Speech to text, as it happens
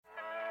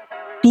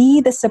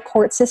be the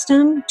support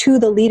system to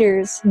the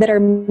leaders that are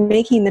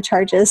making the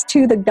charges,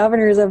 to the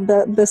governors of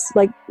this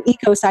like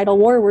ecocidal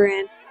war we're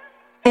in.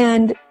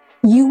 And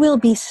you will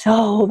be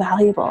so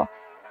valuable,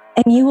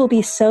 and you will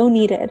be so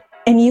needed,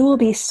 and you will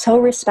be so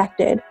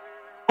respected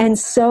and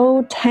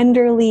so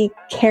tenderly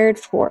cared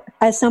for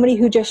as somebody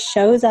who just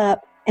shows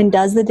up and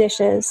does the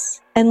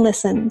dishes and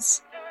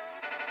listens.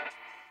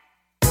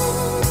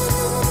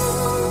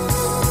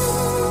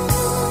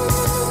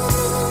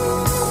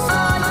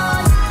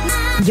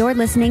 You're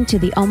listening to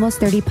the Almost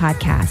 30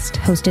 podcast,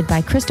 hosted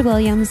by Krista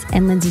Williams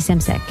and Lindsay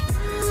Simsick.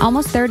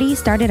 Almost 30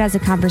 started as a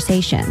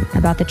conversation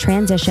about the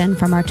transition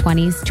from our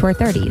 20s to our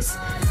 30s.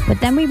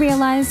 But then we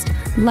realized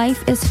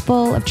life is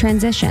full of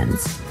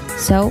transitions.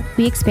 So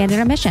we expanded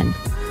our mission.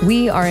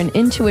 We are an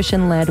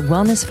intuition-led,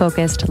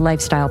 wellness-focused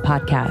lifestyle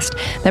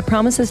podcast that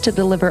promises to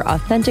deliver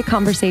authentic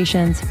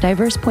conversations,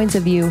 diverse points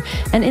of view,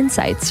 and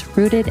insights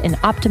rooted in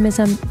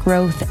optimism,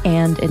 growth,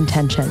 and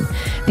intention.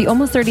 The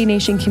Almost 30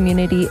 Nation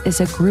community is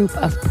a group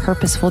of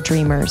purposeful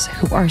dreamers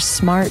who are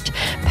smart,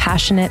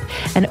 passionate,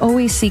 and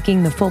always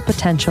seeking the full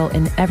potential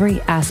in every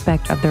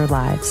aspect of their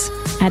lives.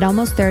 At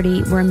Almost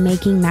 30, we're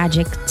making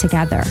magic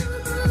together.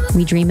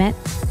 We dream it,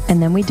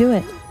 and then we do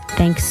it.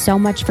 Thanks so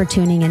much for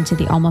tuning into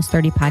the Almost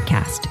 30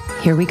 podcast.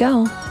 Here we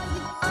go.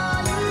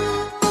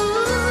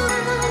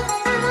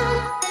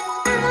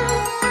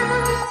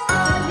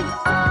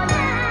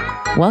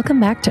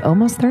 Welcome back to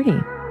Almost 30.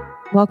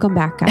 Welcome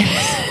back, guys.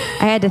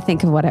 I had to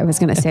think of what I was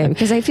going to say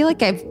because I feel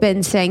like I've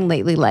been saying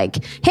lately,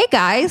 like, hey,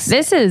 guys.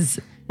 This is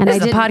a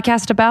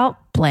podcast about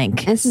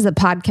blank. This is a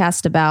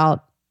podcast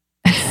about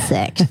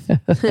sick.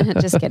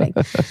 Just kidding.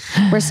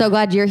 We're so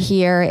glad you're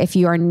here. If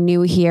you are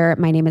new here,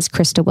 my name is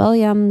Krista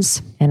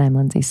Williams. And I'm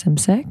Lindsay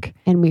Simsick.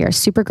 And we are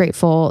super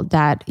grateful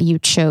that you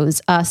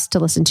chose us to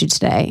listen to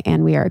today.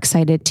 And we are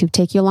excited to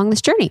take you along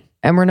this journey.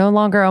 And we're no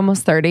longer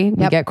almost 30. Yep.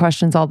 We get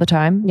questions all the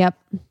time. Yep.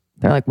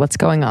 They're like, what's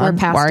going on?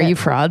 Why are you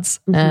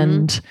frauds? Mm-hmm.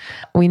 And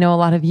we know a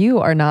lot of you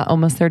are not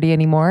almost 30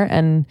 anymore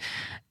and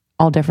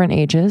all different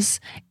ages.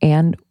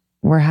 And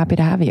we're happy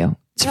to have you.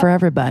 It's for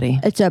everybody.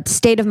 It's a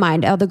state of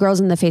mind. All the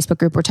girls in the Facebook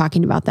group were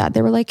talking about that.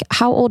 They were like,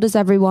 how old is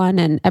everyone?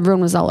 And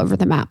everyone was all over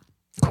the map.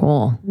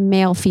 Cool.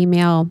 Male,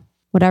 female,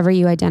 whatever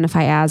you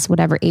identify as,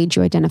 whatever age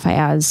you identify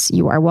as,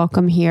 you are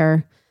welcome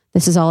here.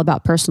 This is all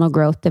about personal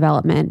growth,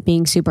 development,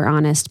 being super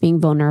honest,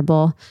 being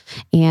vulnerable,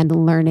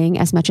 and learning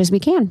as much as we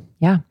can.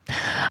 Yeah.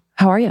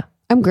 How are you?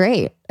 I'm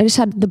great. I just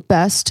had the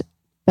best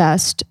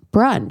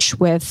brunch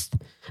with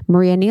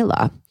Maria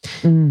Nila,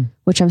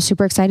 which I'm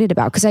super excited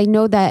about because I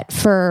know that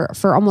for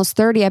almost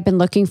 30, I've been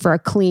looking for a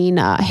clean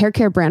hair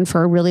care brand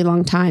for a really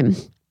long time.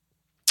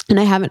 And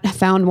I haven't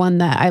found one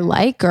that I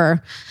like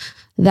or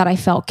that I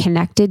felt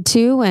connected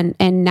to.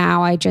 And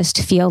now I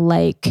just feel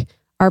like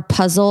our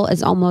puzzle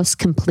is almost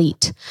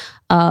complete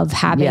of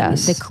having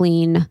the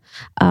clean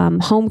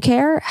home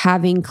care,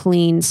 having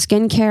clean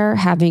skincare,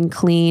 having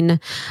clean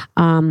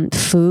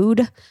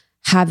food,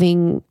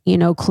 having,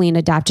 clean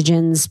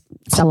adaptogens,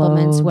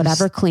 supplements,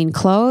 whatever, clean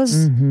clothes.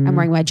 Mm-hmm. I'm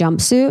wearing my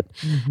jumpsuit.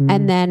 Mm-hmm.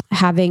 And then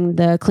having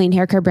the clean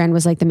hair care brand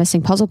was like the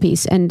missing puzzle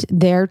piece. And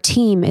their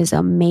team is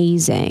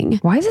amazing.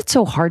 Why is it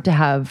so hard to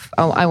have,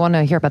 I want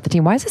to hear about the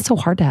team. Why is it so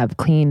hard to have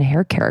clean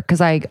hair care?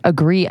 Because I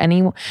agree,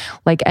 any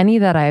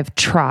that I've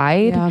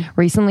tried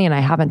recently, and I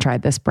haven't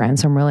tried this brand,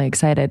 so I'm really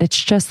excited.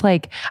 It's just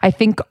like, I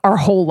think our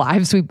whole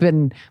lives we've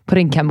been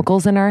putting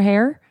chemicals in our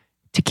hair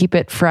to keep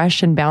it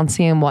fresh and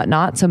bouncy and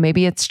whatnot. So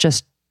maybe it's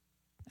just,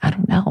 I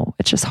don't know.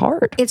 It's just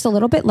hard. It's a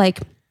little bit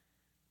like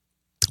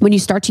when you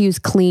start to use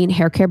clean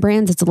hair care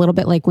brands, it's a little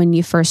bit like when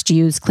you first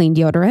use clean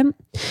deodorant,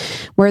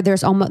 where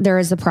there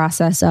is a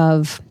process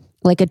of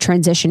like a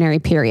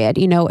transitionary period.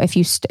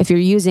 If you're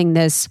using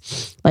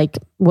this, like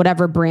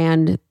whatever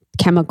brand,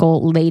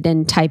 chemical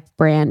laden type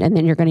brand, and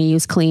then you're going to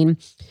use clean,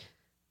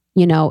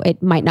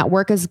 it might not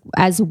work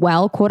as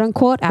well, quote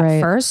unquote, at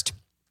first.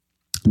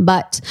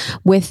 But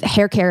with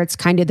hair care, it's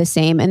kind of the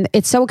same. And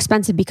it's so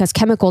expensive because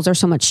chemicals are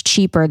so much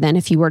cheaper than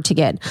if you were to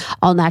get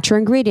all natural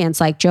ingredients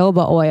like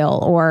jojoba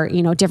oil or,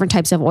 different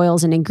types of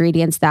oils and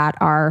ingredients that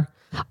are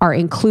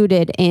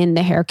included in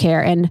the hair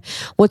care. And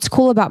what's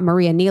cool about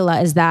Maria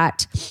Nila is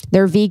that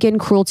they're vegan,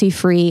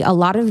 cruelty-free. A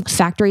lot of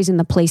factories in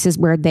the places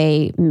where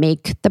they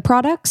make the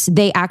products,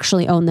 they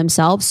actually own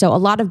themselves. So a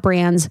lot of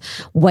brands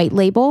white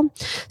label.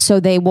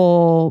 So they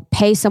will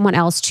pay someone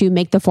else to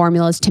make the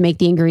formulas, to make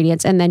the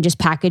ingredients, and then just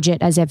package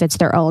it as if it's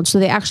their own. So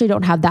they actually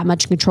don't have that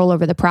much control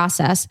over the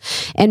process.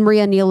 And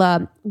Maria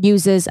Nila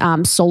uses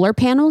solar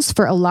panels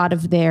for a lot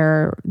of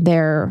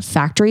their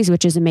factories,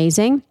 which is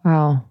amazing.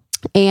 Wow.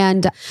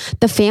 And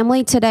the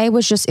family today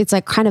it's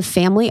like kind of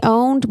family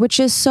owned, which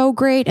is so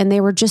great. And they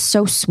were just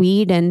so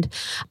sweet. And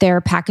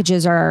their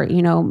packages are,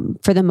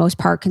 for the most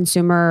part, they're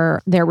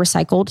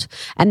recycled.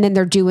 And then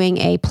they're doing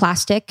a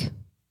plastic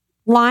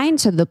line.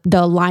 So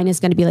the line is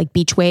going to be like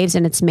beach waves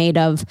and it's made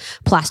of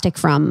plastic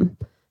from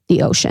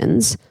the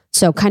oceans.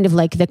 So kind of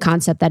like the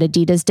concept that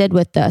Adidas did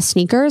with the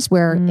sneakers,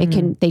 where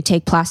they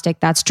take plastic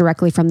that's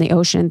directly from the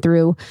ocean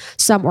through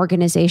some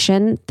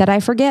organization that I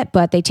forget,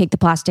 but they take the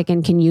plastic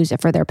and can use it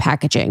for their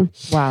packaging.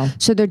 Wow.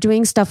 So they're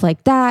doing stuff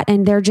like that.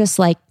 And they're just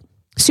like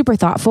super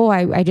thoughtful.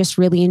 I just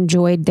really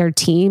enjoyed their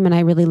team and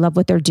I really love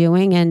what they're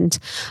doing. And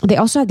they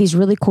also have these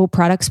really cool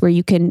products where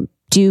you can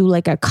do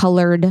like a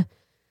colored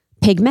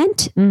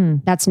pigment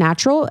that's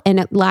natural and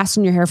it lasts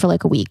in your hair for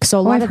like a week. So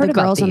a lot of the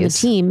girls on the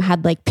team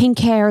had like pink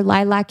hair,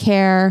 lilac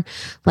hair,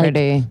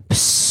 like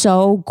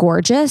so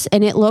gorgeous,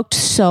 and it looked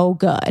so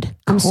good.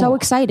 I'm so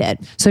excited.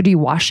 So do you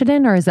wash it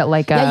in, or is it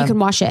like you can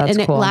wash it and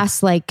it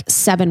lasts like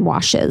 7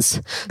 washes.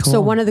 So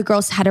one of the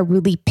girls had a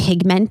really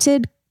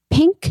pigmented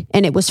pink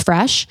and it was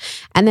fresh.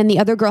 And then the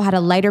other girl had a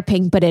lighter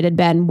pink, but it had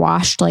been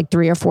washed like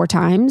 3 or 4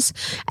 times.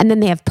 And then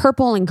they have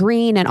purple and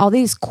green and all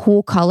these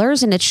cool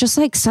colors. And it's just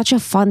like such a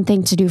fun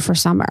thing to do for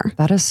summer.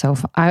 That is so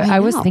fun. I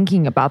was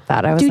thinking about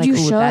that. I was like,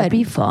 ooh, that'd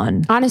be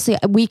fun. Honestly,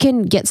 we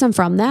can get some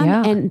from them.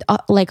 Yeah. And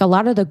like a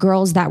lot of the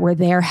girls that were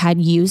there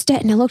had used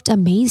it and it looked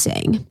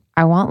amazing.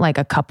 I want like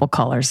a couple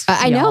colors.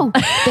 I know.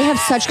 They have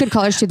such good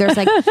colors too. There's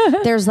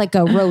like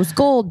a rose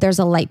gold, there's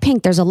a light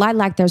pink, there's a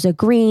lilac, there's a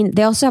green.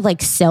 They also have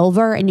like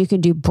silver and you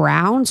can do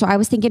brown. So I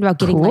was thinking about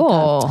getting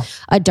like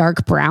a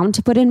dark brown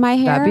to put in my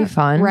hair. That'd be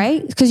fun.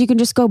 Right? Because you can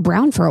just go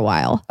brown for a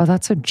while. Oh,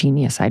 that's a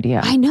genius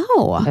idea. I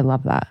know. I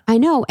love that. I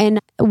know. And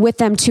with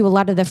them too, a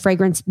lot of the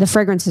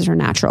fragrances are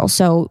natural.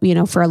 So,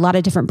 for a lot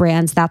of different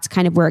brands, that's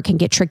kind of where it can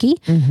get tricky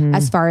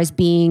as far as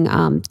being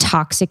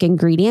toxic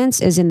ingredients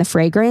is in the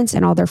fragrance,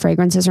 and all their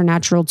fragrances are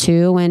natural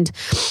too. And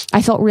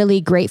I felt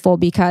really grateful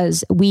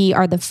because we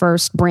are the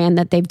first brand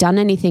that they've done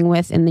anything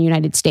with in the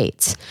United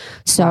States.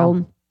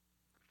 So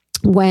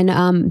when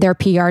their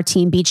PR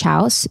team, Beach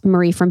House,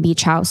 Marie from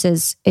Beach House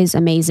is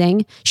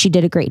amazing. She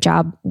did a great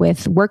job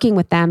with working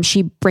with them.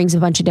 She brings a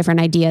bunch of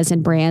different ideas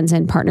and brands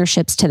and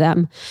partnerships to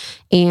them.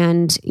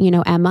 And,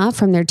 Emma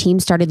from their team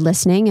started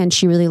listening and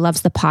she really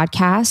loves the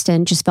podcast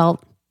and just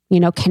felt,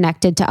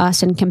 connected to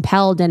us and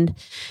compelled. And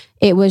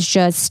it was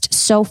just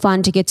so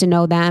fun to get to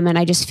know them. And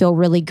I just feel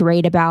really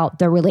great about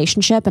the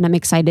relationship. And I'm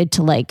excited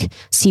to like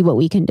see what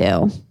we can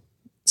do.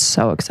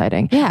 So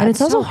exciting. Yeah. And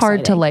it's also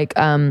hard to like,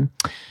 and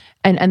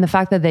the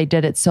fact that they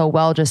did it so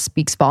well just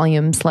speaks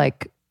volumes.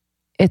 Like,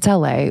 it's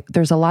LA.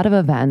 There's a lot of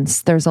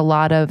events. There's a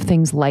lot of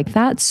things like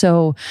that.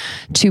 So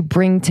to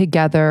bring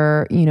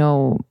together,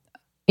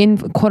 in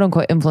quote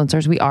unquote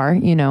influencers, we are,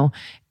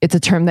 it's a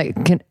term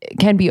that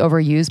can be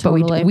overused,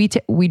 totally.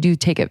 But we do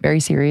take it very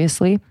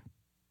seriously,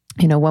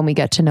 when we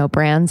get to know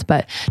brands.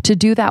 But to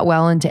do that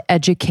well and to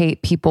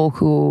educate people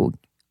who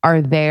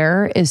are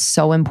there is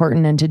so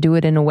important, and to do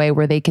it in a way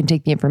where they can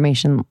take the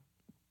information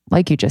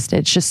like you just did.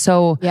 It's just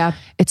so,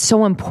 it's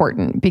so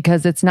important,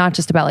 because it's not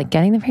just about like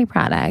getting the free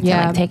product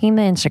and like taking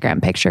the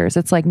Instagram pictures.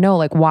 It's like, no,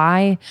 like,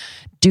 why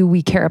do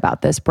we care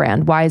about this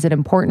brand? Why is it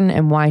important?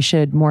 And why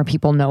should more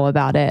people know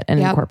about it and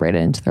incorporate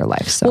it into their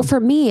life? So, well, for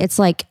me, it's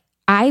like,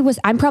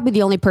 I'm probably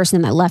the only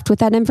person that left with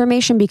that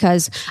information,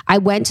 because I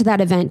went to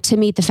that event to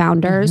meet the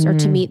founders or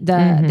to meet the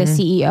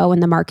CEO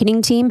and the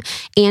marketing team,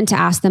 and to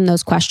ask them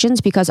those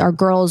questions, because our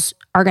girls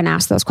are going to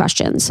ask those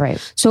questions.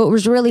 Right. So it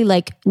was really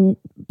like,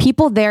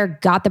 people there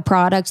got the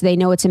product. They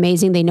know it's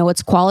amazing. They know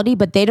it's quality,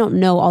 but they don't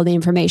know all the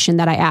information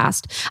that I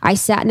asked. I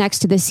sat next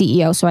to the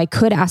CEO, so I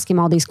could ask him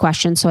all these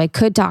questions. So I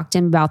could talk to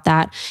him about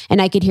that,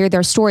 and I could hear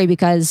their story,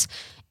 because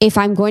if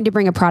I'm going to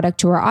bring a product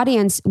to our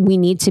audience, we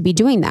need to be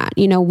doing that.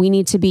 We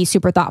need to be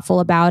super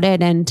thoughtful about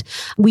it. And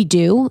we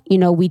do,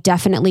 we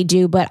definitely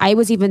do. But I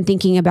was even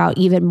thinking about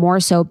even more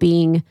so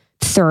being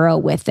thorough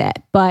with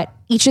it. But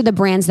each of the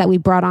brands that we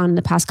brought on in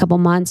the past couple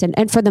months,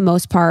 and for the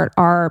most part,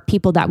 are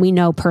people that we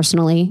know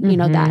personally,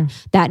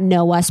 that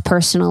know us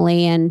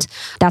personally. And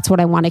that's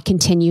what I want to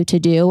continue to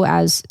do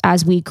as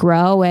we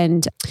grow.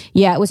 And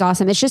yeah, it was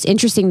awesome. It's just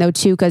interesting though,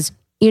 too, because,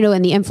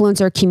 in the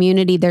influencer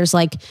community, there's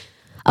like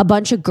a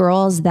bunch of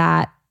girls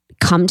that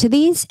come to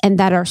these and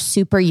that are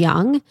super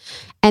young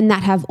and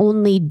that have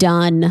only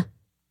done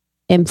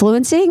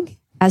influencing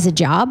as a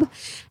job.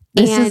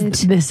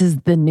 This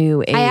is the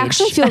new age. I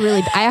actually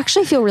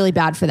feel really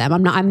bad for them.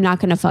 I'm not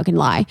going to fucking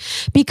lie,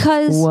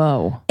 because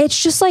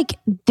it's just like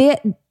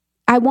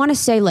I want to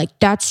say like,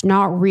 that's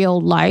not real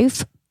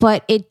life,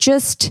 but it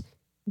just,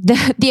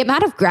 the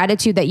amount of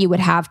gratitude that you would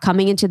have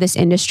coming into this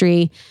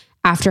industry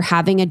after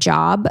having a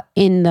job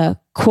in the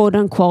quote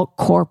unquote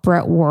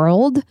corporate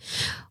world,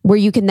 where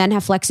you can then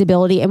have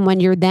flexibility. And when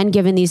you're then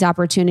given these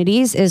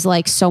opportunities, is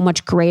like so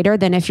much greater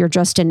than if you're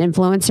just an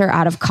influencer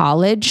out of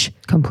college.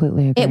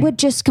 Completely agree. It would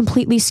just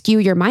completely skew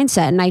your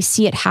mindset. And I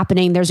see it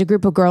happening. There's a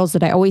group of girls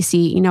that I always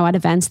see, at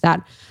events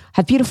that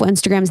have beautiful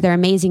Instagrams. They're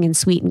amazing and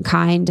sweet and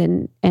kind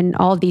and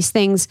all of these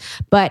things.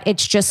 But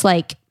it's just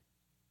like,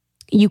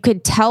 you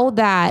could tell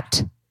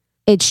that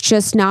it's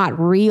just not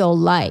real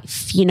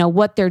life.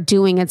 What they're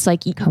doing, it's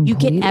like you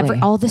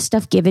get all this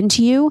stuff given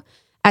to you,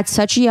 at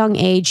such a young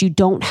age, you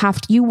don't have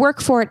to, you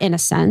work for it in a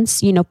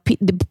sense. You know,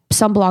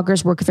 some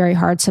bloggers work very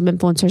hard. Some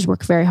influencers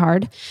work very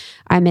hard.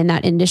 I'm in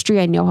that industry.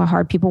 I know how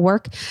hard people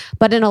work,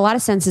 but in a lot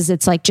of senses,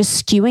 it's like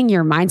just skewing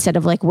your mindset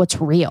of like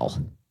what's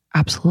real.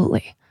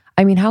 Absolutely.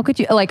 I mean, how could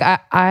you, like,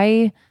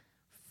 I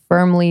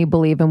firmly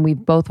believe, and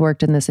we've both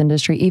worked in this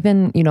industry,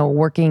 even, you know,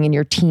 working in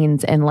your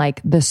teens in like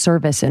the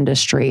service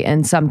industry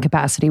in some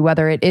capacity,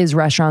 whether it is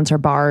restaurants or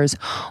bars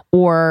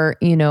or,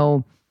 you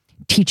know,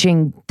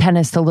 teaching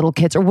tennis to little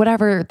kids or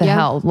whatever the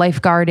hell,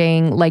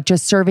 lifeguarding, like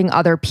just serving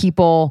other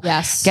people,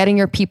 getting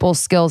your people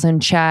skills in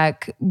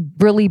check,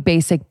 really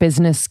basic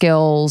business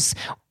skills,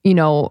 you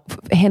know,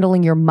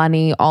 handling your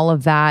money, all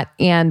of that,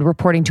 and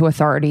reporting to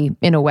authority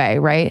in a way,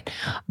 right?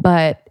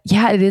 But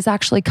yeah, it is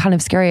actually kind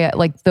of scary.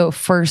 Like the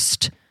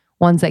first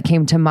ones that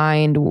came to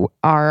mind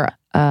are,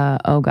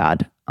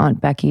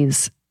 Aunt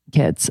Becky's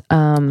kids.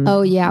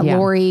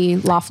 Lori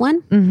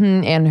Laughlin.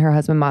 And her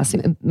husband,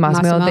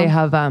 Massimo. They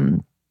have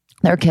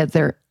their kids.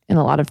 They're in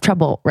a lot of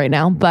trouble right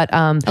now. But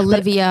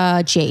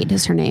Olivia Jade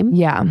is her name.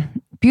 Yeah.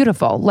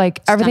 Beautiful. Like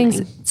Stunning.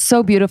 Everything's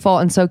so beautiful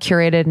and so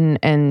curated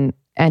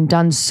and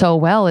done so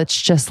well. It's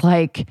just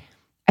like,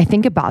 I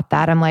think about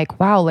that. I'm like,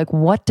 wow, like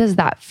what does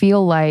that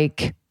feel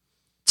like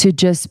to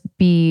just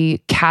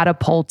be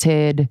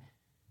catapulted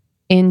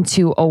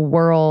into a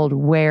world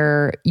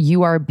where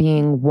you are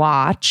being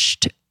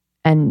watched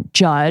and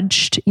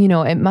judged? You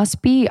know, it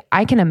must be,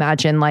 I can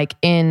imagine like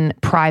in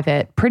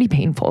private, pretty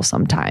painful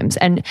sometimes.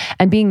 And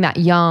being that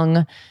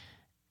young,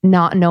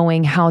 not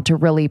knowing how to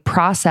really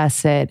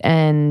process it.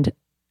 And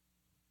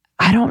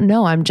I don't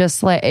know. I'm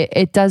just like,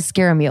 it does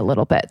scare me a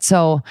little bit.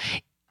 So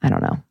I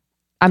don't know.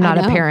 I'm not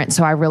a parent,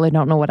 so I really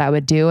don't know what I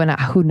would do. And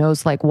who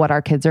knows like what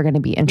our kids are going to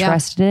be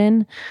interested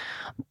in.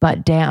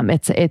 But damn,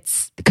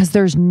 it's because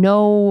there's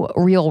no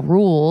real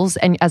rules.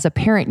 And as a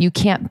parent, you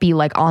can't be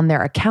like on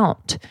their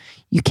account.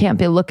 You can't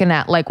be looking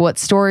at like what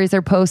stories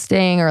they're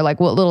posting or like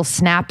what little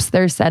snaps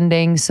they're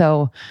sending.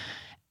 So,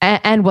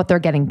 and what they're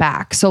getting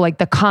back. So like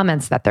the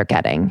comments that they're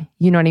getting,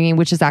 you know what I mean?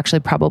 Which is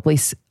actually probably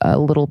a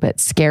little bit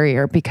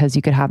scarier because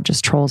you could have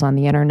just trolls on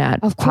the internet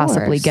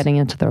possibly getting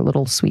into their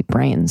little sweet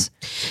brains.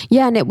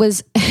 Yeah. And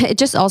it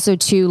just also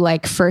too,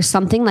 like for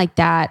something like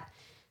that,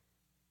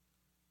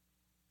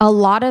 a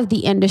lot of the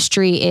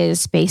industry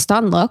is based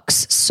on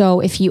looks. So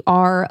if you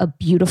are a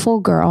beautiful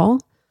girl,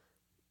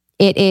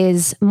 it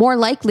is more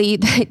likely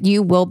that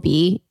you will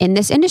be in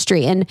this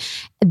industry. And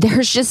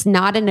there's just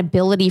not an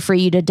ability for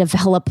you to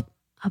develop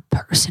a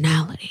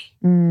personality,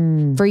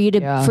 for you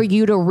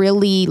to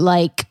really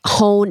like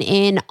hone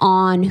in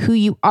on who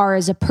you are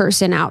as a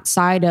person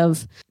outside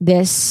of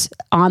this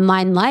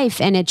online life.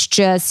 And it's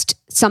just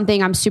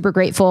something I'm super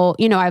grateful.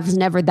 You know, I was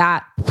never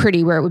that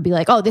pretty where it would be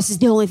like, oh, this is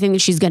the only thing that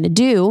she's going to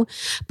do.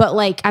 But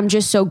like, I'm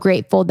just so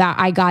grateful that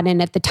I got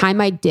in at the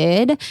time I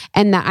did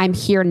and that I'm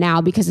here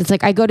now, because it's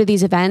like, I go to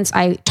these events,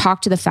 I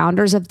talk to the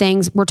founders of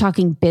things. We're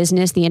talking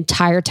business the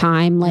entire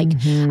time. Like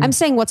I'm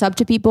saying what's up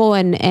to people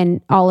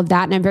and all of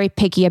that. And I'm very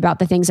picky about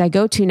the things I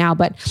go to now,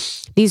 but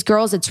these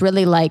girls, it's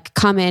really like,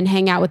 come in,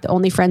 hang out with the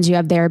only friends you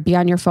have there, be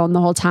on your phone the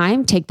whole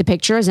time, take the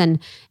pictures. And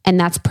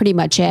that's pretty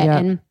much it.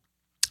 Yep.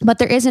 But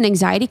there is an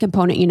anxiety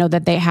component, you know,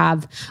 that they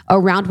have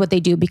around what they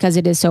do because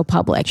it is so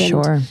public.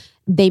 And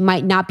they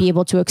might not be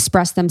able to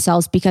express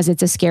themselves because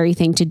it's a scary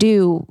thing to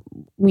do,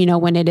 you know,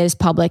 when it is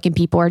public and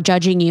people are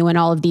judging you and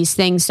all of these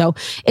things. So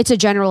it's a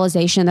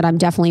generalization that I'm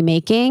definitely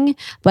making,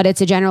 but it's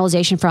a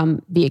generalization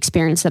from the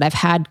experience that I've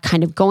had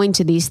kind of going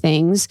to these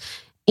things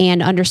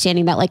and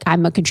understanding that like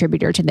I'm a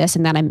contributor to this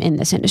and that I'm in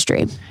this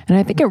industry. And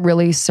I think it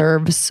really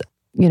serves,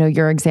 you know,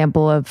 your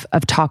example of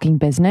talking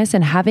business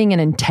and having an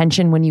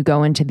intention when you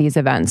go into these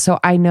events. So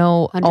I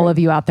know 100. All of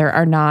you out there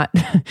are not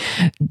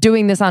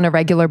doing this on a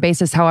regular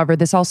basis. However,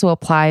 this also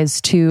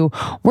applies to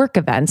work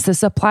events.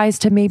 This applies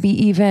to maybe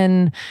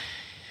even,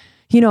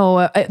 you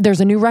know,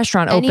 there's a new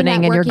restaurant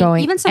opening and you're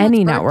going, even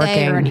any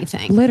networking or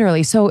anything.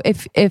 Literally. So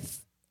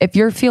if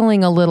you're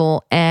feeling a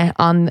little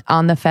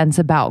on the fence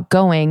about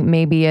going,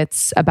 maybe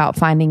it's about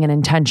finding an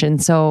intention.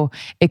 So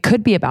it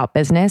could be about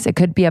business. It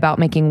could be about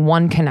making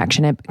one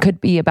connection. It could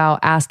be about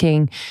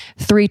asking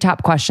 3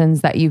 top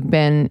questions that you've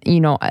been, you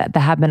know, that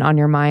have been on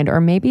your mind.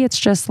 Or maybe it's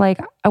just like,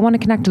 I want to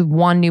connect with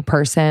one new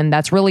person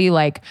that's really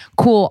like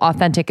cool,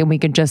 authentic, and we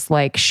could just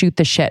like shoot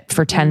the shit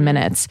for 10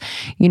 minutes,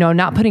 you know,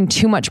 not putting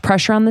too much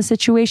pressure on the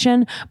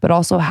situation, but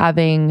also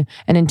having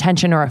an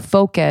intention or a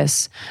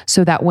focus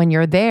so that when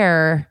you're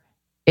there,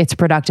 it's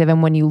productive.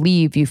 And when you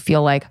leave, you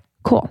feel like,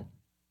 cool,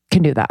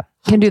 can do that.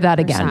 Can do that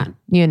again,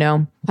 you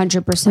know,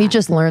 100%. We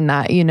just learned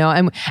that, you know,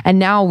 and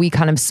now we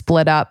kind of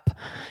split up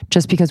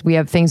just because we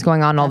have things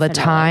going on all the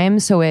time.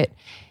 So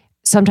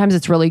sometimes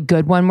it's really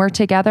good when we're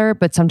together,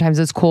 but sometimes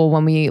it's cool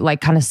when we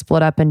like kind of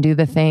split up and do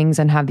the things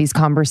and have these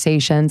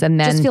conversations. And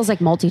then it just feels like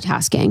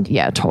multitasking.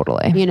 Yeah,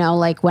 totally. You know,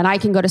 like when I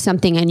can go to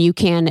something and you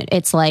can,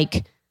 it's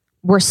like,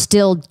 we're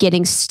still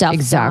getting stuff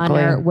done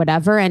or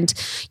whatever. And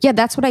yeah,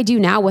 that's what I do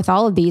now with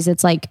all of these.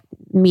 It's like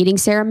meeting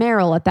Sarah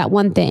Merrill at that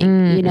one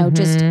thing, you know,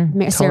 just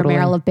Sarah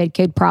Merrill of Big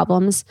Kid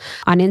Problems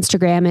on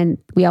Instagram. And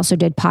we also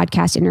did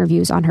podcast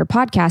interviews on her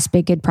podcast,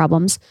 Big Kid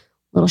Problems.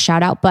 Little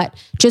shout out, but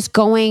just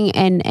going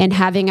and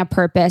having a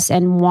purpose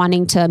and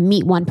wanting to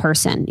meet one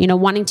person, you know,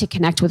 wanting to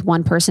connect with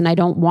one person. I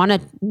don't want to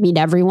meet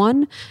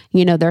everyone.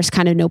 You know, there's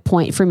kind of no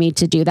point for me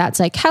to do that. It's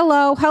like,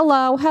 hello.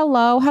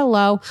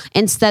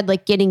 Instead,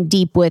 like getting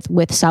deep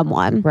with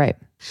someone. Right.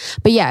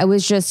 But yeah, it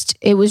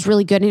was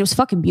really good. And it was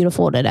fucking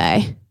beautiful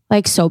today.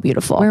 Like so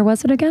beautiful. Where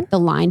was it again? The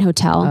Line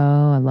Hotel.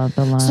 Oh, I love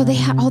the Line. So they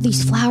had all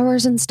these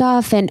flowers and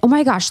stuff. And oh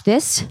my gosh,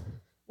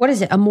 what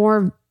is it?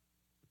 Amor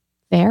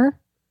Vert?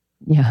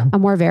 Yeah.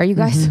 Amor Vert, you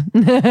guys.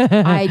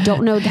 I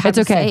don't know how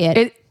to say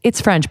it.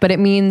 It's French, but it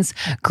means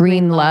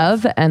green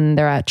love. And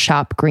they're at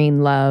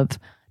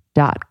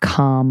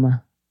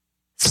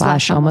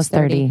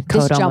shopgreenlove.com/almost30.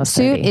 This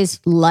jumpsuit is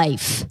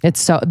life.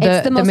 It's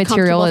the most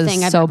material comfortable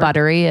thing is I've so ever-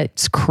 buttery.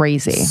 It's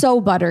crazy. So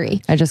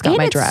buttery. I just got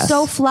my it's dress.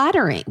 So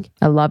flattering.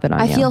 I love it on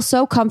you. I feel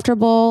so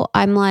comfortable.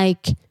 I'm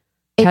like,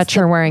 catch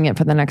her wearing it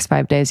for the next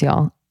 5 days,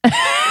 y'all.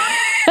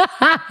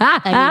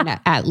 I mean,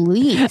 at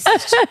least.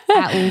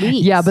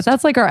 Yeah, but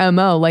that's like our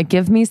MO. Like,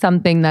 give me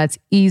something that's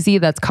easy,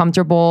 that's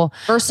comfortable,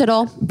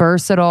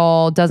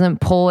 versatile, doesn't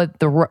pull at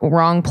the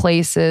wrong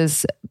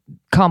places,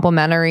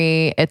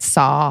 complimentary. It's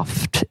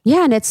soft.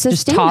 Yeah, and it's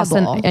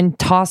sustainable. Just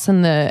toss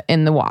in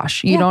the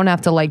wash. You don't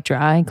have to like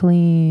dry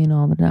clean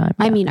all the time.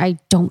 I mean, I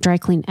don't dry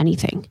clean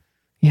anything.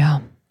 Yeah.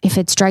 If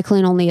it's dry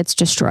clean only, it's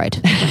destroyed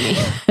for me.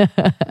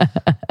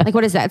 Like,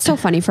 what is that? It's so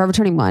funny. Forever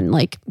 21,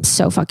 like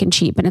so fucking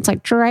cheap. And it's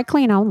like dry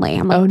clean only.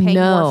 I'm like paying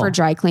more for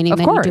dry cleaning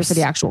than you do for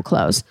the actual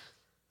clothes.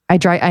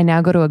 I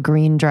now go to a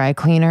green dry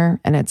cleaner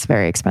and it's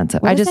very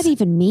expensive. What does that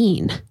even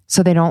mean?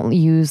 So they don't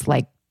use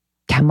like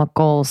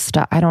chemical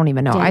stuff. I don't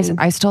even know.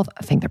 I still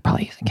think they're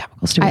probably using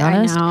chemicals, to be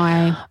honest.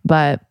 I know.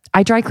 But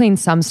I dry clean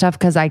some stuff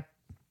because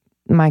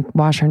my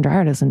washer and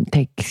dryer doesn't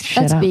take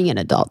shit That's out. being an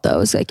adult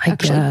though, is like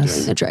actually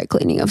doing the dry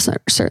cleaning of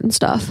certain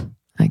stuff.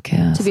 I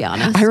guess. To be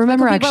honest. I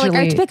remember actually, like,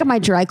 I have to pick up my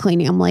dry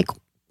cleaning. I'm like,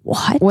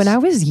 what? When I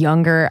was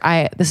younger,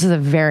 this is a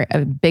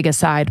big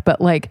aside, but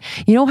like,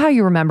 you know how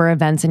you remember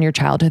events in your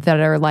childhood that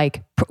are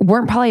like,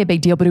 weren't probably a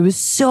big deal, but it was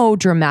so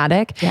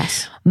dramatic.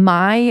 Yes.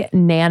 My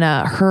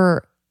Nana,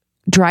 her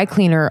dry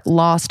cleaner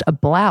lost a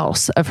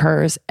blouse of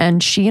hers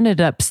and she ended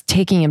up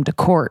taking him to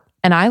court.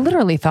 And I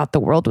literally thought the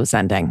world was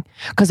ending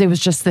because it was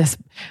just this,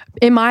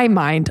 in my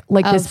mind,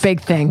 like this big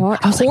thing. I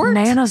was like,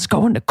 Nana's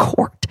going to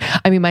court.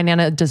 I mean, my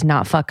Nana does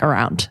not fuck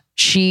around.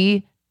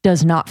 She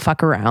does not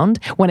fuck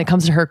around when it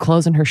comes to her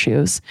clothes and her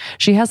shoes.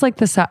 She has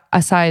like a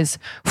size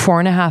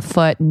 4.5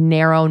 foot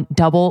narrow,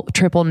 double,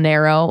 triple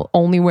narrow,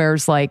 only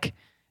wears like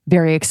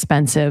very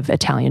expensive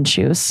Italian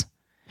shoes.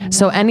 Wow.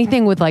 So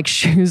anything with like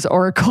shoes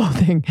or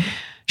clothing,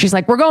 she's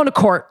like, we're going to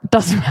court.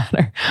 Doesn't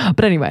matter.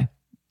 But anyway,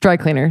 dry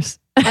cleaners.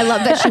 I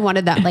love that she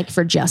wanted that like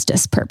for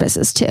justice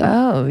purposes too.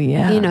 Oh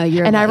yeah. You know,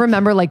 I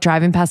remember like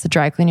driving past the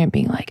dry cleaner and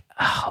being like,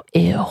 oh,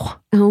 ew.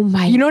 Oh my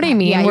God. You know what I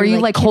mean? Yeah, where you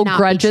like hold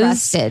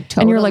grudges totally.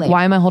 And you're like,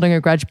 why am I holding a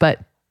grudge? But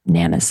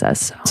Nana says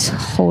so.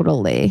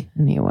 Totally.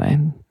 Anyway.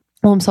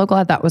 Well, I'm so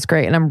glad that was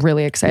great. And I'm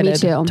really excited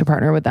to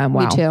partner with them.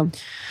 Wow. Me too.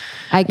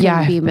 I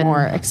couldn't be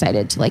more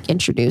excited to like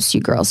introduce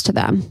you girls to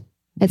them.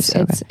 It's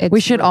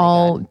we should really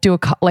all good. do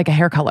a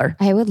hair color.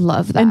 I would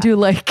love that. And do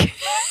like...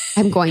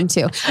 I'm going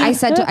to.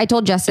 I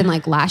told Justin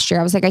like last year,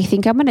 I was like, I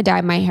think I'm going to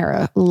dye my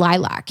hair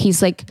lilac.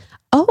 He's like,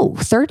 oh,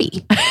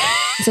 30.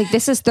 He's like,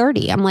 this is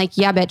 30. I'm like,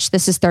 yeah, bitch,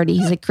 this is 30.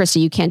 He's like,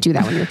 Krista, you can't do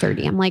that when you're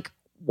 30. I'm like,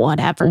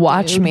 whatever.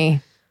 Watch dude.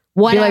 Me.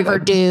 Whatever,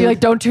 dude. Be like,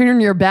 don't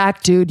turn your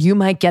back, dude. You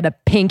might get a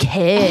pink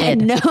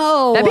head.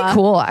 No. That'd be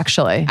cool,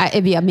 actually.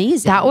 It'd be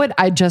amazing.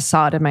 I just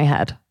saw it in my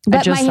head.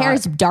 But my hair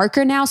is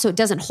darker now, so it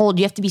doesn't hold.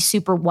 You have to be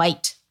super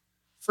white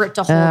for it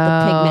to hold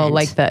the pigment.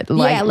 Like that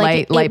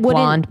light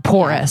blonde,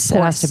 porous. It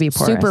has to be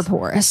porous. Super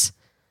porous.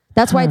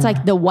 That's why it's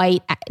like the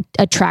white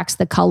attracts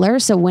the color.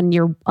 So when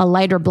you're a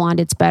lighter blonde,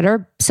 it's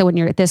better. So when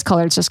you're at this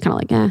color, it's just kind of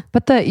like, eh.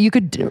 But you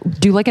could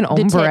do like an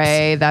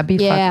ombre. That'd be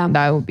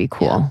that would be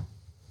cool. Yeah.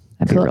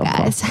 That'd be real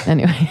guys. Cool.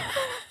 Anyway.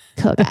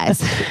 Cool guys.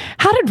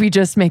 How did we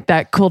just make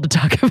that cool to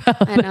talk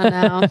about? I don't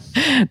know.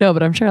 No,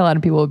 but I'm sure a lot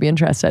of people would be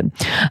interested.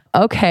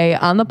 Okay.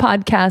 On the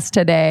podcast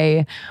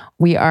today,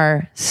 we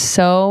are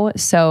so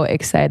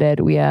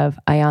excited. We have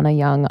Ayana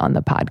Young on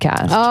the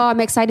podcast. Oh, I'm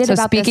excited about this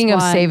one. So speaking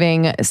of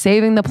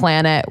saving the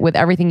planet with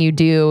everything you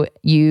do,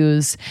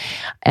 use,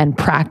 and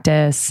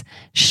practice,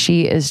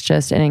 she is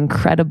just an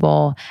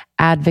incredible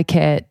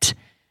advocate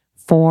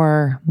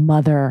for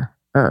Mother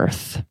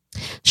Earth.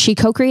 She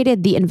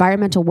co-created the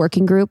environmental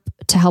working group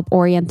to help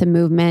orient the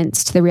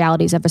movements to the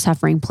realities of a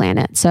suffering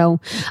planet. So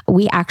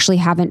we actually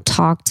haven't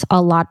talked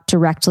a lot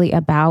directly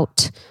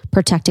about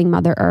protecting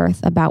Mother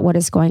Earth, about what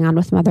is going on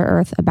with Mother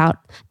Earth, about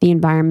the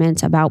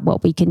environment, about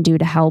what we can do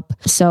to help.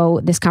 So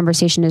this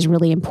conversation is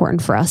really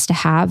important for us to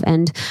have.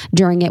 And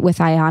during it with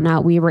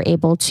Ayana, we were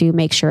able to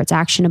make sure it's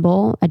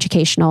actionable,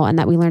 educational, and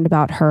that we learned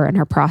about her and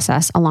her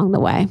process along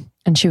the way.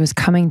 And she was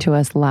coming to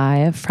us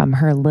live from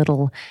her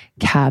little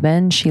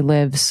cabin. She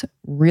lives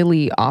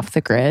really off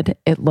the grid.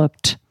 It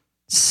looked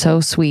so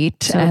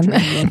sweet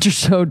and just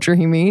so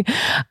dreamy,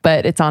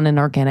 but it's on an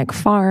organic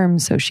farm.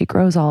 So she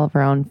grows all of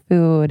her own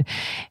food.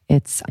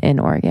 It's in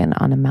Oregon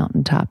on a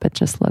mountaintop. It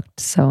just looked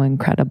so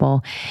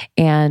incredible.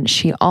 And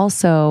she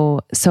also,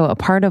 so a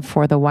part of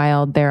For the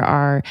Wild, there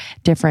are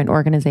different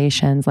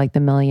organizations like the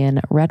Million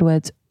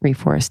Redwoods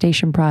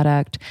Reforestation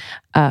Project,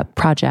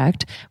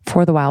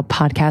 For the Wild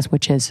podcast,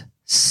 which is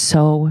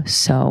so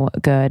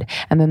good.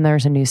 And then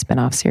there's a new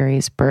spinoff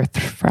series birthed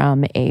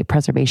from a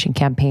preservation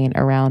campaign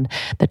around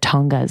the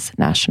Tongass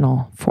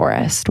National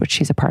Forest, which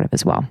she's a part of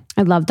as well.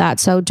 I love that.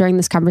 So during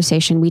this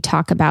conversation, we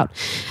talk about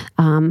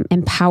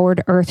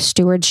empowered earth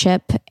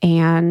stewardship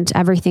and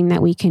everything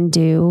that we can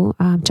do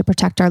to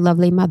protect our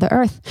lovely Mother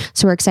Earth.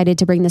 So we're excited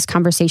to bring this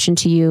conversation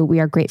to you. We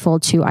are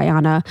grateful to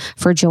Ayana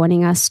for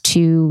joining us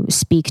to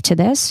speak to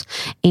this,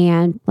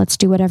 and let's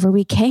do whatever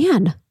we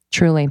can.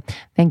 Truly.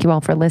 Thank you all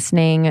for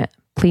listening.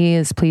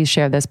 Please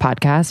share this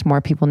podcast. More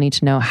people need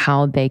to know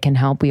how they can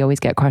help. We always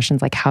get questions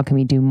like, how can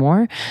we do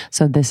more?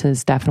 So this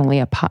is definitely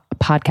a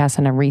podcast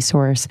and a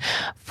resource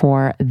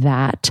for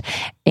that.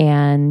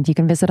 And you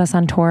can visit us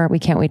on tour. We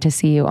can't wait to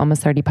see you.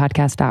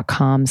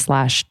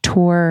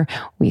 almost30podcast.com/tour.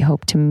 We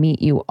hope to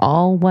meet you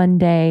all one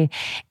day,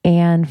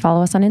 and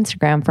follow us on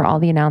Instagram for all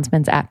the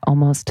announcements at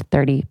Almost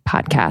 30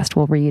 Podcast.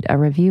 We'll read a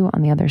review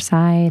on the other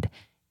side.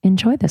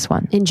 Enjoy this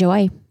one.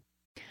 Enjoy.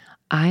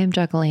 I am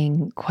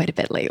juggling quite a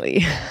bit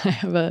lately. I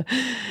have a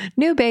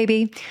new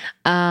baby,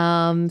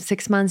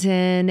 6 months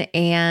in,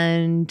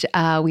 and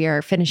we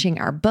are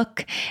finishing our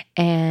book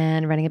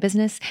and running a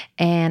business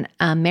and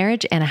a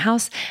marriage and a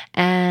house.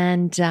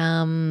 And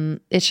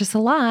it's just a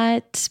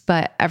lot,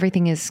 but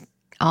everything is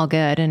all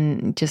good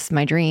and just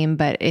my dream,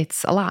 but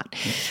it's a lot.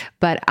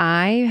 But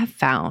I have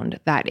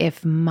found that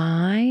if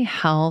my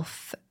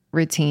health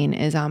routine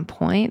is on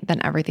point,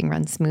 then everything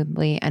runs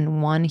smoothly.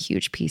 And one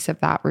huge piece of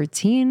that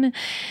routine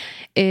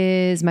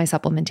is my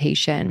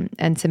supplementation.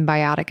 And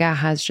Symbiotica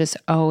has just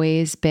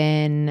always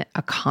been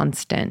a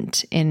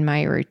constant in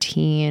my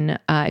routine.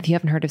 If you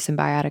haven't heard of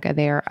Symbiotica,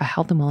 they are a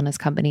health and wellness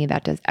company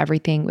that does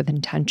everything with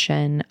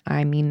intention.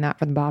 I mean that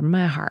from the bottom of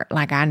my heart.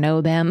 Like, I know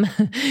them.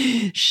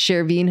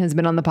 Sherveen has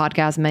been on the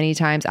podcast many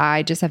times.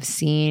 I just have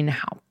seen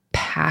how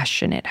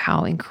passionate,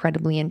 how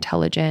incredibly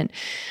intelligent,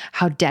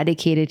 how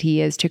dedicated he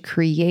is to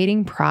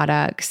creating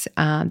products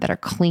that are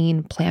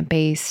clean,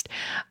 plant-based,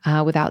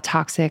 without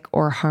toxic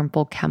or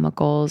harmful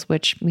chemicals,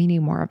 which we need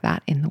more of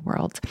that in the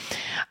world.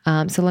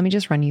 So let me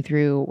just run you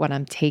through what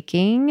I'm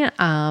taking.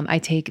 I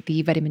take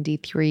the vitamin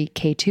D3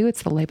 K2.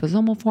 It's the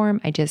liposomal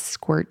form. I just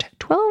squirt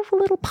 12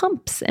 little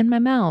pumps in my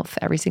mouth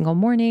every single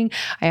morning.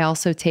 I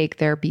also take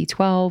their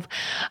B12.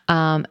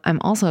 I'm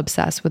also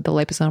obsessed with the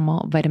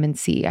liposomal vitamin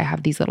C. I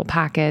have these little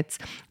packets.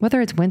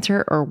 Whether it's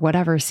winter or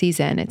whatever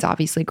season, it's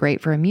obviously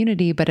great for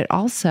immunity, but it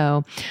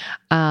also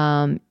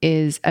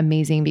is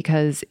amazing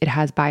because it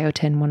has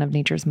biotin, one of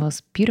nature's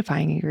most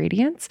beautifying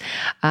ingredients.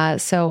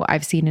 So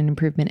I've seen an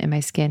improvement in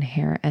my skin,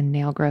 hair, and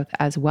nail growth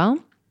as well.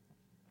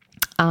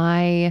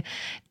 I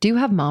do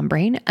have mom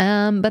brain,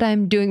 but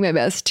I'm doing my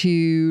best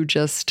to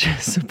just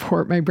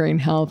support my brain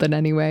health in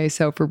any way.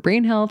 So for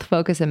brain health,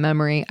 focus, and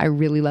memory, I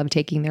really love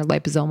taking their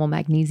liposomal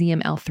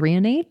magnesium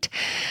L-threonate.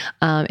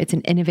 It's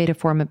an innovative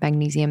form of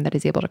magnesium that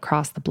is able to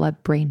cross the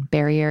blood-brain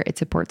barrier. It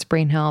supports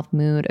brain health,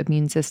 mood,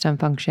 immune system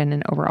function,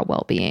 and overall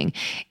well-being.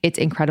 It's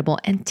incredible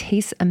and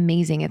tastes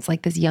amazing. It's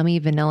like this yummy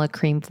vanilla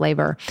cream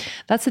flavor.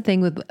 That's the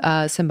thing with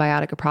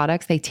Symbiotica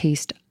products. They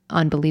taste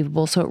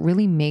unbelievable. So it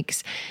really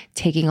makes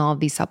taking all of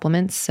these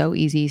supplements so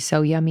easy,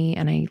 so yummy,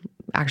 and I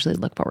actually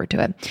look forward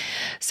to it.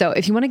 So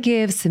if you want to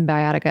give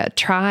Symbiotica a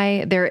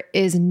try, there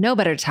is no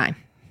better time.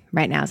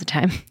 Right now is the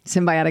time.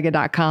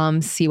 Symbiotica.com,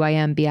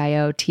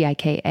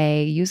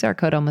 Cymbiotika. Use our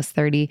code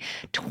almost30,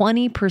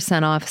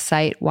 20% off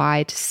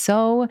site-wide.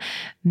 So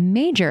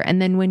major.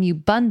 And then when you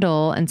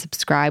bundle and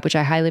subscribe, which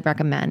I highly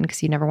recommend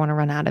because you never want to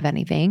run out of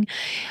anything,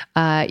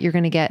 you're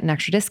going to get an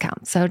extra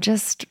discount. So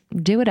just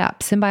do it up.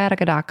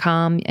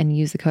 Symbiotica.com and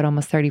use the code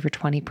almost30 for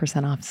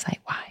 20% off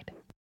site-wide.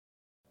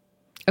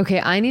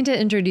 Okay, I need to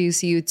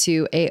introduce you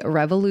to a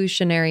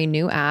revolutionary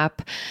new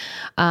app,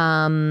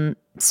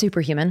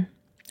 Superhuman.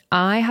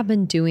 I have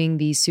been doing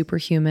these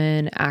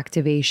superhuman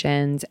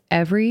activations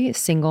every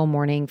single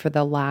morning for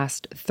the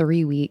last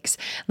 3 weeks.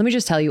 Let me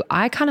just tell you,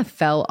 I kind of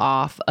fell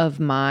off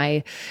of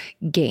my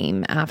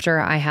game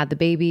after I had the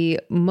baby.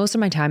 Most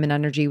of my time and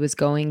energy was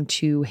going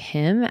to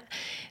him.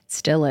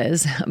 Still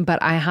is, but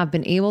I have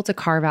been able to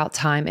carve out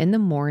time in the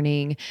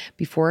morning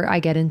before I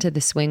get into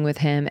the swing with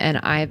him. And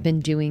I've been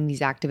doing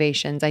these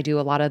activations. I do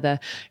a lot of the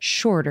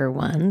shorter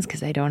ones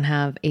because I don't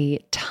have a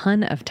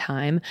ton of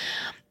time.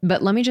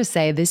 But let me just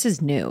say, this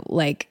is new.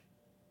 Like,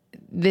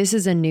 this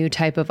is a new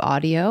type of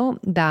audio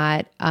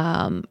that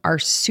are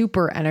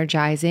super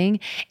energizing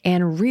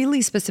and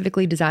really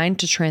specifically designed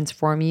to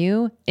transform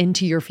you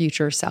into your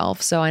future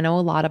self. So I know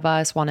a lot of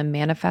us want to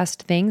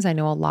manifest things. I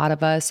know a lot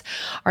of us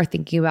are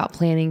thinking about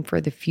planning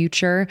for the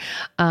future,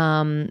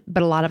 but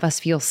a lot of us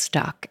feel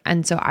stuck.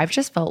 And so I've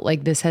just felt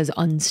like this has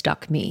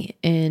unstuck me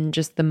in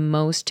just the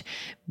most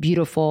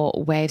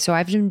beautiful way. So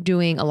I've been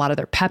doing a lot of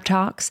their pep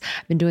talks.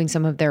 I've been doing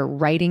some of their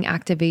writing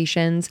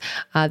activations.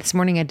 This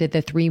morning I did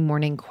the 3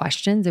 morning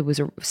questions. It was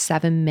a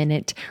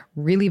 7-minute,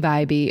 really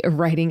vibey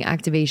writing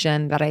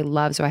activation that I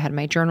love. So I had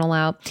my journal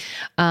out.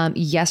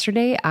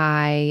 Yesterday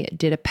I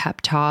did a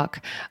pep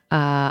talk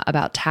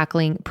about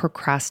tackling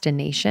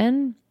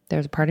procrastination.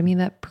 There's a part of me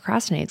that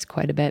procrastinates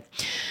quite a bit.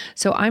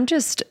 So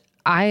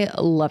I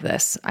love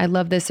this. I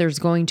love this. There's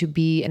going to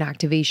be an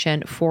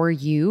activation for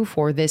you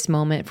for this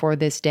moment, for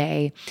this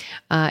day.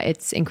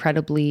 It's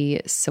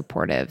incredibly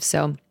supportive.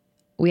 So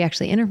we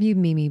actually interviewed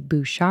Mimi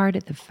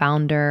Bouchard, the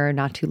founder,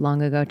 not too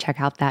long ago. Check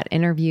out that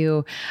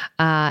interview.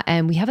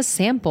 And we have a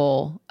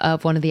sample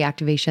of one of the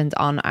activations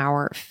on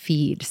our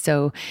feed.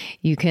 So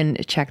you can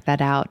check that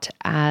out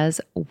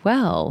as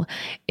well.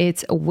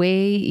 It's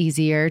way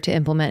easier to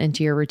implement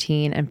into your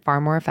routine and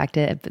far more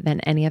effective than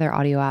any other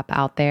audio app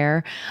out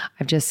there.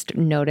 I've just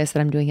noticed that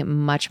I'm doing it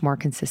much more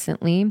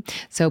consistently.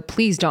 So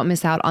please don't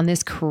miss out on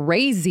this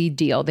crazy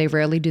deal. They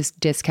rarely do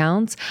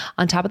discounts.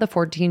 On top of the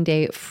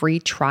 14-day free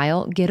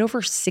trial, get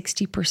over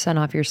 60%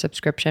 off your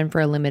subscription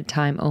for a limited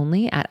time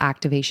only at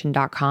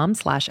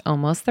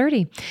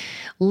activation.com/almost30.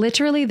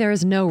 Literally, there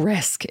is no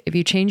risk. If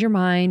you change your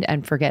mind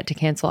and forget to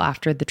cancel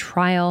after the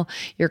trial,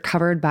 you're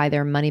covered by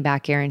their money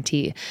back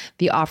guarantee.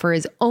 The offer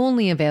is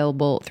only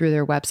available through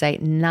their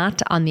website,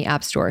 not on the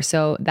App Store.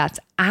 So that's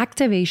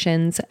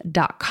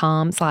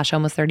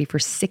activations.com/almost30 for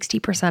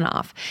 60%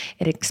 off.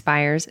 It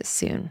expires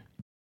soon.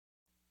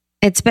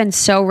 It's been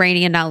so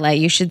rainy in LA.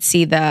 You should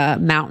see the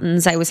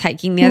mountains. I was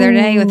hiking the other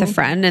day with a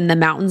friend, and the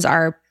mountains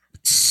are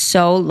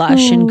so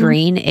lush and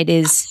green.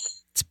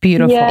 It's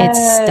beautiful. Yes.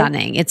 It's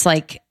stunning. It's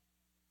like,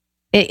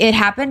 it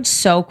happened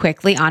so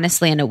quickly,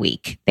 honestly, in a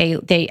week.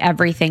 They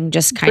everything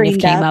just kind of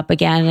came up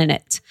again,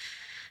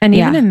 and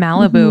even in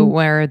Malibu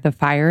where the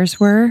fires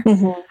were,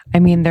 I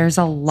mean, there's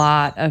a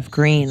lot of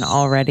green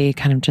already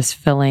kind of just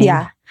filling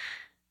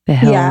the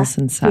hills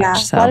and such. Yeah.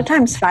 So a lot of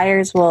times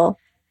fires will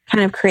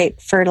kind of create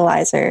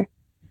fertilizer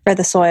for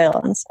the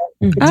soil, and so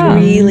it's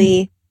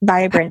really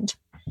vibrant.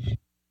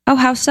 Oh,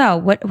 how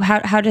so?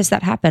 How does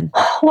that happen?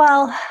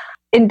 Well,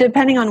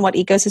 depending on what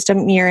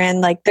ecosystem you're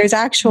in, like there's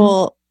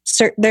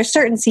there's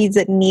certain seeds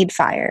that need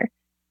fire.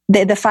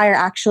 The fire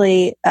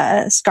actually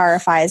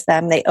scarifies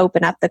them. They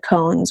open up the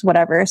cones,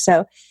 whatever.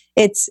 So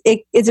it's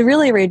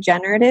really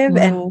regenerative.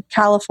 And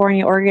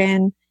California,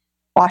 Oregon,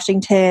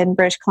 Washington,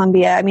 British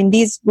Columbia, I mean,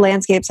 these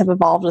landscapes have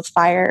evolved with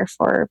fire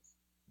for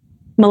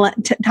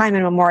time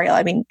immemorial.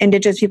 I mean,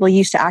 indigenous people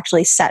used to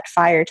actually set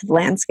fire to the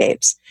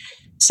landscapes.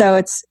 So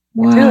it's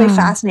really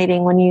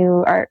fascinating when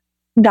you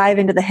dive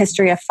into the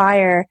history of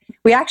fire.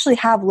 We actually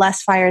have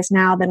less fires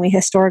now than we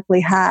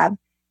historically have.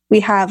 We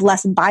have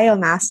less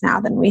biomass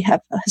now than we have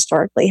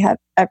historically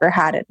ever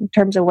had in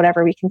terms of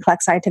whatever we can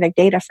collect scientific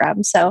data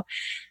from. So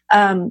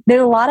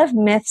there's a lot of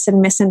myths and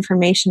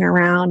misinformation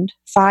around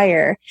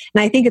fire.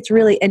 And I think it's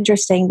really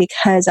interesting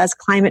because as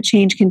climate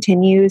change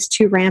continues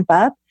to ramp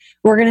up,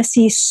 we're going to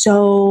see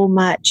so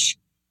much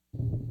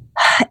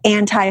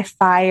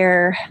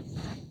anti-fire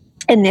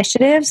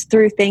initiatives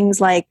through things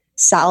like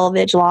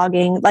salvage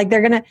logging. Like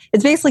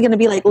it's basically going to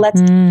be like,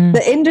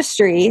 the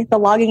industry, the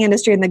logging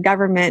industry and the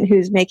government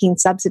who's making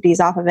subsidies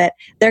off of it,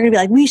 they're going to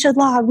be like, we should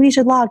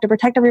log to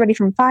protect everybody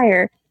from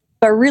fire.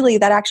 But really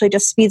that actually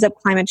just speeds up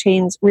climate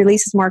change,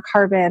 releases more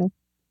carbon.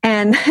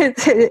 And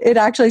it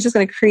actually is just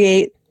going to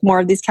create more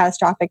of these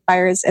catastrophic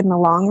fires in the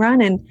long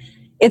run. And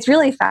it's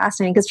really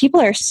fascinating because people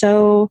are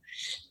so,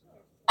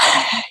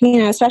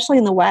 especially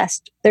in the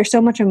West, there's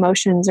so much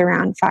emotions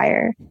around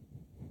fire.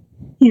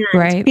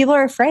 Right. People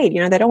are afraid,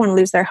 they don't want to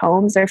lose their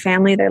homes, their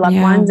family, their loved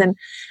ones. And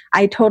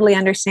I totally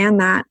understand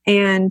that.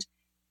 And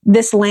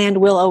this land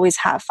will always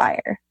have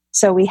fire.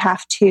 So we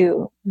have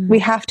to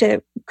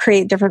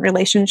create different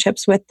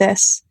relationships with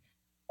this.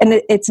 And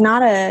it's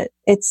not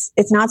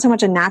so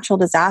much a natural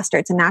disaster.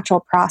 It's a natural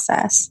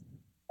process.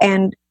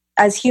 And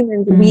as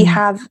humans, we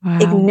have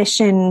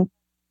ignition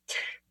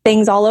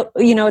things all over,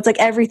 it's like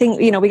everything,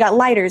 we got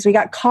lighters, we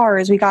got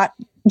cars, we got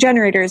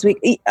generators,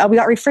 we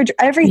got refrigerators.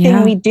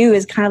 Everything we do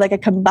is kind of like a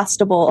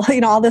combustible,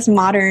 all this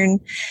modern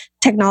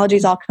technology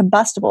is all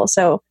combustible.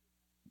 So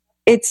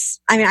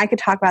I could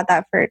talk about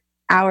that for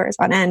hours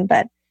on end,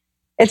 but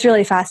it's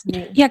really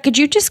fascinating. Yeah. Could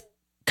you just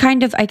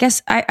kind of, I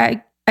guess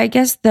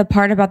the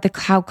part about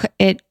how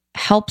it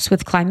helps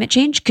with climate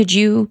change, could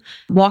you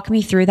walk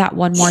me through that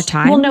one more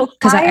time? Well, no,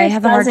 because I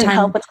have a hard time.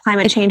 Help with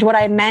climate change. What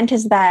I meant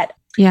is that,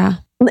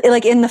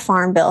 like in the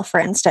Farm Bill, for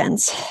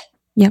instance,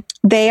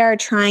 they are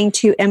trying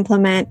to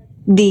implement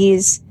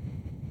these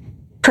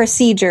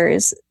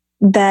procedures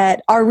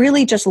that are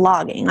really just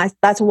logging.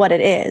 That's what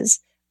it is.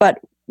 But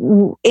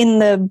in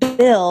the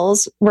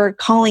bills, we're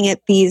calling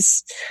it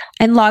these.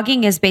 And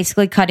logging is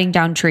basically cutting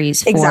down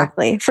trees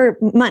for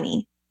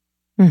money,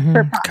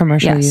 for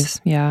commercial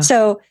use. Yeah.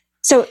 So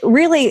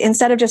really,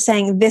 instead of just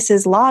saying this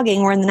is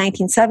logging, we're in the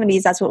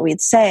 1970s, that's what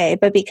we'd say.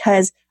 But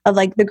because of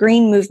like the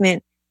green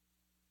movement,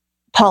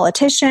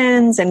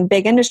 politicians and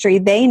big industry,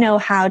 they know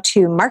how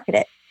to market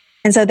it.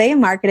 And so they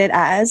market it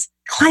as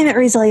climate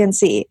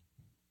resiliency.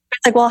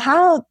 It's like, well,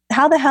 how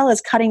the hell is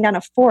cutting down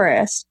a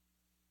forest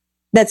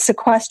that's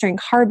sequestering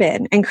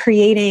carbon and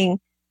creating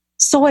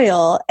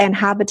soil and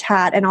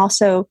habitat and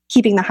also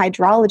keeping the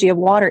hydrology of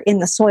water in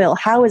the soil?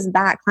 How is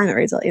that climate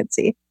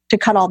resiliency? To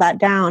cut all that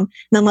down and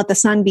then let the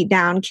sun beat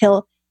down,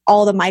 kill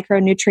all the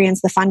micronutrients,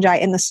 the fungi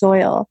in the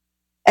soil,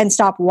 and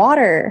stop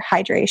water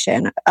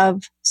hydration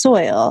of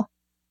soil.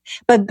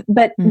 But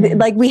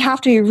like, we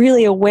have to be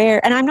really aware.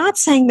 And I'm not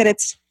saying that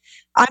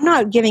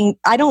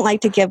I don't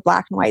like to give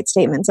black and white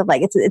statements of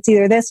like, it's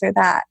either this or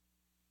that.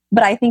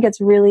 But I think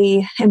it's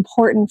really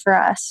important for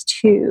us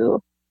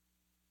to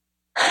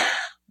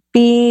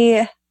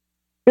be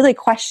really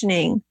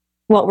questioning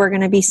what we're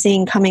going to be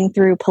seeing coming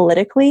through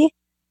politically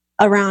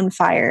around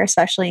fire,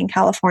 especially in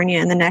California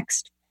in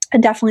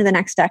definitely the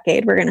next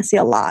decade. We're going to see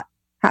a lot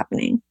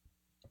happening.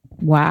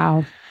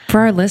 Wow.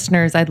 For our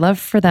listeners, I'd love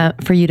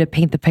for you to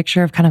paint the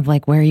picture of kind of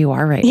like where you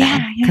are right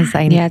now. Because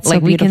it's like,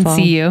 so we can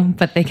see you,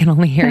 but they can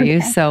only hear you.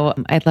 So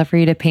I'd love for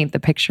you to paint the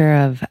picture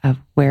of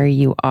where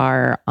you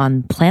are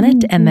on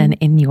planet and then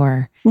in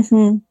your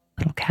little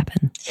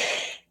cabin.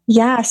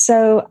 Yeah.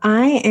 So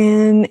I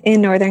am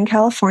in Northern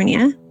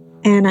California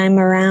and I'm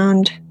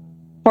around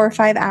 4 or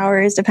 5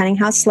 hours, depending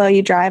how slow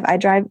you drive. I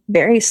drive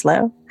very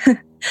slow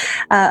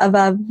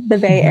above the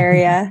Bay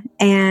Area.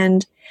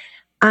 And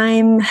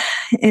I'm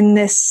in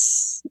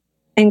this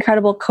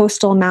incredible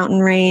coastal mountain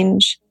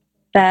range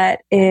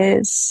that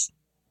is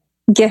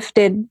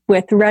gifted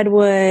with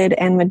redwood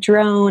and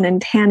madrone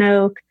and tan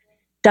oak,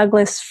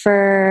 Douglas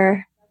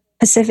fir,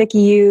 Pacific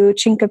yew,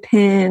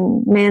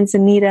 chinkapin,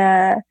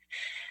 manzanita,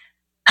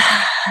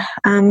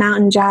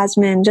 mountain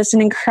jasmine, just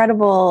an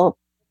incredible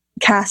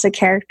cast of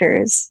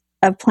characters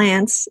of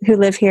plants who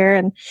live here.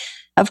 And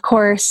of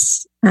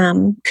course,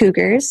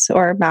 cougars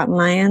or mountain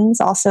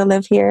lions also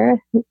live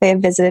here. They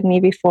have visited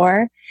me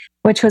before,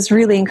 which was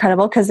really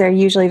incredible because they're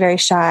usually very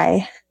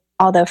shy,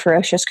 although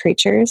ferocious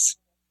creatures.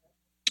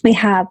 We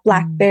have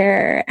black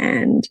bear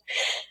and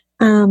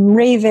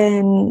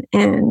raven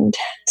and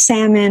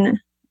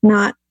salmon,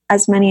 not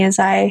as many as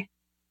I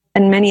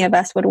and many of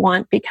us would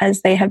want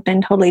because they have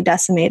been totally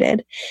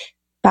decimated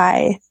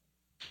by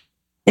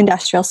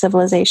industrial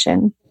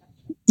civilization.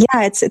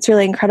 Yeah, it's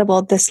really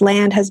incredible. This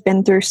land has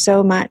been through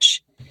so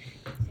much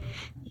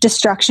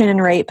destruction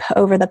and rape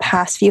over the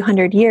past few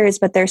hundred years,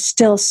 but there's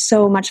still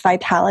so much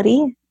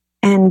vitality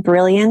and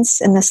brilliance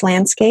in this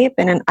landscape,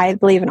 and I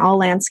believe in all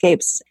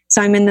landscapes.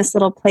 So I'm in this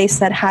little place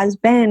that has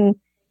been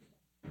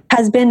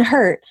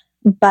hurt,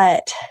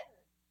 but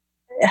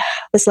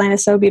this land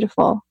is so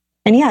beautiful.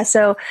 And yeah,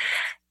 so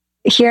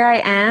here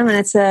I am, and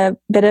it's a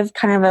bit of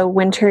kind of a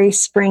wintry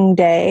spring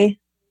day.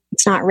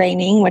 It's not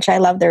raining, which I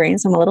love the rain,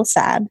 so I'm a little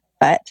sad,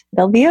 but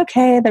they'll be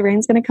okay. The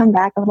rain's going to come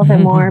back a little bit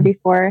more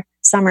before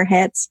summer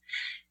hits.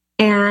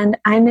 And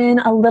I'm in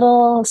a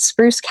little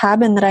spruce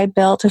cabin that I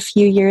built a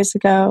few years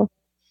ago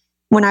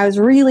when I was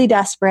really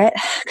desperate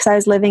because I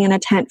was living in a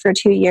tent for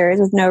 2 years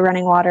with no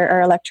running water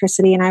or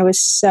electricity. And I was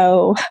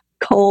so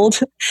cold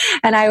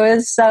and I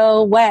was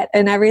so wet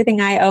and everything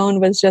I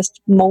owned was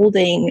just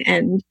molding.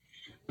 And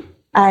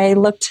I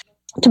looked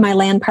to my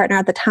land partner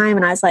at the time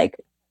and I was like,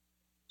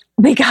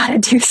 we got to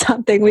do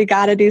something. We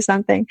got to do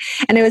something.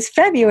 And it was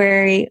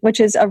February,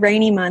 which is a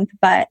rainy month,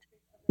 but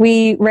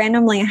we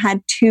randomly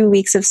had 2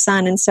 weeks of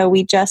sun. And so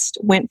we just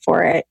went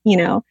for it,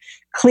 hand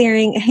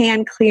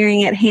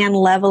clearing it, hand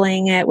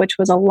leveling it, which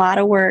was a lot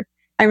of work.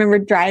 I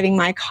remember driving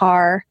my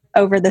car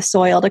over the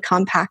soil to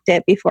compact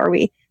it before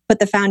we put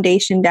the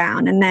foundation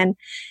down. And then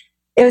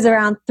it was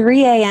around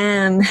 3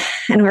 a.m.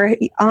 and we're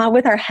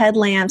with our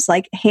headlamps,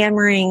 like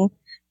hammering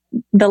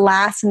the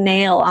last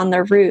nail on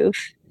the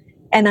roof.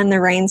 And then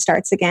the rain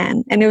starts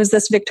again. And it was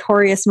this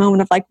victorious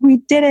moment of like, we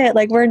did it.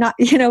 Like, we're not,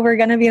 we're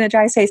going to be in a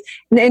dry space.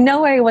 And in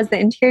no way was the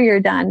interior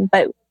done,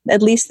 but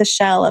at least the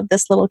shell of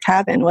this little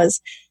cabin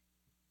was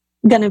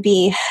going to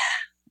be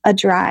a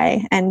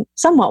dry and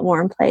somewhat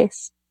warm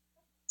place.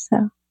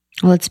 So.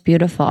 Well, it's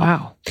beautiful.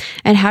 Wow.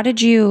 And how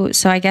did you,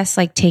 so I guess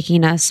like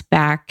taking us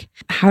back,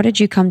 how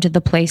did you come to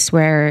the place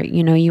where,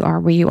 you are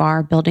where you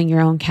are, building your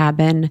own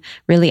cabin,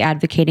 really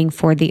advocating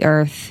for the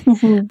earth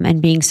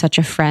and being such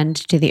a friend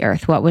to the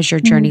earth? What was your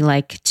journey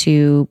like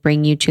to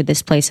bring you to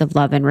this place of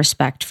love and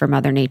respect for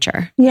Mother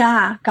Nature?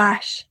 Yeah,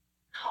 gosh.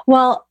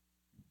 Well,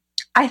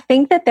 I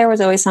think that there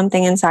was always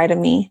something inside of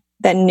me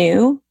that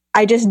knew.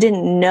 I just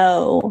didn't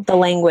know the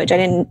language. I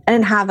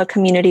didn't have a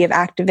community of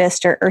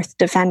activists or earth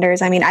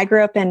defenders. I mean, I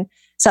grew up in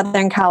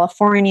Southern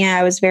California.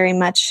 I was very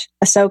much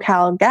a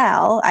SoCal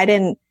gal. I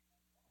don't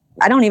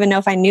even know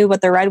if I knew what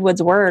the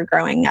redwoods were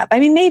growing up. I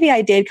mean, maybe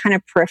I did kind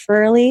of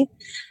peripherally.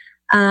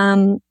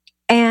 And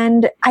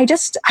And I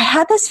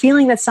had this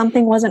feeling that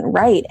something wasn't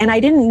right. And I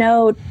didn't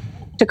know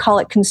to call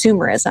it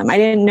consumerism. I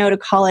didn't know to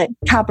call it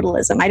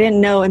capitalism. I didn't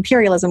know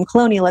imperialism,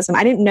 colonialism.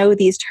 I didn't know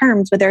these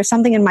terms, but there was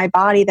something in my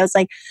body that was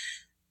like,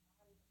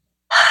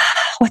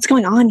 what's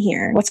going on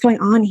here? What's going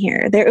on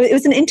here? It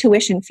was an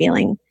intuition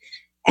feeling.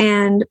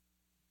 And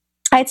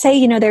I'd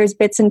say, there's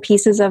bits and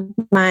pieces of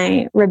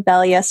my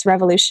rebellious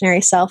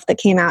revolutionary self that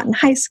came out in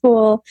high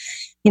school,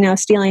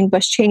 stealing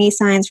Bush Cheney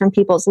signs from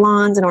people's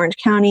lawns in Orange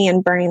County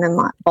and burning them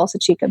on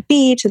Bolsa Chica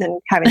Beach, and then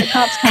having the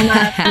cops come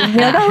up and be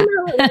like, oh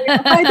no,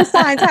 hide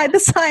the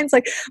signs,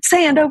 like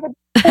sand over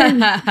burn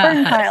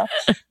pile.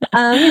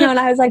 And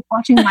I was like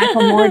watching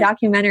Michael Moore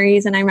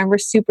documentaries, and I remember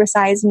Super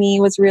Size Me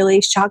was really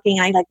shocking.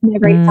 I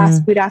never ate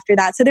fast food after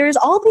that. So there's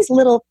all these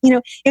little,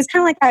 it was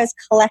kind of like I was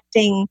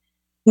collecting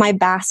my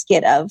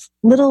basket of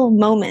little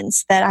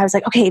moments that I was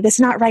like, okay, this is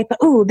not right, but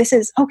this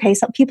is okay.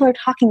 So people are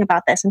talking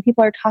about this and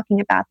people are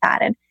talking about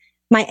that. And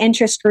my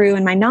interest grew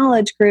and my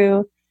knowledge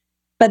grew.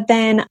 But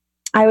then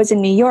I was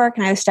in New York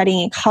and I was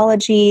studying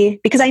ecology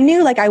because I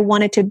knew I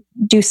wanted to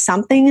do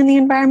something in the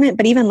environment.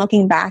 But even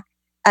looking back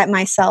at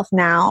myself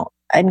now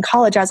in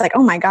college, I was like,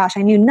 oh my gosh,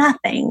 I knew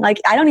nothing.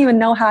 I don't even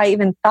know how I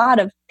even thought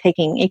of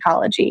taking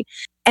ecology.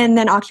 And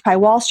then Occupy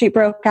Wall Street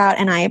broke out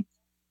and I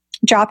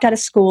dropped out of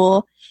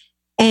school.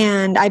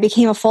 And I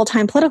became a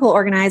full-time political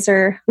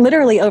organizer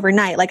literally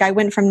overnight. I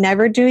went from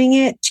never doing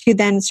it to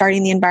then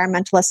starting the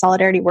Environmentalist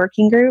Solidarity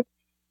Working Group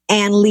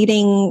and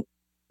leading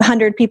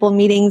 100 people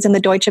meetings in the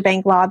Deutsche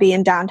Bank lobby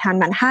in downtown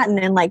Manhattan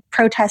and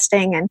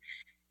protesting. And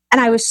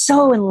I was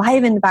so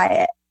enlivened by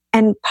it.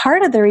 And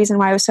part of the reason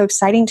why it was so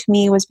exciting to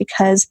me was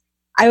because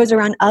I was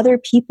around other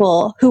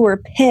people who were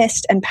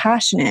pissed and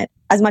passionate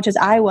as much as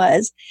I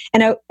was.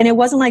 And it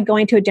wasn't like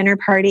going to a dinner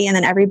party and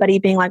then everybody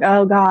being like,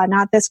 oh God,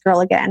 not this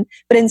girl again.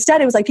 But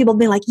instead it was people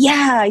being like,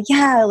 yeah,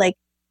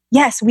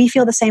 yes, we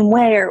feel the same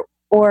way,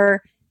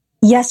 or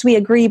yes, we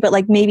agree, but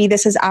maybe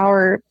this is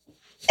our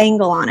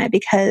angle on it.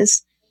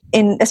 Because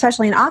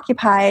especially in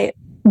Occupy,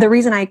 the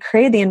reason I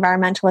created the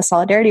Environmentalist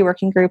Solidarity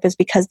Working Group is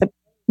because the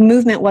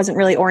movement wasn't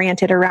really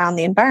oriented around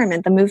the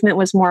environment. The movement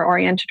was more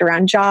oriented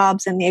around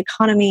jobs and the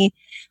economy,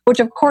 which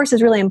of course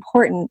is really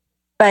important.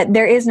 But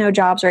there is no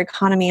jobs or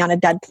economy on a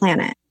dead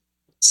planet.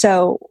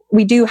 So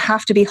we do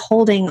have to be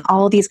holding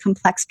all these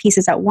complex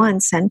pieces at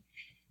once. And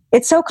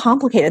it's so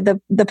complicated.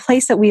 The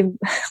place that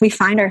we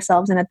find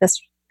ourselves in at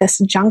this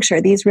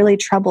juncture, these really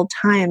troubled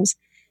times,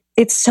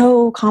 it's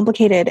so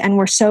complicated. And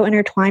we're so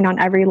intertwined on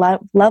every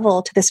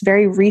level to this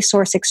very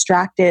resource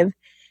extractive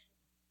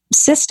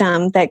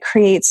system that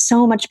creates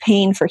so much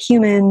pain for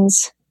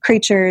humans,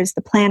 creatures,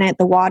 the planet,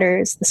 the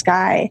waters, the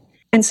sky.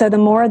 And so the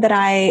more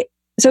that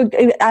So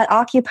at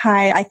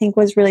Occupy, I think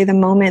was really the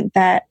moment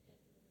that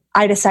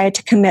I decided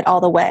to commit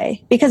all the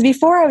way. Because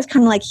before I was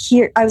kind of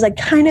here, I was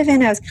kind of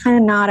in, I was kind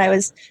of not, I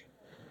was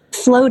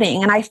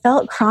floating. And I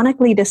felt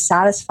chronically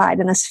dissatisfied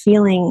in this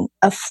feeling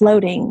of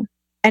floating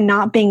and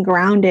not being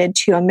grounded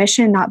to a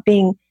mission, not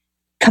being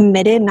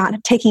committed,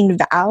 not taking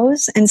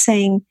vows and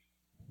saying,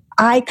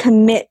 I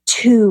commit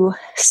to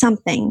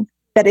something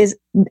that is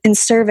in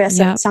service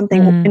of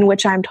something in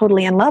which I'm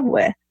totally in love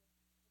with.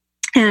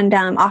 And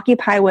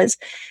Occupy was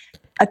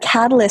a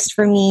catalyst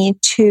for me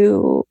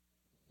to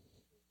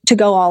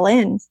go all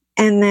in.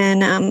 And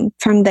then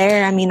from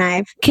there,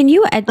 Can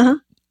you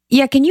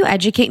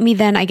educate me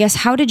then? I guess,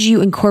 how did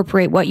you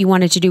incorporate what you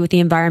wanted to do with the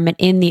environment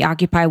in the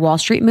Occupy Wall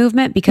Street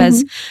movement?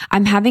 Because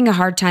I'm having a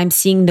hard time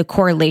seeing the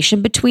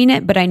correlation between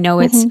it, but I know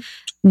it's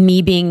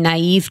me being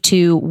naive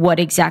to what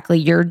exactly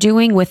you're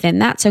doing within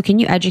that. So can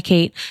you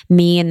educate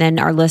me and then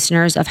our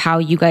listeners of how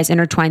you guys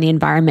intertwine the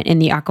environment in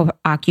the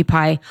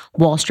Occupy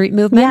Wall Street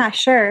movement? Yeah,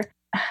 sure.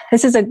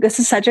 This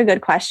is such a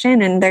good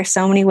question. And there's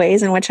so many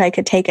ways in which I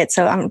could take it.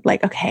 So I'm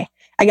okay,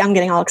 I'm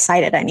getting all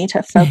excited. I need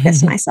to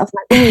focus myself.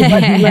 What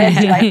threads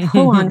do I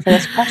pull on for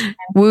this question?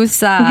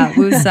 Woosa.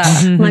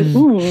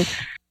 I'm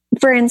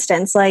for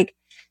instance,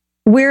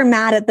 we're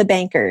mad at the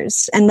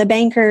bankers, and the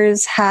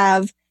bankers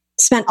have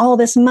spent all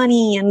this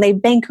money and they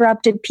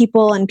bankrupted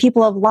people, and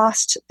people have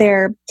lost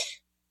their,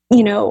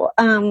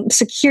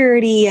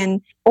 security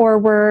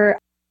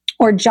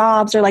or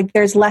jobs, or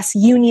there's less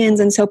unions.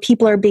 And so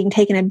people are being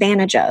taken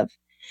advantage of.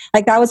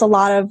 That was a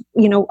lot of,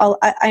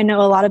 I know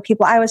a lot of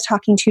people I was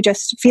talking to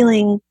just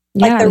feeling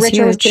the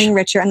richer was getting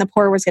richer and the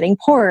poor was getting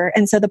poorer.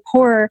 And so the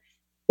poor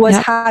was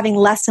having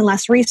less and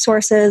less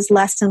resources,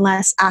 less and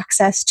less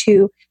access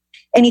to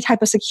any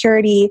type of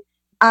security,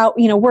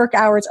 work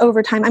hours,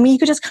 overtime. You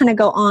could just kind of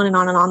go on and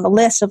on and on the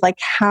list of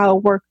how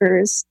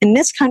workers in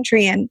this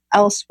country and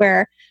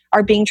elsewhere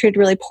are being treated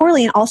really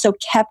poorly and also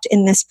kept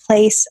in this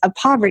place of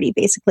poverty,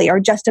 basically, or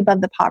just above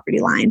the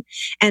poverty line,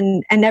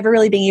 and never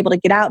really being able to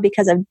get out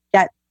because of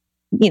debt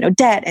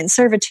and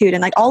servitude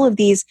and all of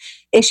these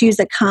issues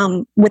that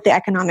come with the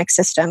economic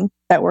system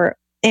that we're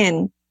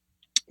in.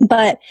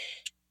 But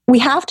we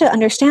have to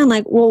understand,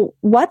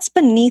 what's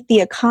beneath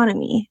the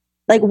economy?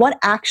 What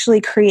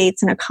actually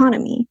creates an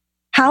economy?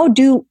 How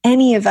do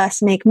any of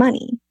us make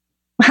money?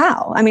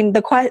 How? And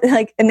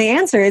the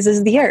answer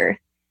is the earth.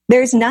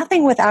 There's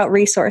nothing without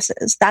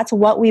resources. That's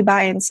what we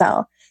buy and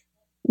sell.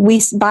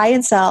 We buy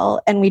and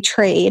sell and we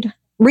trade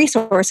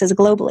resources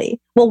globally.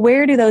 Well,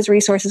 where do those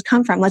resources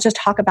come from? Let's just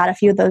talk about a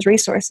few of those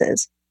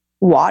resources.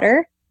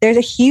 Water. There's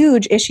a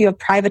huge issue of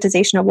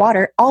privatization of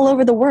water all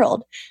over the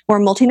world, where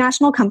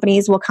multinational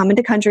companies will come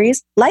into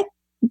countries like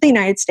the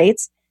United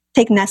States.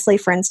 Take Nestle,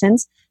 for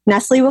instance.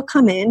 Nestle will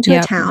come into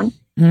a town.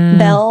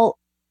 They'll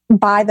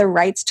buy the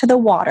rights to the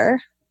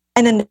water,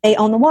 and then they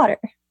own the water.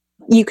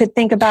 You could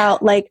think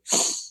about like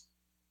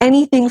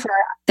anything for...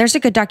 There's a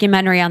good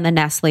documentary on the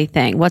Nestle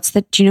thing.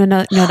 Do you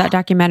know that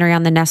documentary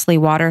on the Nestle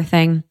water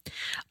thing?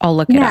 I'll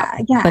look it up.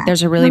 Yeah. But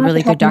there's a really,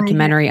 really good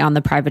documentary on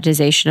the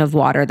privatization of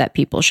water that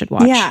people should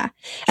watch. Yeah.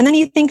 And then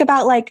you think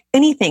about like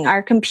anything,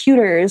 our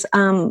computers,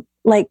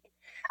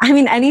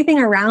 anything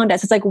around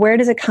us. It's like, where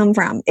does it come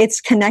from? It's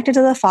connected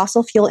to the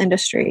fossil fuel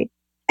industry,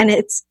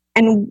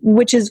 and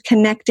which is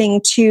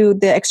connecting to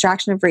the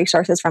extraction of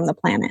resources from the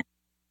planet.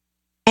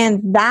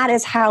 And that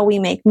is how we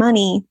make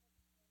money.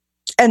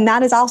 And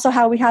that is also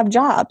how we have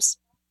jobs.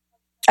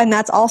 And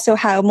that's also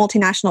how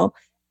multinational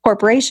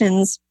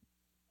corporations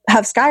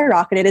have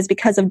skyrocketed, is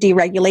because of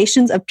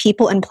deregulations of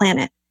people and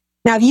planet.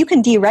 Now, if you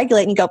can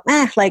deregulate and go,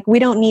 we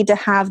don't need to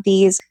have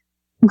these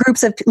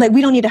groups of,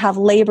 we don't need to have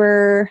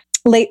labor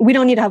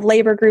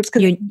groups.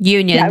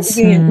 Unions.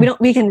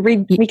 We can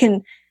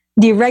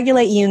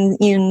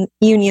deregulate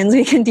unions.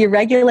 We can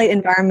deregulate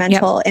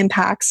environmental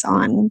impacts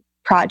on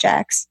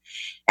projects.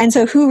 And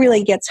so who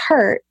really gets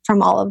hurt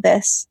from all of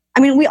this? I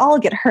mean, we all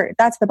get hurt.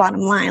 That's the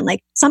bottom line.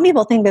 Like, some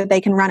people think that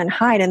they can run and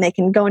hide and they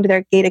can go into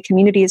their gated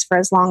communities for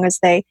as long as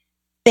they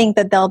think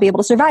that they'll be able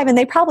to survive. And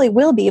they probably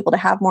will be able to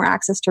have more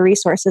access to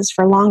resources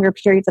for longer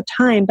periods of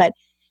time. But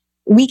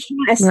we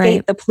can't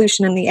escape the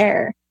pollution in the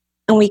air.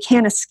 And we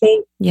can't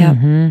escape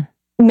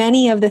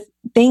many of the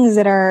things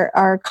that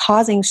are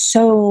causing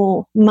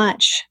so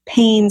much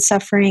pain,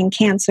 suffering,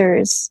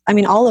 cancers. I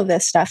mean, all of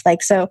this stuff.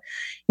 Like, so,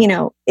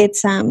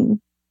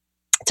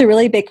 it's a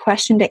really big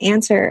question to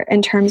answer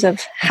in terms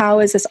of how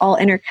is this all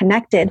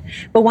interconnected.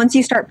 But once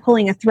you start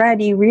pulling a thread,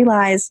 you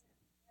realize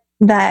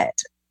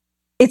that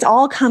it's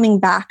all coming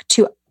back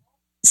to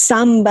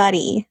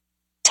somebody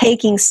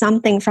taking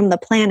something from the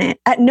planet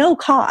at no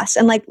cost.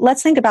 And like,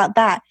 let's think about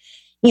that.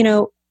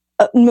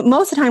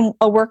 Most of the time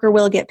a worker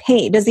will get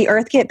paid. Does the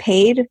earth get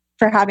paid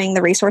for having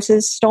the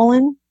resources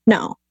stolen?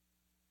 No.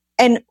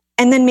 And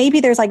then maybe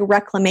there's like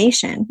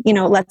reclamation,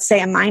 let's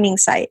say a mining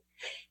site.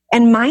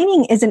 And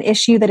mining is an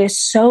issue that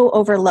is so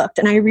overlooked.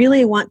 And I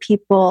really want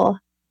people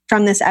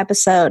from this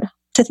episode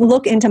to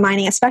look into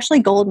mining,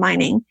 especially gold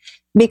mining,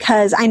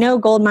 because I know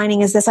gold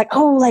mining is this like,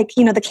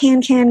 the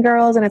can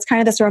girls. And it's kind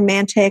of this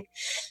romantic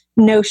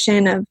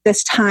notion of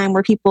this time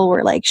where people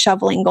were like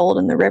shoveling gold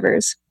in the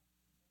rivers.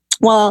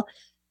 Well,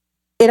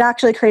 it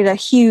actually created a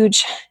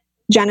huge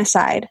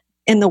genocide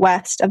in the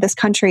west of this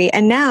country.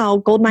 And now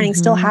gold mining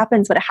still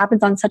happens, but it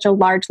happens on such a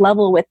large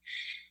level with,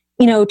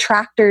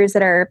 tractors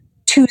that are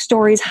 2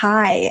 stories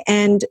high,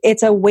 and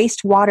it's a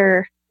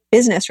wastewater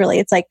business. Really,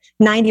 it's like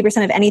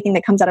 90% of anything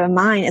that comes out of a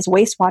mine is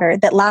wastewater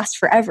that lasts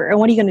forever. And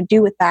what are you going to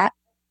do with that?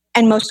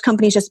 And most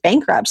companies just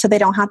bankrupt, so they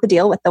don't have to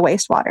deal with the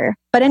wastewater.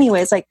 But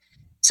anyways,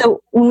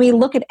 so when we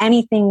look at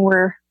anything,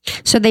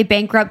 so they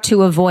bankrupt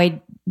to avoid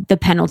the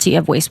penalty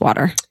of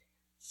wastewater.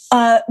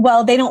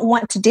 Well, they don't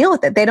want to deal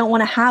with it. They don't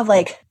want to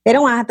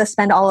have to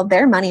spend all of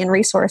their money and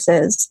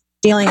resources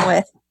dealing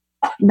with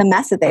the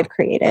mess that they've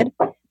created.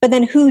 But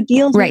then who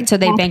deals with it? So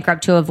they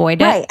bankrupt to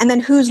avoid it. Right. And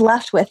then who's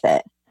left with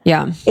it?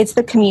 Yeah. It's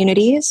the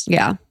communities.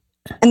 Yeah.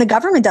 And the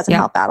government doesn't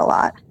help out a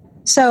lot.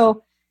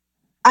 So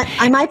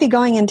I might be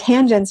going in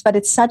tangents, but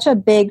it's such a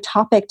big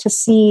topic to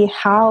see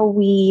how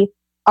we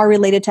are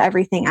related to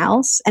everything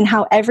else, and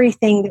how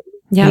everything that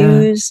we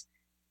use,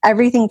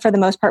 everything for the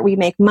most part we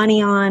make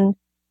money on,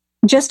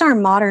 just our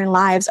modern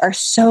lives are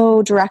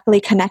so directly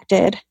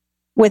connected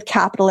with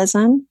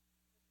capitalism.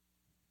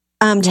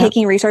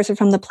 Taking resources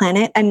from the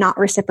planet and not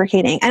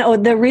reciprocating.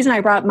 And the reason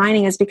I brought up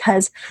mining is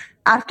because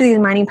after these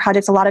mining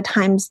projects, a lot of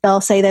times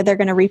they'll say that they're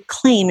going to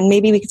reclaim. And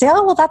maybe we could say,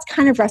 that's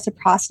kind of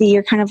reciprocity.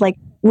 You're kind of like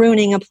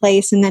ruining a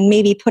place and then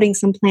maybe putting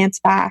some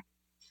plants back.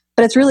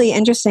 But it's really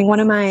interesting.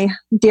 One of my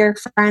dear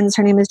friends,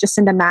 her name is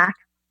Jacinda Mack,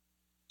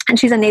 and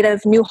she's a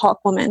native New Hawk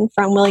woman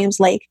from Williams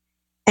Lake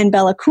and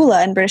Bella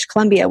Coola in British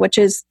Columbia, which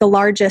is the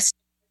largest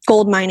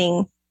gold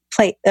mining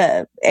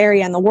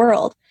area in the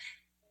world.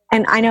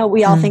 And I know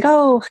we all think,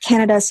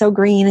 Canada is so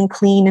green and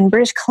clean and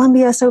British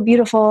Columbia is so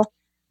beautiful.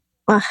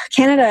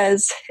 Canada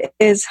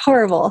is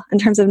horrible in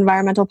terms of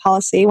environmental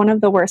policy, one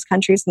of the worst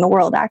countries in the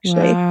world,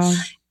 actually. Wow.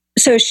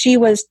 So she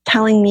was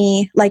telling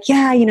me they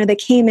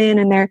came in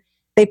and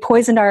they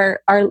poisoned our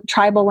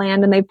tribal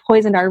land, and they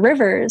poisoned our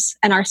rivers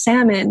and our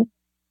salmon.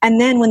 And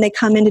then when they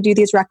come in to do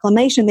these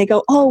reclamation, they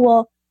go,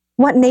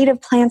 what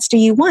native plants do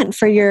you want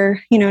for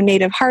your,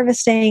 native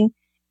harvesting?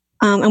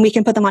 And we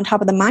can put them on top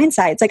of the mine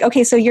site. It's like,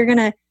 okay, so you're going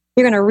to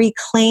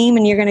reclaim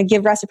and you're going to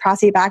give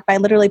reciprocity back by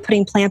literally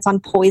putting plants on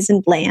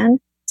poisoned land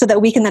so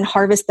that we can then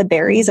harvest the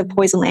berries of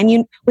poisoned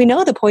land. We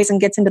know the poison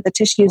gets into the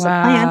tissues of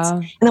plants.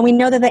 And then we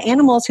know that the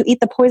animals who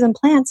eat the poisoned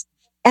plants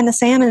and the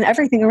salmon and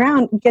everything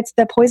around gets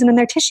the poison in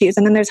their tissues.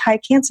 And then there's high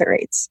cancer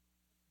rates.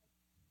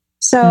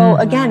 So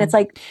again, it's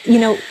like,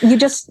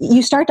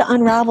 you start to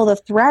unravel the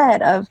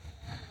thread of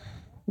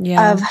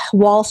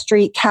Wall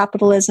Street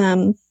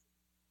capitalism,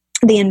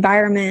 the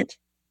environment,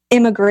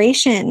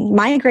 immigration,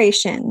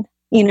 migration,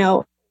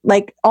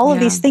 like all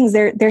of these things,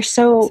 they're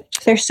so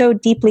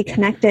deeply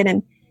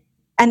connected.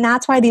 And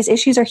that's why these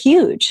issues are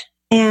huge.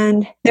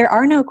 And there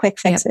are no quick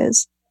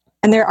fixes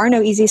and there are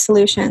no easy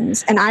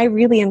solutions. And I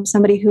really am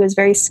somebody who is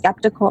very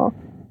skeptical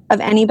of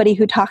anybody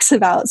who talks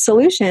about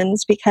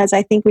solutions, because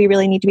I think we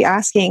really need to be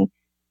asking,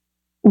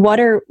 what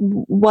are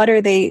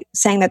they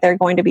saying that they're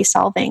going to be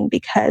solving?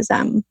 Because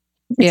it's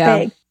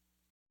big.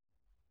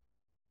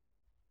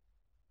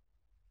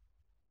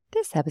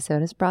 This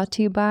episode is brought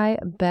to you by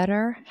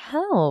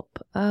BetterHelp.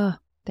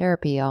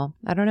 Therapy, y'all.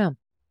 I don't know.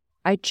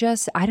 I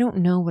don't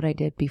know what I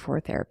did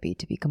before therapy,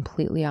 to be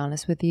completely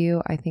honest with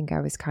you. I think I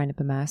was kind of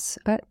a mess,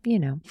 but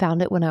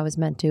found it when I was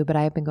meant to. But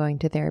I have been going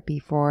to therapy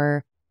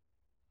for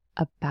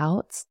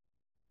about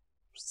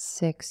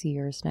 6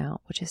 years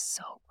now, which is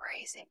so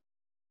crazy.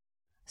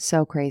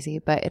 So crazy,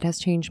 but it has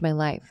changed my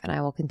life, and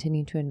I will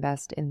continue to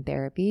invest in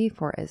therapy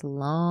for as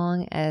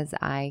long as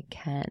I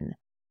can.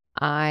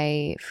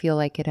 I feel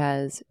like it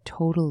has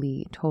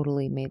totally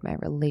made my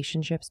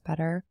relationships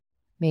better,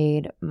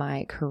 made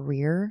my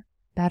career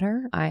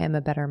better. I am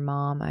a better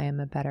mom. I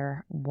am a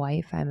better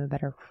wife. I am a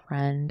better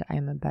friend. I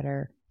am a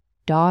better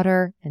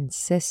daughter and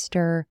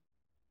sister.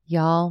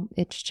 Y'all,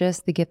 it's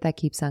just the gift that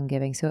keeps on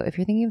giving. So if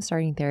you're thinking of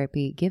starting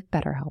therapy, give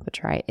BetterHelp a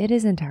try. It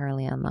is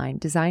entirely online,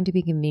 designed to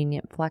be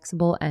convenient,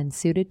 flexible, and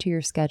suited to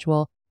your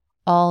schedule.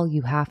 All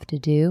you have to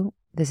do,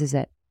 this is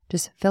it.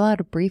 Just fill out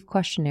a brief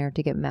questionnaire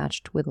to get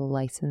matched with a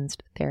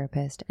licensed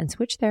therapist and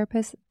switch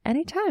therapists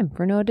anytime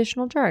for no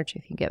additional charge.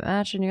 If you get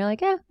matched and you're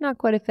like, not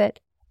quite a fit,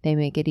 they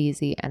make it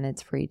easy and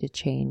it's free to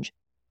change.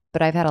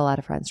 But I've had a lot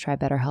of friends try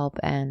BetterHelp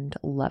and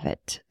love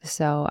it.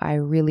 So I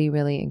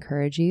really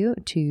encourage you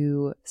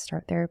to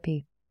start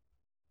therapy.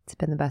 It's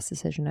been the best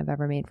decision I've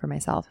ever made for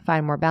myself.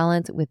 Find more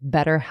balance with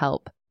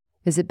BetterHelp.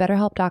 Visit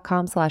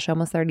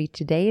betterhelp.com/almost30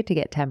 today to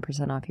get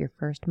 10% off your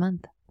first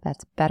month.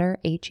 That's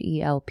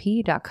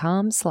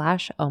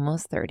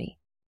betterhelp.com/almost30.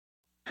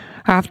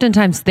 I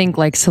oftentimes think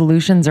like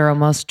solutions are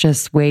almost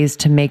just ways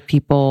to make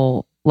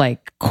people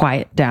like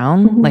quiet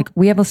down. Mm-hmm. Like,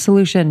 we have a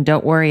solution,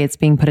 don't worry, it's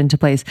being put into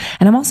place.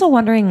 And I'm also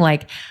wondering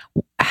like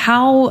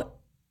how,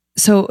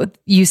 so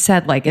you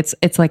said like it's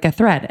like a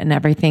thread and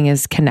everything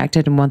is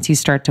connected, and once you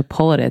start to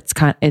pull it, it's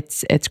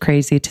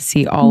crazy to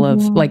see all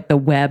of like the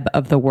web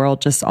of the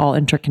world just all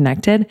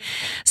interconnected.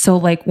 So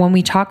like when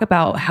we talk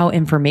about how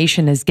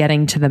information is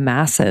getting to the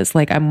masses,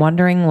 like I'm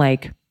wondering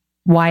like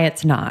why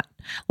it's not.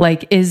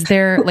 Like, is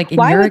there like in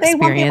your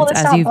experience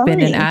as you've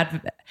been an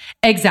advocate?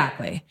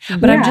 Exactly.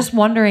 But I'm just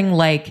wondering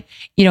like,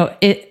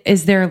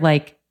 is there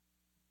like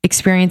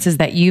experiences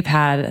that you've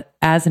had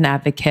as an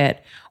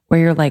advocate where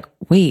you're like,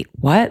 wait,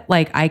 what?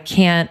 Like I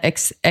can't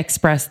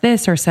express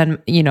this or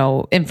send,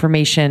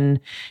 information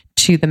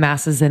to the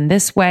masses in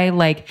this way.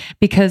 Like,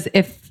 because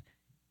if,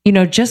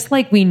 just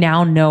like we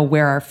now know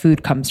where our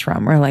food comes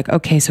from, we're like,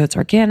 okay, so it's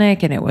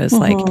organic and it was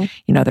like,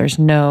 there's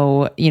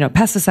no,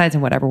 pesticides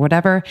and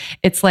whatever.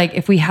 It's like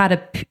if we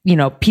had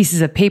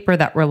pieces of paper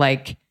that were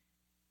like,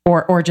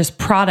 or just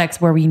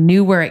products where we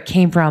knew where it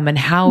came from and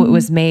how it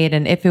was made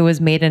and if it was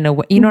made in a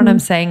way, you know what I'm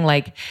saying?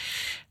 Like,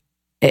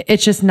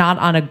 it's just not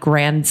on a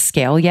grand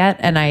scale yet.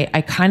 And I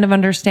kind of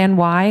understand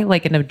why,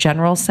 like in a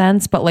general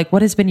sense, but like,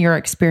 what has been your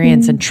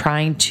experience in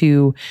trying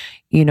to,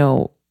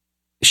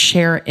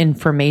 share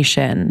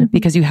information,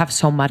 because you have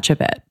so much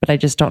of it, but I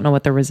just don't know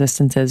what the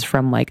resistance is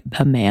from like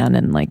the man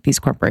and like these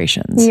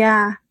corporations.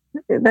 Yeah.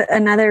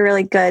 Another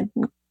really good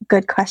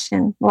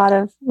question. A lot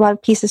of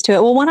pieces to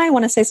it. Well, one, I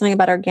want to say something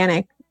about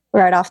organic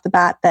right off the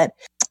bat, that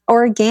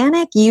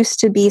organic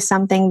used to be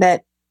something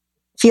that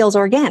feels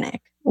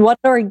organic. What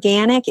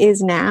organic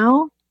is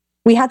now,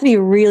 we have to be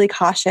really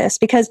cautious,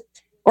 because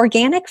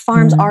organic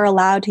farms are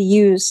allowed to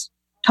use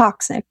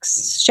toxic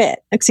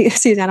shit.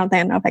 Excuse me, I don't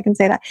know if I can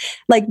say that.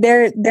 Like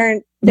there's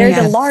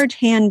a large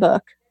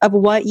handbook of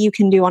what you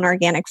can do on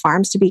organic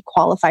farms to be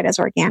qualified as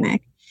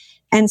organic.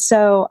 And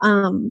so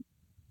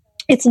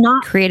it's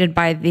not created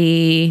by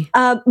the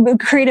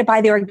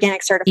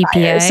organic certifier.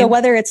 EPA? So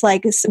whether it's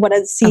like what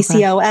is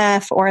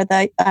CCOF or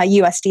the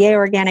USDA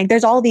organic,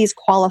 there's all these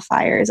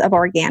qualifiers of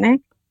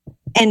organic,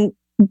 and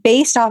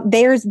based off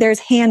there's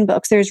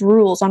handbooks, there's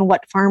rules on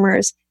what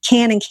farmers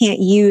can and can't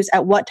use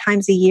at what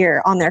times a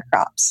year on their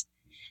crops.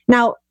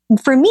 Now,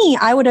 for me,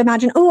 I would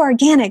imagine,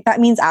 organic, that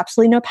means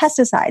absolutely no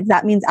pesticides.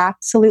 That means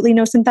absolutely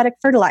no synthetic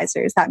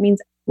fertilizers. That means,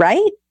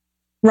 right?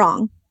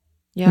 Wrong.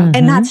 Yeah.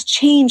 And that's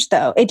changed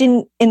though. It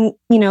didn't,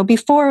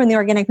 before when the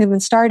organic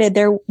movement started,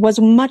 there was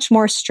much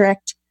more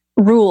strict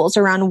rules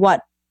around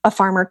what a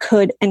farmer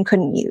could and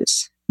couldn't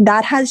use.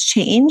 That has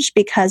changed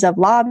because of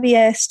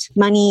lobbyists,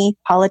 money,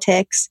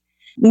 politics,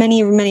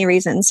 many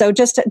reasons. So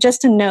just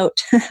to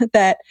note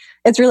that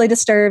it's really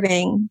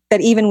disturbing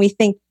that even we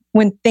think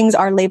when things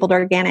are labeled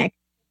organic,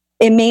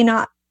 it may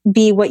not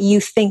be what you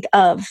think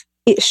of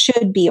it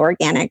should be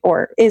organic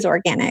or is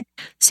organic.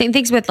 Same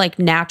things with like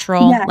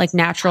natural. Yes, like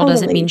natural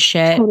doesn't mean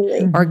shit.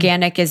 Totally.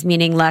 Organic is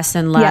meaning less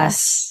and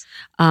less.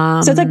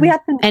 Yes. So it's like we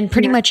have to, and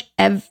pretty much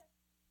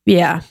you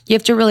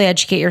have to really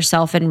educate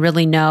yourself and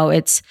really know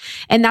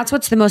and that's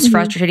what's the most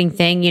frustrating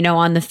thing,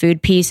 on the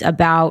food piece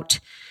about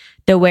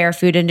the way our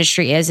food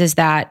industry is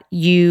that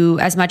you,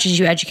 as much as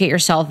you educate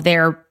yourself,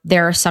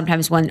 they're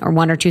sometimes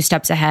one or two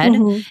steps ahead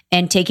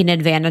and taking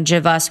advantage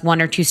of us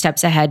 1 or 2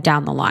 steps ahead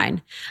down the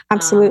line.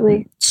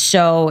 Absolutely.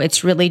 So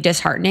it's really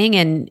disheartening.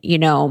 And,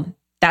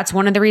 that's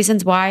one of the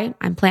reasons why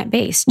I'm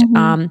plant-based,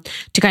 to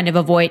kind of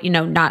avoid,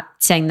 not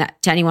saying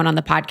that to anyone on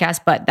the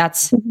podcast, but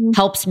that's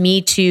helps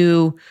me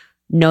to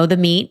know the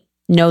meat,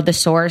 know the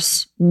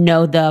source,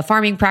 know the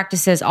farming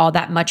practices, all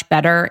that much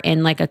better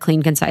in like a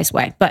clean, concise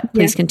way. But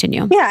please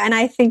continue. Yeah. And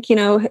I think,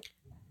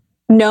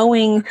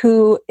 knowing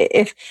who,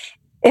 if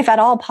at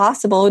all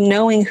possible,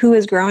 knowing who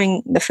is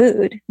growing the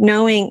food,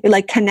 knowing,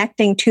 like,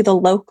 connecting to the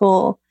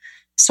local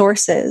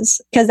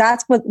sources, because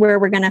that's where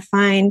we're going to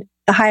find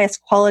the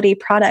highest quality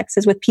products,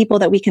 is with people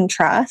that we can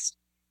trust,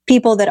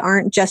 people that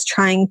aren't just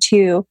trying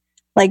to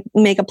like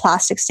make a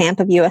plastic stamp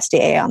of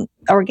USDA on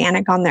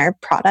organic on their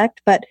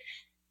product, but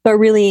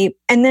really,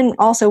 and then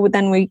also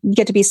then we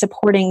get to be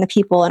supporting the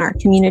people in our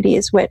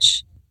communities,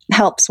 which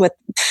helps with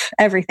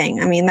everything.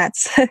 I mean,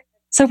 that's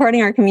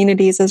supporting our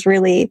communities is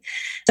really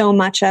so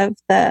much of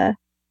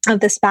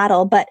this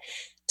battle. But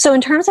so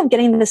in terms of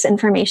getting this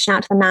information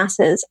out to the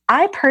masses,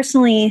 I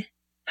personally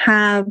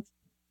have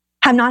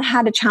not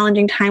had a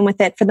challenging time with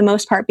it for the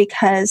most part,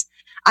 because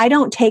I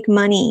don't take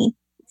money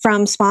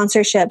from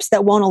sponsorships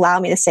that won't allow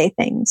me to say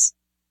things.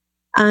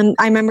 I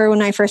remember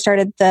when I first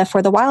started the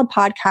For the Wild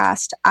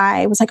podcast,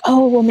 I was like,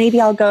 oh, well,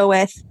 maybe I'll go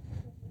with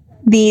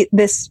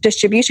this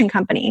distribution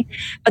company.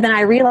 But then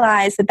I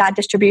realized that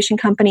distribution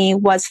company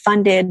was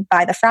funded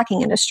by the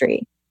fracking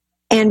industry.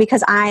 And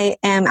because I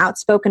am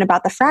outspoken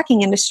about the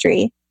fracking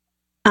industry,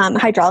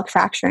 hydraulic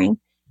fracturing,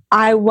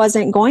 I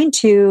wasn't going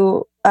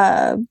to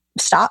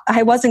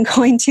I wasn't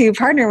going to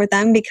partner with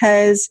them,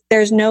 because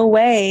there's no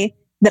way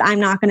that I'm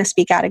not going to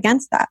speak out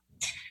against that.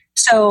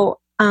 So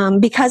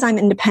because I'm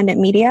independent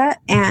media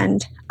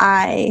and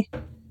I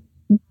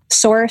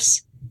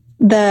source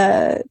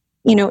the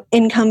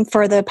income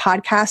for the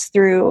podcast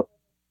through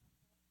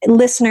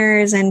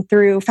listeners and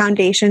through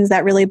foundations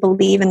that really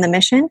believe in the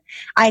mission,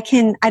 I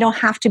don't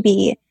have to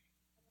be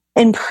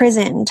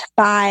imprisoned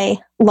by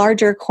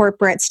larger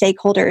corporate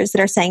stakeholders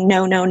that are saying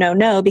no, no, no,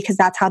 no, because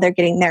that's how they're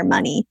getting their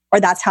money, or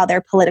that's how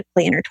they're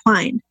politically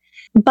intertwined.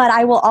 But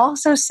I will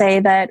also say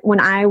that when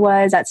I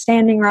was at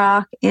Standing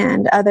Rock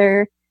and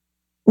other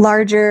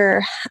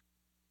larger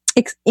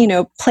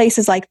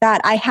places like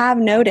that, I have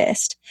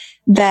noticed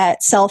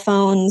that cell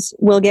phones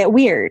will get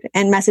weird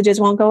and messages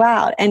won't go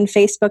out, and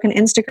Facebook and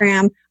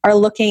Instagram are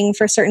looking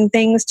for certain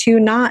things to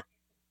not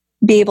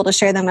be able to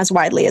share them as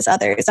widely as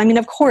others. I mean,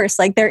 of course,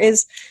 like there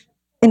is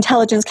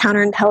intelligence,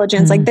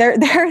 counterintelligence, like there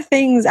are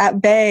things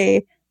at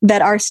bay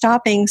that are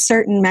stopping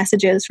certain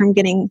messages from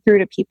getting through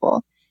to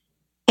people.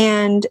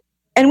 And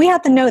we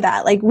have to know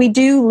that, like, we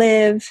do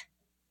live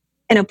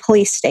in a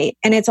police state,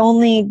 and it's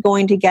only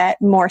going to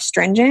get more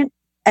stringent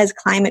as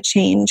climate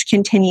change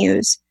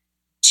continues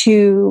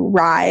to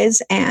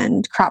rise,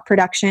 and crop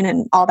production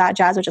and all that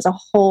jazz, which is a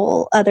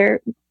whole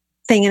other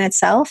thing in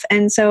itself.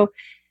 And so,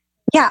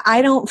 yeah,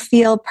 I don't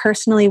feel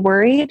personally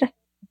worried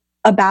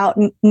about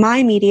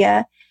my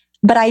media,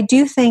 but I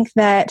do think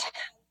that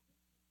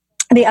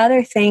the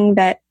other thing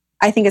that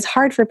I think is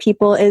hard for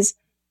people is,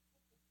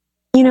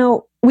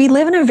 we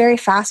live in a very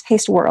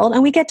fast-paced world,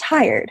 and we get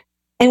tired,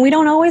 and we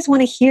don't always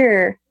want to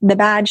hear the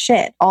bad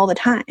shit all the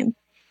time.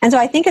 And so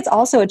I think it's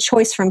also a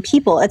choice from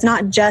people. It's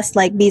not just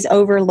like these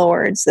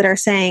overlords that are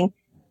saying,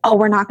 oh,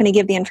 we're not going to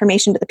give the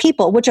information to the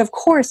people, which of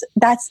course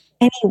that's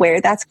anywhere.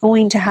 That's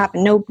going to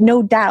happen.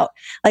 No doubt.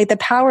 Like, the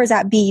powers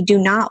that be do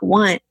not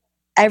want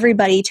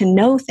everybody to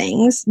know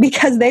things,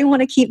 because they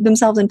want to keep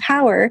themselves in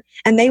power,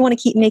 and they want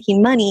to keep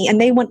making money, and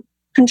they want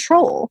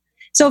control.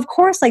 So of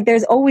course, like,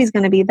 there's always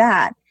going to be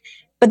that.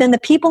 But then the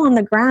people on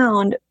the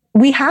ground,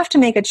 we have to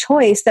make a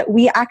choice that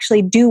we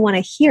actually do want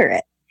to hear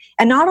it.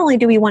 And not only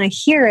do we want to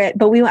hear it,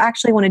 but we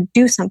actually want to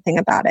do something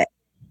about it.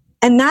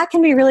 And that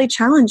can be really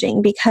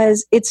challenging,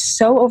 because it's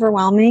so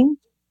overwhelming.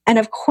 And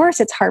of course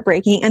it's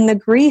heartbreaking, and the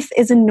grief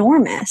is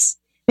enormous.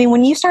 I mean,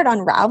 when you start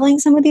unraveling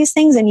some of these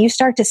things and you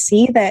start to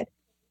see that,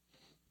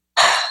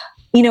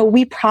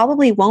 we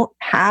probably won't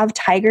have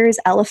tigers,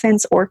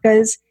 elephants,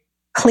 orcas,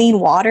 clean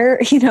water,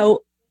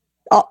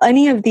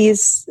 any of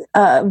these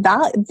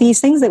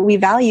things that we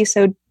value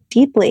so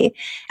deeply,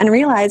 and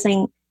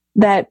realizing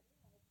that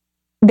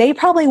they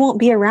probably won't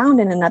be around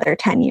in another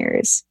 10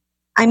 years.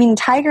 I mean,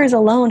 tigers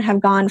alone have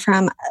gone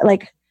from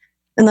actually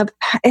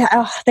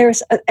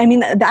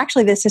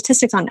the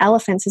statistics on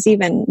elephants is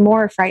even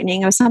more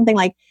frightening. It was something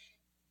like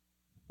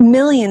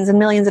millions and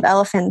millions of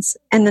elephants,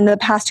 and then the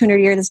past 200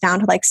 years is down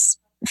to like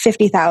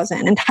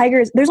 50,000. And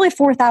tigers, there's only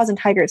 4,000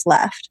 tigers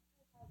left.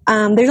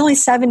 There's only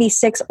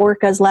 76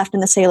 orcas left in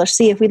the Salish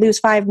Sea. If we lose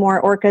 5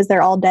 more orcas,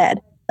 they're all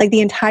dead. Like the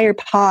entire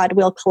pod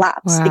will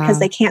collapse because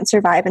they can't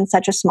survive in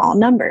such a small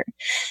number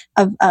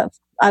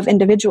of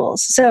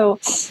individuals. So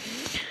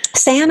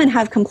salmon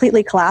have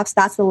completely collapsed.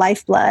 That's the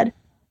lifeblood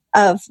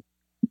of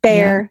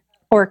bear,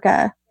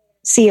 orca,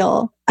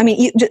 seal. I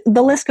mean,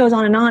 the list goes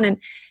on.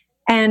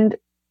 And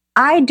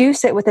I do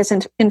sit with this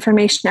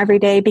information every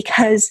day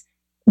because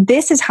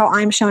this is how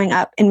I'm showing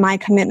up in my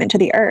commitment to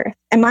the earth.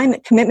 And my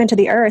commitment to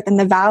the earth and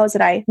the vows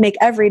that I make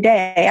every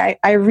day,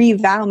 I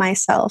revow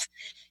myself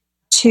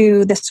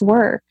to this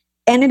work.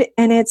 And it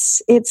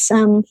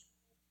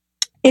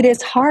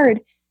is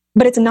hard,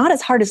 but it's not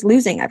as hard as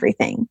losing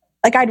everything.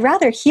 Like, I'd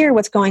rather hear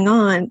what's going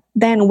on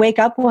than wake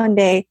up one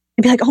day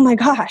and be like, oh my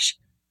gosh,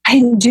 I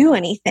didn't do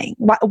anything.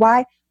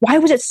 Why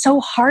was it so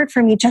hard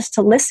for me just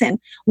to listen?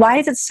 Why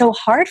is it so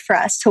hard for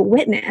us to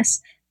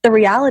witness the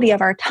reality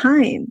of our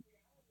time?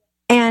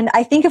 And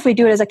I think if we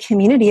do it as a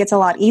community, it's a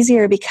lot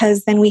easier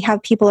because then we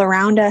have people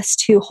around us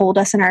to hold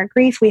us in our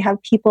grief. We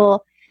have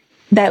people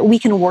that we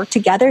can work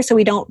together so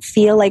we don't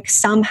feel like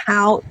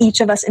somehow each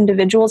of us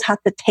individuals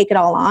have to take it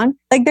all on.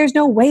 Like, there's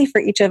no way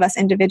for each of us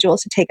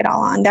individuals to take it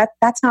all on.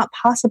 That's not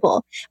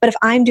possible. But if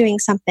I'm doing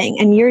something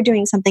and you're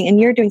doing something and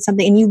you're doing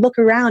something and you look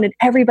around and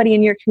everybody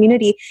in your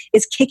community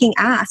is kicking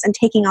ass and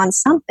taking on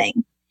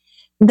something,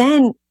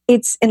 then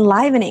it's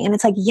enlivening. And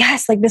it's like,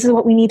 yes, like this is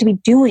what we need to be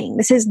doing.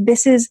 This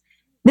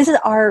is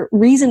our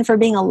reason for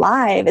being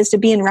alive, is to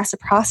be in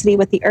reciprocity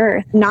with the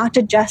earth, not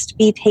to just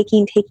be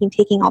taking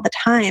all the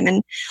time.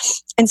 And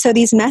so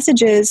these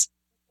messages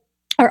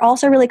are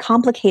also really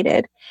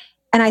complicated.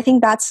 And I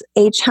think that's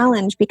a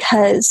challenge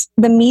because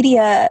the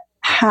media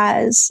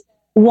has,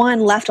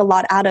 one, left a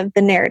lot out of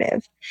the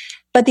narrative.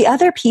 But the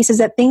other piece is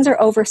that things are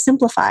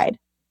oversimplified,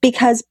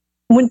 because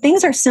when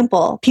things are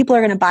simple, people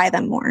are going to buy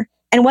them more.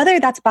 And whether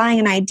that's buying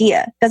an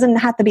idea, doesn't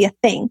have to be a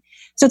thing.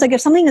 So it's like,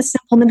 if something is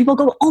simple, then people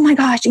go, oh my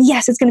gosh,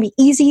 yes, it's going to be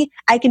easy.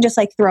 I can just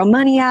like throw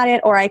money at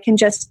it, or I can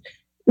just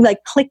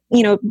like click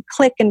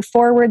and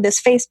forward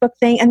this Facebook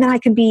thing. And then I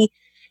can be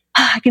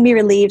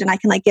relieved and I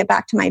can like get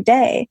back to my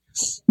day.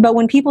 But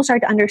when people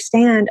start to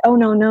understand, oh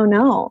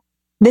no,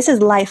 this is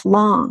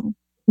lifelong.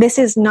 This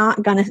is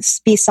not going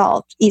to be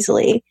solved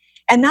easily.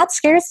 And that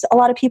scares a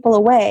lot of people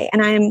away.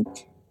 And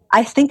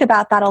I think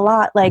about that a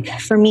lot, like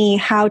for me,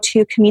 how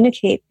to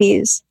communicate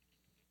these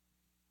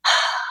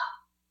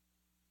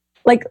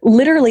like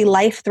literally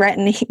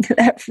life-threatening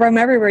from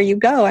everywhere you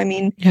go. I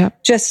mean,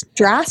 just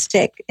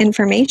drastic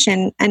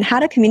information, and how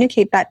to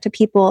communicate that to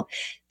people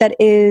that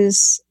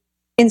is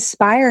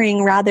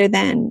inspiring rather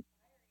than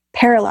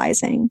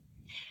paralyzing.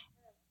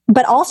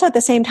 But also at the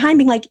same time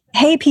being like,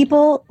 hey,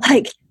 people,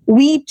 like,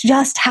 we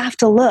just have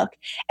to look.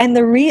 And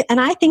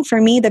I think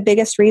for me, the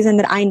biggest reason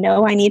that I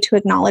know I need to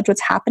acknowledge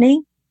what's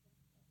happening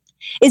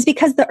is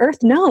because the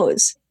earth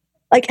knows.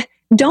 Like,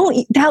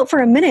 don't doubt for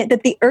a minute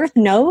that the earth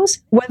knows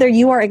whether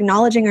you are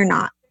acknowledging or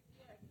not.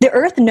 The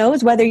earth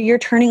knows whether you're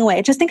turning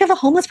away. Just think of a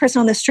homeless person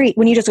on the street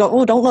when you just go,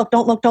 oh, don't look,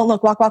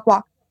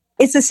 walk.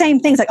 It's the same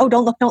things, like, oh,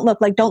 don't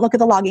look. Like, don't look at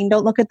the logging.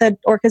 Don't look at the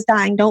orcas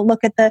dying. Don't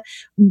look at the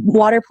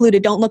water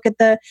polluted. Don't look at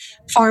the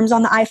farms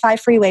on the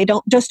I-5 freeway.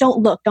 Don't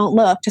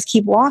look. Just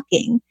keep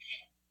walking.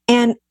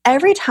 And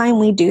every time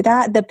we do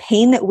that, the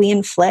pain that we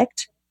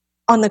inflict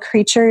on the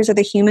creatures or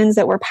the humans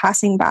that we're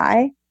passing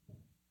by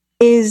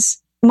is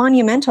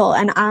monumental.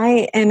 And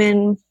I am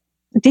in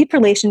a deep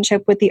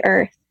relationship with the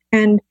earth.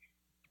 And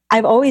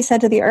I've always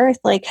said to the earth,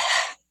 like,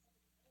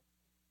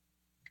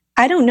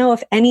 I don't know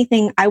if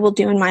anything I will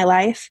do in my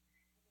life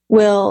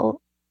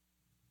will,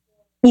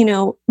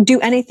 do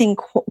anything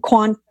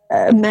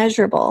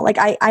measurable. Like,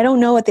 I don't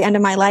know at the end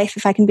of my life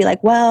if I can be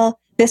like, well,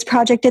 this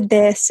project did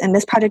this and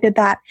this project did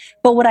that.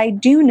 But what I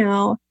do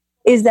know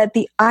is that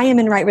I am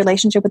in right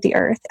relationship with the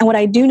earth. And what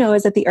I do know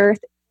is that the earth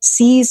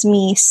sees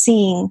me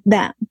seeing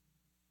them.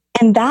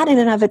 And that in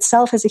and of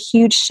itself is a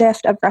huge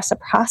shift of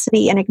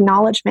reciprocity and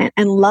acknowledgement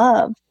and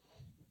love.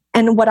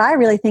 And what I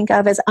really think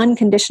of as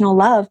unconditional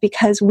love,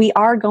 because we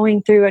are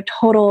going through a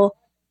total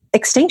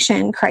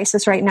extinction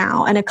crisis right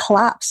now and a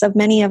collapse of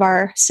many of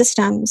our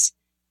systems.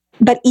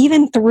 But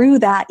even through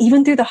that,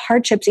 even through the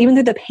hardships, even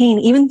through the pain,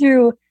 even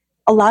through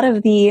a lot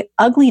of the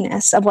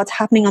ugliness of what's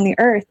happening on the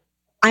earth,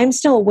 I'm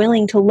still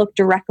willing to look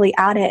directly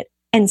at it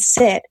and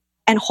sit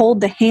and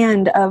hold the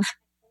hand of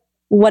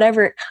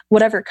whatever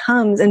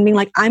comes and being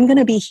like, I'm going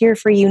to be here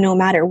for you no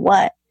matter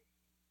what.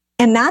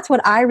 And that's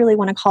what I really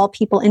want to call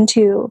people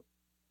into.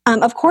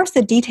 Of course,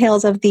 the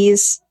details of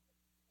these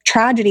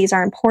tragedies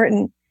are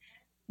important,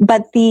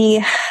 but the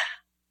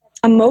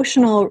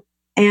emotional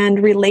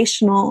and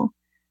relational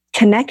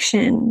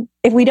connection,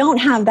 if we don't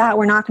have that,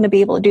 we're not going to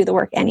be able to do the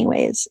work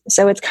anyways.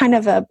 So it's kind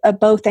of a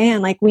both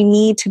and, like, we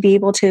need to be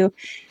able to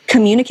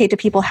communicate to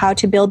people how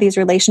to build these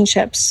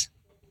relationships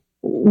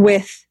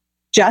with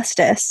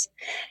justice,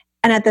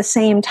 and at the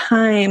same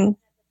time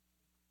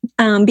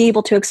be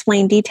able to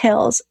explain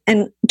details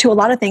and to a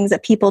lot of things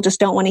that people just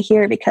don't want to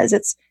hear because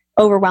it's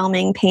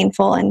overwhelming,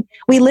 painful. And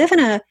we live in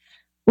a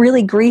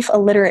really grief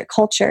illiterate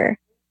culture.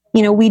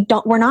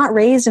 we're not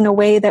raised in a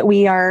way that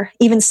we are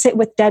even sit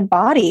with dead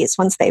bodies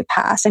once they've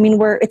passed. I mean,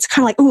 it's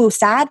kind of like, ooh,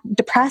 sad,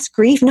 depressed,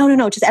 grief.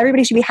 No. Just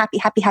everybody should be happy.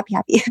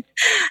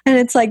 And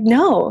it's like,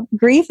 no,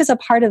 grief is a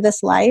part of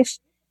this life.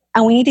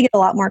 And we need to get a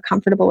lot more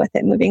comfortable with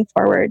it moving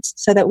forwards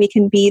so that we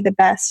can be the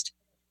best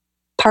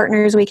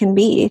partners we can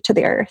be to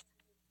the earth.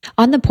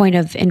 On the point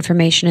of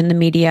information in the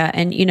media,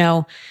 and,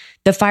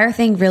 the fire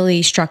thing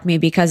really struck me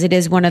because it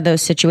is one of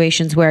those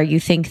situations where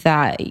you think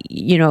that,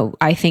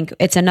 I think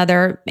it's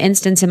another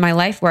instance in my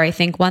life where I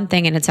think one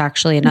thing and it's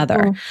actually another.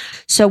 Mm-hmm.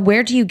 So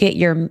where do you get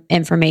your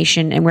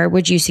information, and where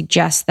would you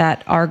suggest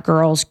that our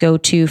girls go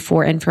to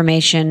for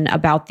information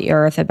about the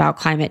earth, about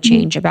climate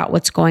change, about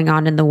what's going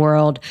on in the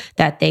world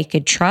that they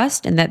could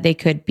trust and that they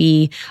could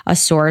be a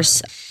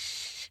source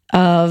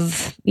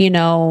of,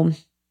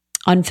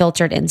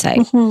 unfiltered insight?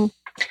 Mm-hmm.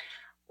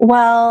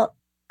 Well,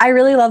 I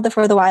really love the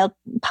For the Wild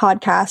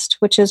podcast,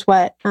 which is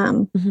what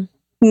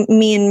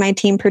me and my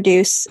team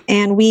produce.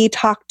 And we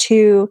talk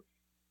to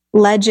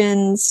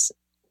legends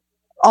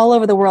all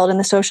over the world in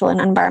the social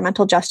and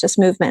environmental justice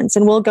movements.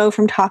 And we'll go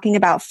from talking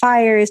about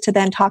fires to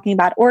then talking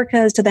about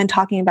orcas to then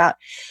talking about,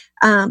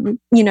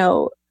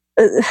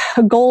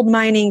 gold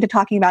mining to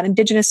talking about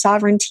indigenous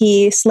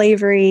sovereignty,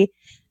 slavery,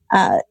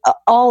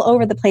 all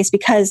over the place,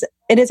 because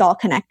it is all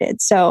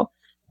connected. So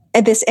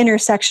these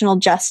intersectional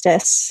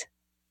justice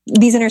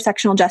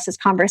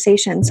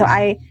conversations. So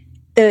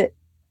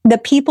the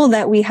people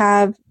that we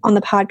have on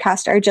the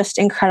podcast are just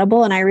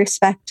incredible, and I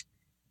respect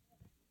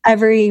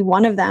every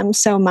one of them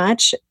so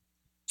much.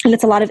 And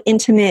it's a lot of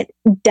intimate,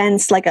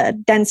 dense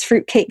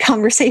fruitcake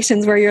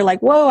conversations where you're like,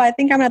 whoa, I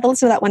think I'm gonna have to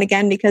listen to that one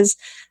again because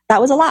that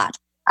was a lot.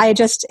 I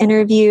just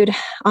interviewed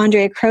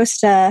Andrea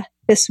Crosta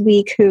this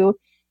week, who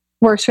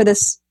works for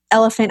this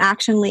Elephant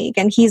Action League,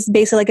 and he's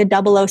basically like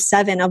a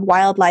 007 of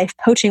wildlife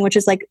poaching, which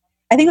is I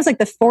think it was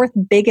the fourth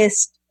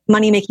biggest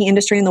money-making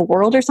industry in the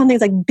world or something.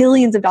 It's like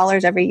billions of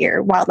dollars every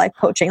year, wildlife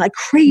poaching, like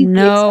crazy.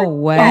 No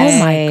way. Oh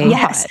my God.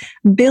 Yes.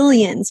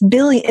 Billions.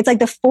 It's like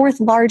the fourth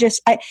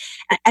largest. I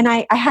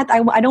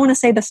don't want to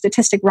say the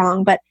statistic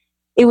wrong, but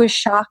it was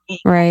shocking.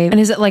 Right. And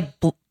is it like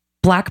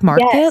black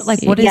market? Yes.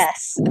 Like what is?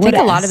 Yes. I think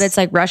a lot of it's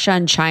like Russia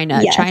and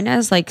China. Yes. China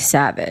is like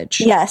savage.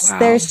 Yes. Wow.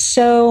 There's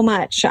so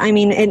much. I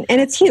mean, and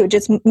it's huge.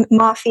 It's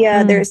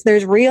mafia.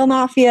 There's real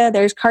mafia.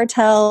 There's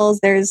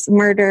cartels. There's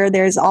murder.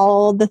 There's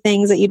all the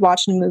things that you'd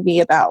watch in a movie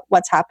about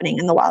what's happening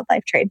in the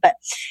wildlife trade. But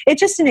it's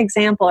just an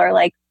example, or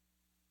like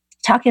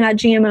talking about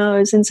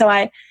GMOs. And so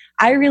I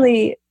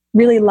really,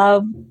 really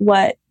love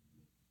what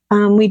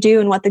we do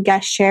and what the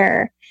guests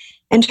share.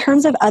 In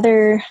terms of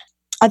other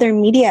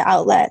media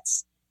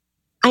outlets,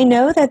 I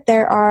know that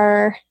there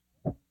are,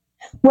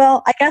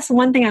 well, I guess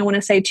one thing I want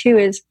to say too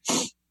is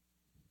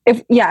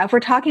if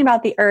we're talking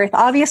about the earth,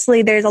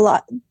 obviously there's a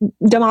lot,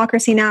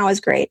 Democracy Now! Is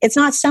great. It's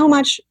not so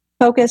much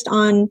focused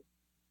on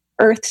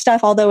earth stuff,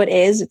 although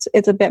it's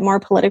a bit more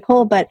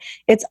political, but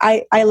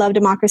I love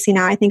Democracy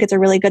Now! I think it's a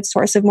really good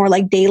source of more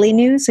like daily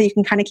news. So you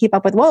can kind of keep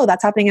up with, whoa,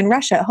 that's happening in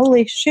Russia.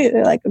 Holy shoot,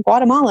 like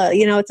Guatemala,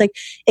 it's like,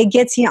 it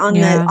gets you on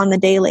the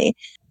daily.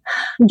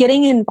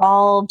 Getting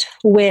involved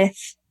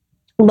with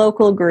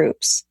local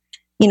groups,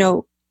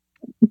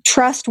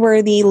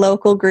 trustworthy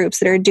local groups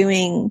that are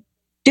doing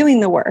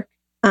the work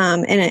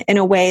in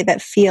a way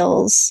that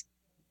feels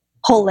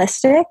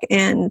holistic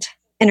and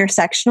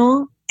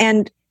intersectional.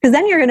 And because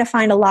then you're going to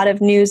find a lot of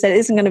news that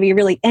isn't going to be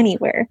really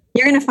anywhere.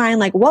 You're going to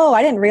find like, whoa,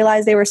 I didn't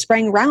realize they were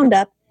spraying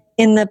Roundup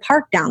in the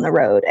park down the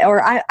road.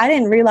 Or I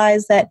didn't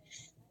realize that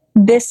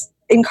this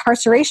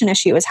incarceration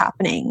issue is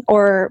happening,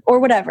 or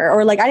whatever.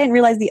 Or like, I didn't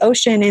realize the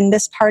ocean in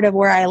this part of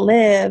where I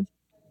live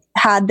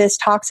had this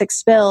toxic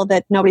spill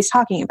that nobody's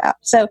talking about.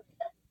 So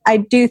I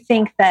do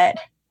think that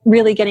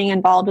really getting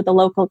involved with the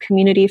local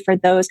community for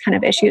those kind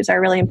of issues are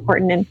really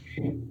important. And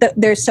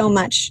there's so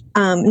much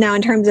now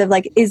in terms of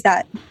like, does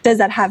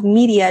that have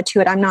media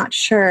to it? I'm not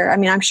sure. I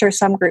mean, I'm sure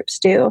some groups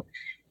do,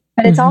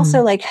 but it's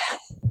also like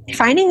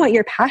finding what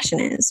your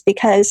passion is,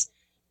 because,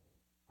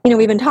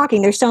 we've been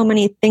talking, there's so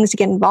many things to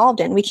get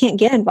involved in. We can't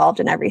get involved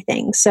in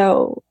everything.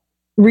 So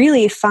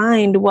really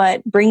find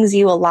what brings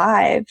you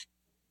alive,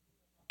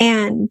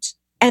 and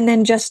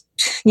then just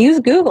use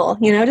Google,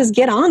 just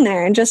get on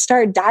there and just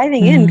start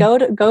diving in,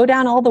 go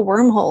down all the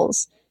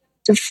wormholes,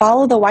 to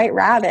follow the white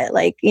rabbit.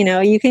 Like,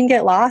 you can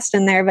get lost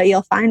in there, but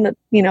you'll find,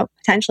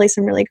 potentially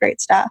some really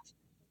great stuff.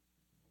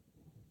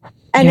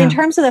 And in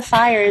terms of the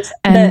fires,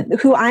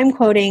 who I'm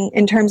quoting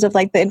in terms of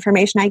like the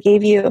information I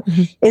gave you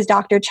is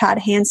Dr. Chad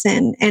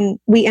Hansen. And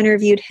we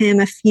interviewed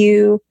him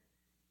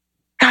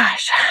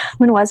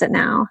when was it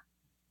now?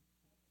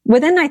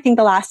 Within, I think,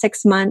 the last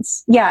 6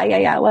 months. Yeah,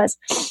 it was.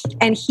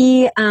 And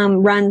he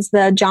runs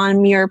the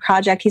John Muir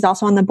Project. He's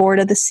also on the board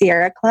of the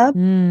Sierra Club.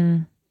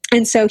 And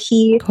so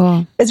he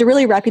is a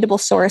really reputable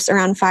source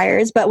around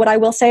fires. But what I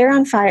will say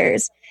around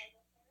fires,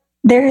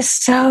 there's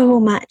so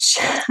much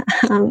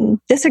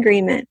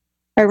disagreement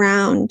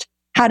around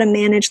how to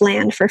manage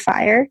land for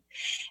fire.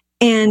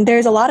 And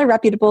there's a lot of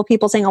reputable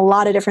people saying a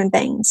lot of different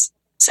things.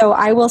 So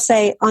I will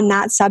say on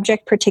that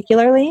subject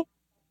particularly,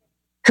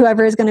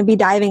 whoever is going to be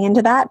diving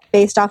into that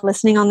based off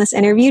listening on this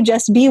interview,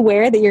 just be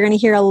aware that you're going to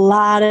hear a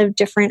lot of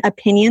different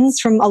opinions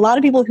from a lot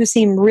of people who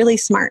seem really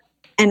smart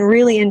and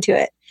really into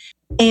it.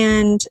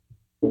 And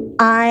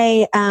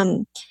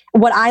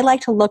what I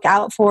like to look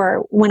out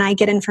for when I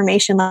get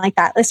information like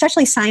that,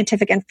 especially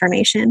scientific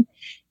information,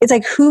 it's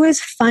like, who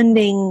is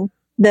funding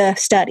the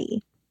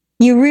study?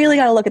 You really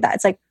got to look at that.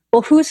 It's like,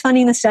 well, who's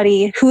funding the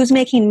study? Who's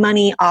making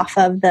money off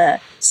of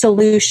the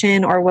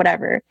solution or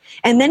whatever?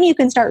 And then you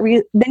can start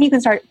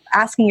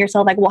asking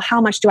yourself, like, well, how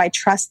much do I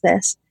trust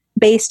this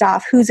based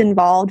off who's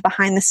involved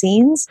behind the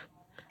scenes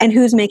and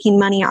who's making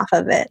money off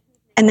of it?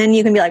 And then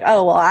you can be like,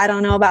 oh, well, I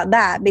don't know about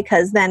that,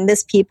 because then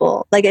this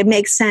people, like, it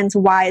makes sense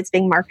why it's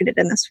being marketed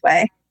in this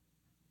way.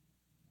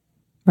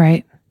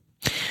 Right.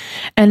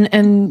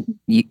 And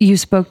you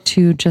spoke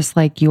to just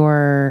like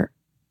you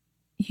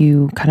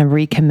kind of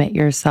recommit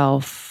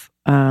yourself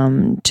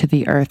to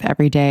the earth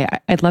every day.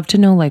 I'd love to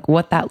know like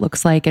what that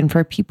looks like. And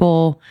for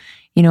people,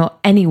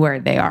 anywhere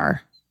they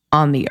are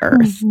on the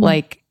earth,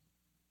 like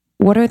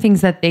what are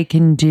things that they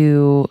can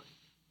do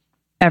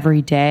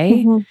every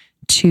day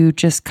to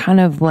just kind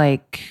of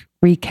like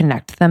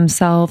reconnect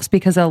themselves?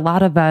 Because a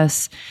lot of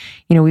us,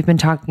 we've been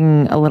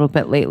talking a little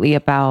bit lately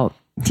about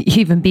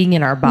even being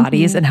in our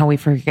bodies and how we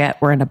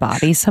forget we're in a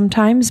body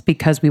sometimes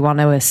because we want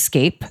to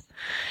escape.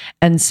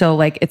 And so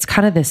like, it's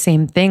kind of the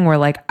same thing where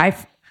like,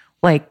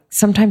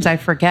 sometimes I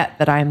forget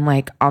that I'm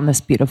like on this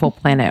beautiful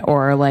planet,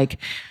 or like,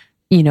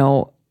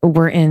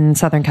 we're in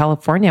Southern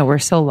California. We're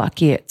so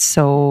lucky. It's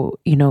so,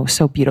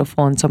 so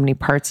beautiful in so many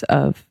parts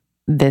of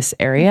this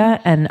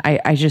area. And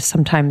I just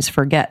sometimes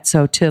forget.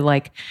 So to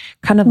like,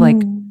 kind of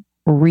like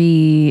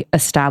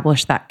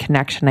re-establish that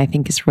connection, I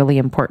think is really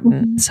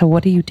important. So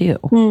what do you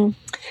do?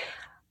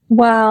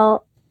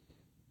 Well,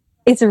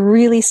 it's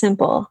really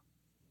simple.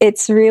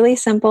 It's really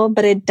simple,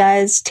 but it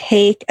does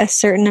take a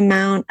certain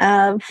amount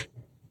of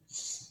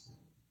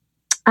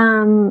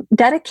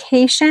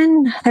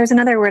dedication. There's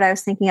another word I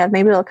was thinking of.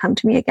 Maybe it'll come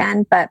to me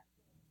again. But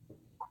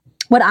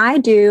what I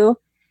do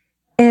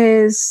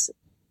is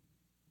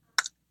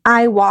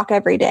I walk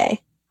every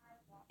day,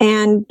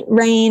 and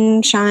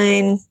rain,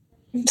 shine,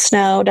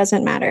 snow,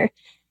 doesn't matter.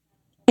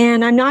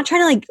 And I'm not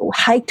trying to like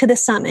hike to the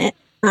summit.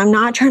 I'm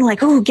not trying to like,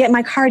 get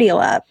my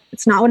cardio up.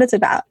 It's not what it's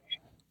about.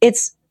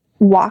 It's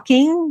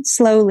walking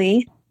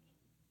slowly.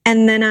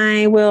 And then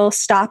I will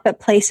stop at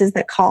places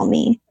that call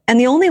me. And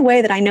the only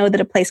way that I know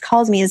that a place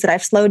calls me is that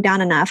I've slowed down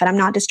enough and I'm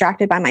not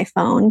distracted by my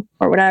phone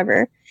or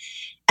whatever.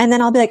 And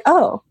then I'll be like,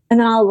 and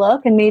then I'll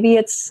look, and maybe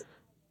it's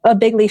a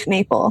big leaf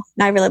maple.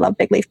 I really love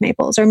big leaf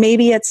maples. Or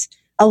maybe it's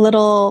a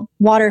little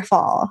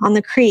waterfall on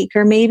the creek,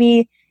 or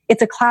maybe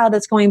it's a cloud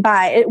that's going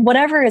by.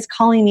 Whatever is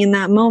calling me in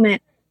that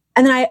moment.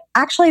 And then I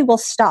actually will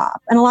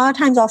stop. And a lot of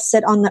times I'll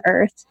sit on the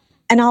earth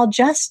and I will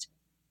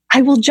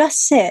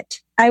just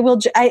sit.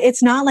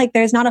 It's not like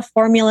there's not a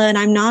formula, and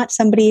I'm not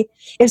somebody.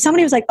 If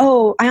somebody was like,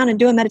 oh, Ayana,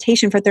 do a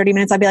meditation for 30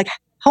 minutes, I'd be like,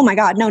 oh my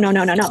God, no.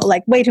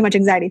 Like way too much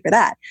anxiety for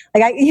that.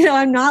 Like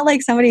I'm not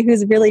like somebody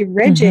who's really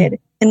rigid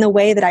in the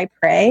way that I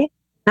pray.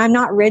 And I'm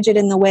not rigid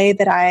in the way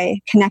that I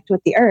connect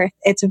with the earth.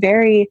 It's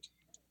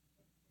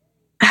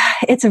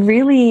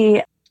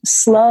really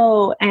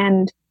slow,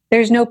 and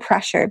there's no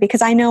pressure,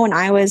 because I know when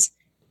I was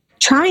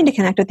trying to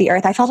connect with the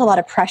earth, I felt a lot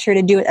of pressure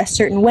to do it a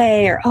certain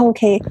way, or,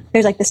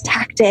 there's like this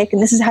tactic,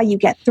 and this is how you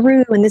get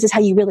through, and this is how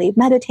you really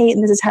meditate,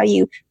 and this is how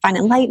you find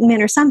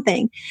enlightenment or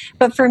something.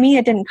 But for me,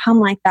 it didn't come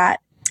like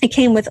that. It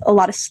came with a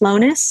lot of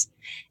slowness,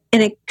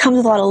 and it comes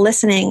with a lot of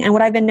listening. And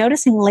what I've been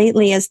noticing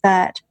lately is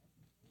that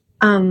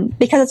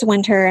because it's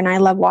winter and I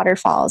love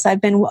waterfalls, I've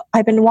been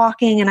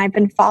walking, and I've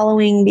been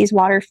following these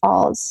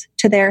waterfalls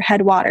to their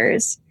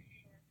headwaters.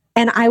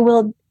 And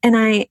I'm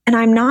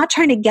not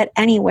trying to get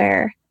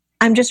anywhere.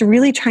 I'm just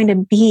really trying to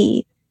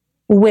be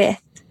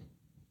with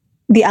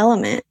the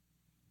element.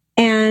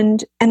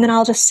 And then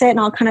I'll just sit and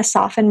I'll kind of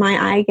soften my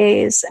eye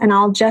gaze, and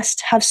I'll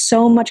just have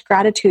so much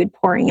gratitude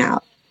pouring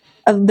out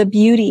of the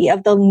beauty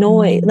of the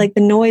noise, like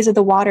the noise of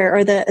the water,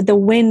 or the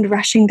wind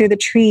rushing through the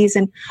trees,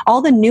 and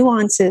all the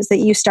nuances that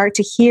you start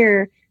to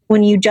hear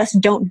when you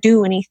just don't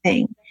do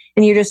anything.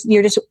 And you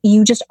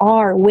just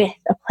are with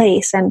a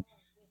place. And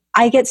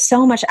I get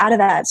so much out of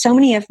that. So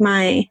many of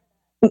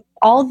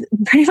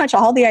pretty much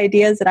all the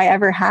ideas that I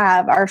ever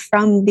have are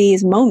from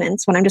these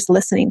moments when I'm just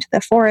listening to the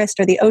forest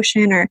or the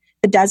ocean or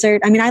the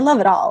desert. I mean, I love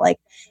it all. Like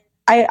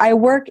I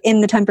work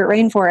in the temperate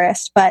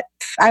rainforest, but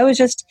I was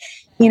just,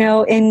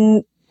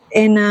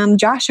 in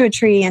Joshua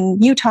Tree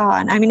in Utah.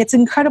 And I mean, it's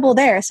incredible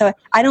there. So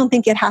I don't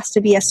think it has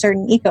to be a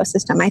certain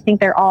ecosystem. I think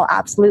they're all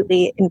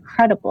absolutely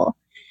incredible.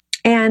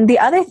 And the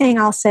other thing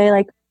I'll say,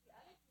 like,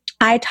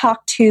 I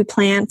talk to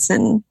plants,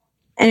 and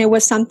it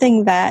was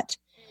something that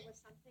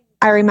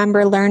I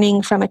remember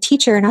learning from a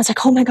teacher, and I was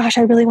like, oh my gosh,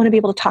 I really want to be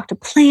able to talk to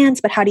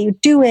plants, but how do you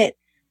do it?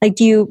 Like,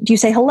 do you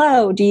say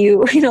hello? Do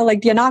you, do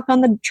you knock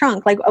on the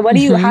trunk? Like,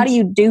 how do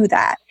you do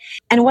that?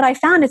 And what I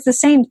found, it's the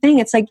same thing.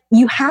 It's like,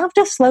 you have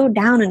to slow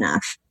down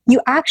enough.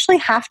 You actually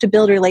have to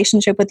build a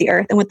relationship with the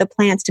earth and with the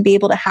plants to be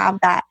able to have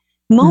that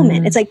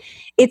moment. It's like,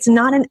 it's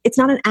not an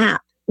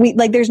app.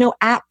 There's no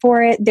app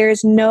for it.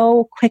 There's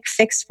no quick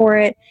fix for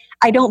it.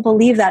 I don't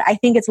believe that. I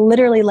think it's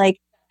literally like,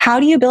 how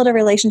do you build a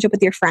relationship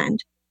with your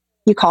friend?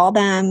 You call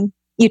them,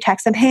 you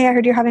text them, hey, I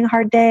heard you're having a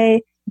hard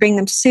day, bring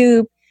them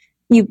soup,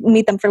 you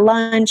meet them for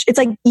lunch. It's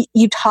like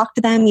you talk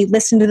to them, you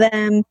listen to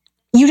them,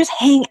 you just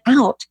hang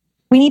out.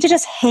 We need to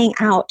just hang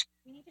out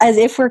as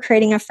if we're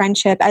creating a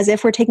friendship, as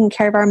if we're taking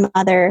care of our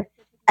mother,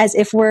 as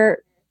if we're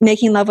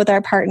making love with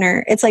our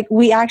partner. It's like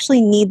we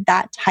actually need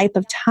that type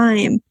of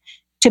time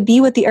to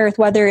be with the earth,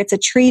 whether it's a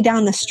tree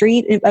down the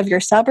street of your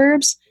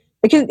suburbs.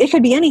 It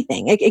could be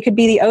anything. It could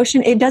be the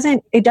ocean. It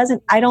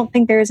doesn't, I don't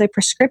think there is a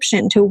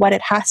prescription to what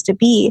it has to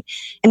be.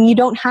 And you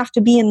don't have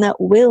to be in the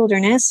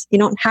wilderness. You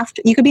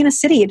could be in a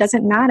city. It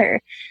doesn't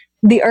matter.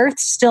 The earth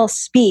still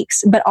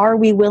speaks, but are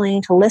we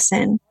willing to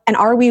listen? And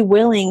are we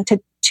willing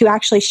to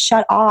actually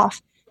shut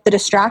off the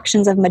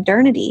distractions of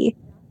modernity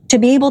to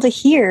be able to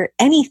hear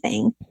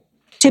anything,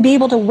 to be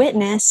able to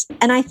witness?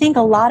 And I think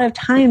a lot of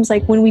times,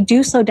 like when we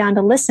do slow down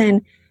to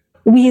listen,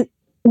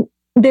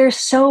 there's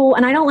so,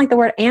 and I don't like the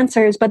word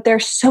answers, but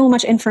there's so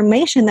much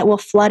information that will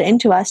flood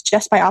into us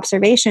just by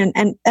observation.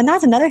 And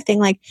that's another thing.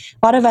 Like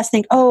a lot of us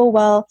think, oh,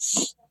 well,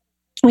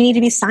 we need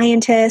to be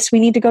scientists. We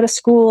need to go to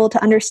school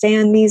to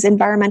understand these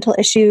environmental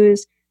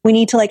issues. We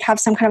need to like have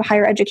some kind of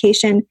higher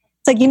education.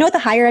 It's like, you know what the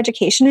higher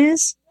education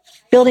is?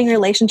 Building a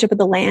relationship with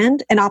the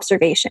land and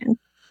observation.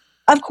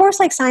 Of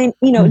course, like science,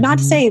 not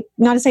to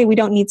say we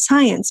don't need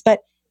science, but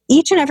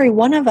each and every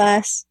one of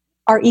us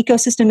are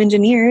ecosystem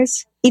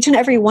engineers. Each and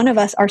every one of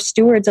us are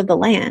stewards of the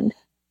land.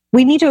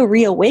 We need to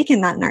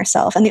reawaken that in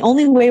ourselves. And the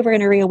only way we're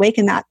going to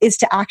reawaken that is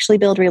to actually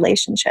build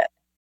relationship.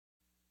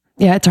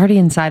 Yeah, it's already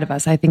inside of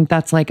us. I think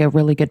that's like a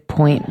really good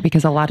point,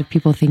 because a lot of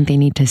people think they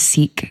need to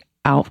seek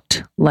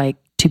out like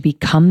to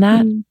become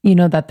that,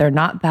 that they're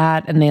not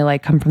that. And they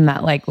like come from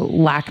that like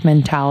lack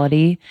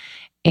mentality.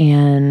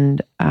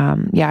 And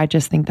I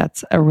just think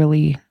that's a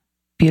really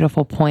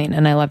beautiful point.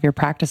 And I love your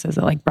practices.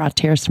 It like brought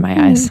tears to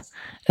my eyes.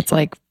 It's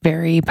like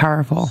very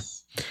powerful.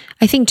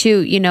 I think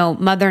too,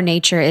 Mother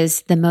Nature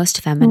is the most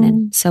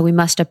feminine. So we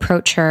must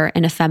approach her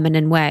in a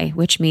feminine way,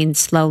 which means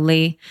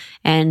slowly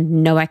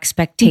and no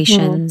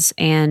expectations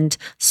and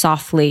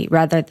softly,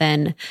 rather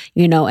than,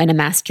 in a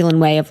masculine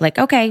way of like,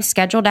 okay,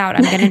 scheduled out,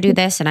 I'm going to do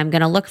this and I'm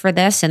going to look for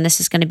this. And this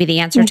is going to be the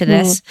answer to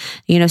this.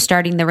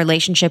 Starting the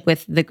relationship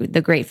with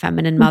the great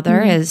feminine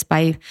mother is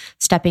by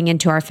stepping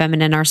into our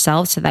feminine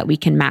ourselves so that we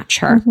can match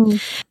her.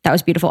 That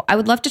was beautiful. I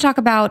would love to talk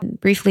about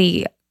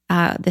briefly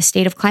the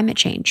state of climate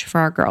change for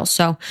our girls.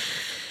 So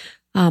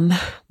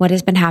what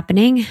has been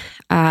happening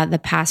the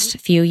past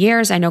few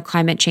years? I know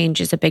climate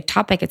change is a big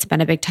topic. It's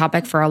been a big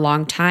topic for a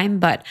long time,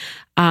 but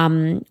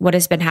what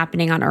has been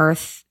happening on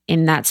Earth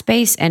in that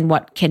space, and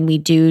what can we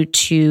do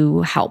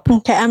to help?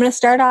 Okay, I'm going to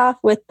start off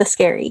with the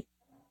scary,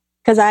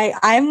 because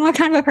I'm a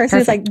kind of a person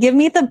who's like, give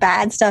me the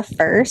bad stuff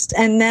first,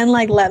 and then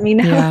like let me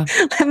know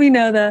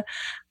the.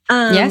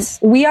 Yes,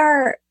 we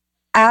are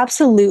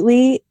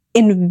absolutely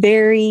in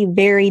very,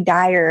 very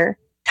dire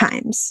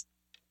times.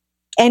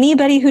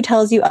 Anybody who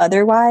tells you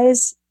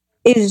otherwise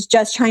is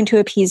just trying to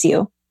appease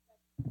you.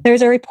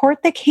 There's a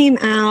report that came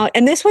out,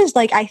 and this was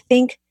like, I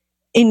think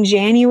in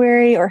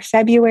January or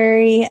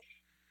February.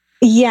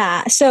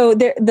 Yeah. So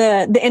the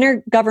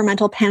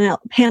Intergovernmental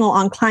Panel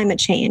on Climate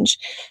Change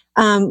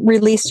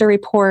released a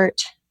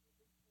report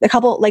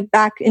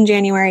back in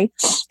January.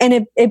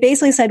 And it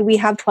basically said, we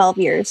have 12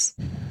 years.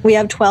 We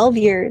have 12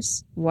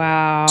 years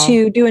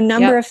to do a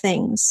number of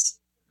things.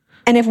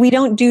 And if we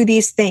don't do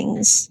these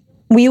things,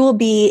 we will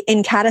be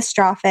in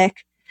catastrophic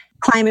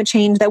climate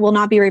change that will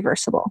not be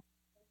reversible.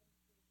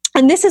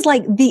 And this is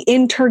like the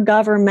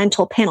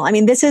Intergovernmental Panel. I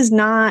mean, this is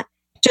not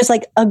just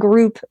like a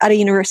group at a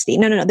university.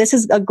 No. This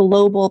is a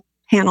global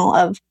panel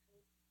of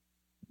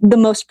the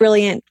most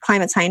brilliant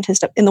climate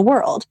scientists in the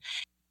world.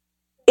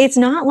 It's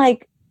not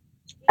like,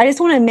 I just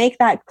want to make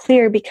that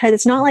clear, because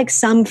it's not like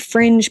some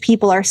fringe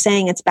people are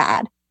saying it's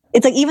bad.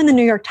 It's like even the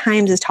New York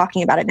Times is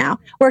talking about it now.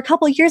 Where a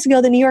couple of years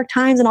ago, the New York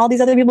Times and all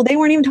these other people, they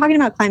weren't even talking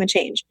about climate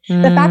change.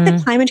 The fact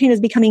that climate change is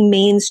becoming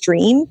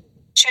mainstream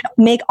should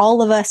make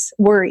all of us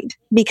worried,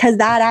 because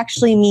that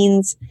actually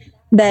means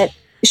that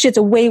shit's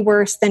way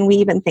worse than we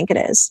even think it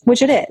is,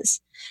 which it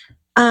is.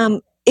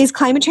 Is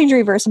climate change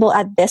reversible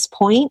at this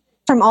point?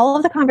 From all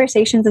of the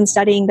conversations and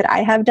studying that I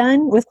have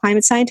done with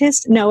climate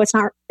scientists, no, it's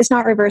not. It's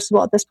not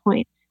reversible at this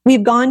point.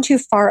 We've gone too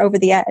far over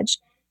the edge.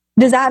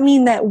 Does that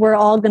mean that we're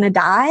all going to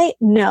die?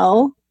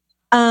 No.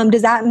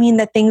 Does that mean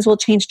that things will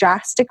change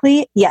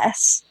drastically?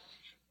 Yes.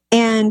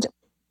 And,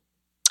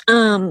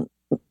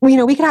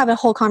 we could have a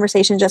whole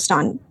conversation just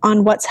on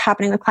what's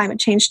happening with climate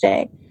change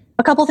today.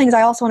 A couple things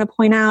I also want to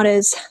point out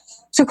is,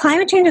 so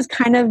climate change has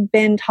kind of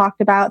been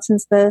talked about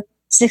since the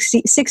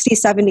 60s,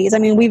 70s. I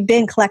mean, we've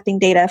been collecting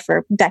data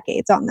for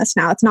decades on this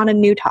now. It's not a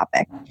new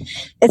topic.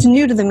 It's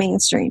new to the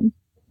mainstream.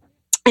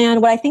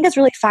 And what I think is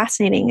really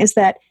fascinating is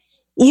that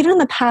even in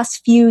the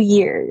past few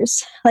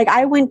years, like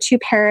I went to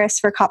Paris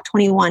for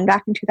COP21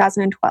 back in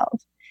 2012.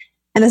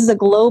 And this is a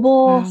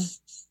global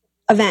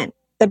event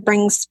that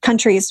brings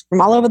countries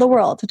from all over the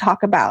world to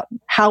talk about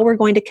how we're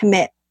going to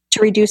commit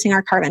to reducing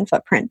our carbon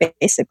footprint,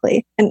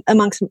 basically, and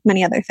amongst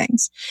many other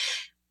things.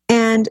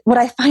 And what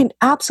I find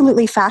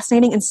absolutely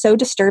fascinating and so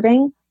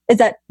disturbing is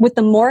that with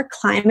the more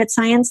climate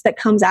science that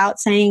comes out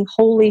saying,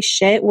 holy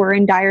shit, we're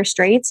in dire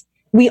straits,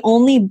 we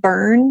only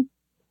burn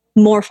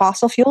more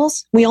fossil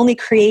fuels. We only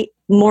create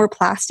more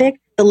plastic.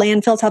 The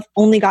landfills have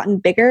only gotten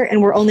bigger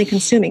and we're only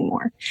consuming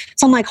more.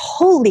 So I'm like,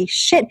 holy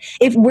shit,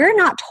 if we're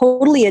not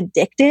totally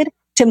addicted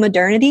to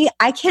modernity,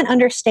 I can't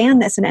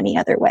understand this in any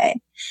other way.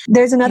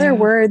 There's another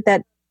word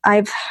that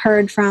I've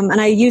heard from,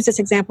 and I use this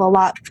example a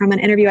lot from an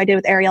interview I did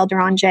with Arielle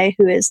Deranger,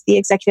 who is the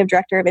executive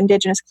director of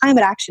Indigenous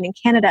Climate Action in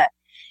Canada.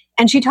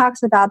 And she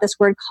talks about this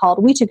word called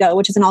Wetago,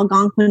 which is an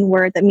Algonquin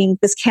word that means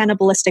this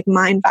cannibalistic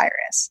mind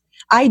virus.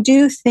 I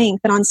do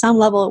think that on some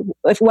level,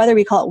 whether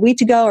we call it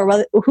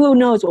Wetago or who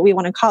knows what we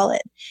want to call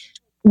it,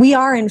 we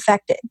are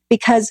infected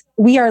because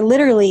we are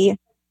literally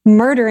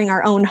murdering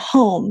our own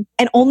home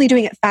and only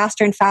doing it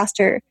faster and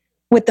faster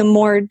with the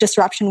more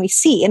disruption we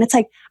see. And it's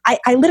like,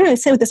 I literally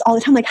say with this all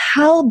the time, like,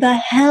 how the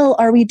hell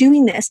are we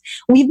doing this?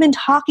 We've been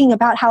talking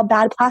about how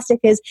bad plastic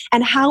is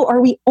and how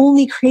are we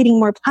only creating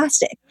more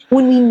plastic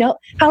when we know,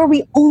 how are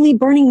we only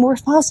burning more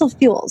fossil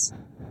fuels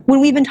when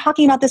we've been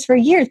talking about this for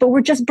years, but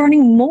we're just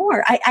burning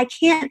more. I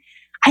can't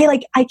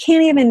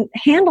even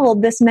handle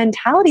this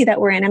mentality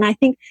that we're in. And I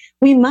think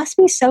we must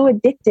be so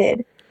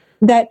addicted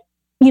that,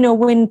 you know,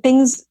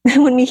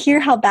 when we hear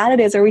how bad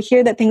it is, or we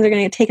hear that things are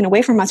going to get taken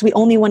away from us, we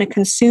only want to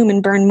consume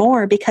and burn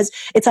more because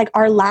it's like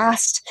our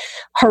last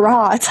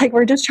hurrah. It's like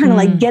we're just trying to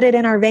like get it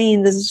in our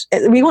veins.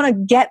 We want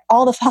to get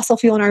all the fossil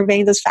fuel in our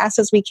veins as fast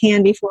as we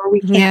can before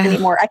we can't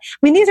anymore. I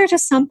mean, these are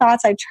just some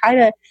thoughts I try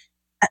to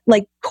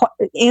like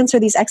answer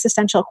these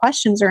existential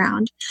questions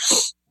around.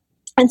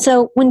 And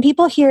so when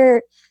people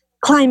hear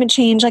climate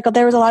change, like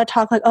there was a lot of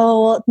talk like,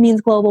 oh, well, it means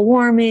global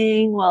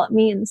warming. Well, it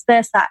means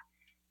this, that.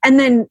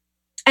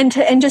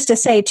 And just to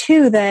say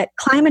too, that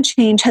climate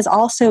change has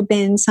also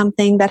been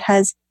something that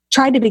has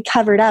tried to be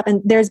covered up. And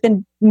there's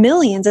been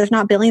millions, if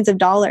not billions of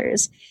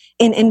dollars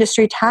in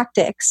industry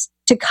tactics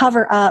to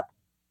cover up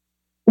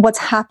what's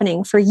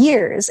happening for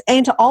years,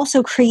 and to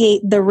also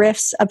create the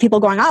rifts of people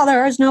going, oh,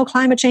 there is no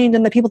climate change,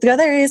 and the people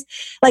together there is.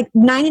 Like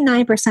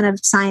 99% of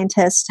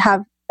scientists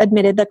have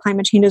admitted that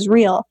climate change is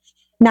real.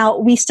 Now,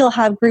 we still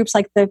have groups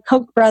like the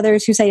Koch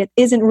brothers who say it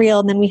isn't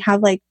real, and then we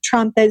have like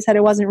Trump that said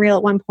it wasn't real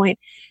at one point.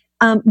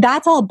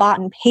 That's all bought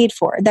and paid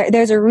for.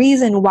 There's a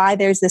reason why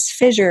there's this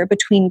fissure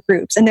between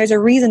groups, and there's a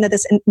reason that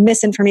this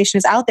misinformation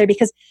is out there,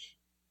 because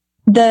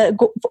the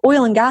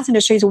oil and gas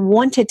industries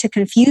wanted to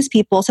confuse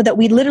people so that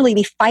we'd literally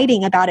be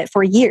fighting about it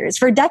for years.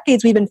 For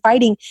decades, we've been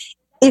fighting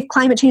if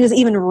climate change is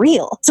even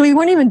real. So we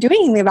weren't even doing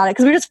anything about it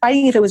because we were just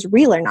fighting if it was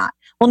real or not.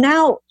 Well,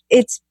 now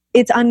it's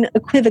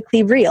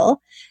unequivocally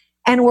real.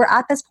 And we're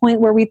at this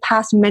point where we've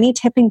passed many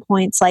tipping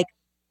points, like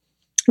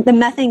the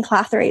methane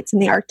clathrates in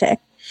the Arctic.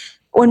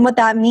 And what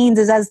that means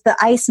is as the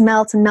ice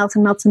melts and melts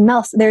and melts and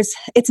melts,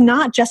 it's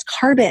not just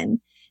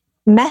carbon.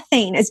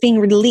 Methane is being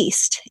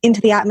released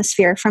into the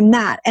atmosphere from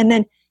that. And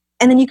then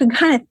you can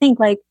kind of think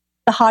like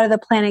the hotter the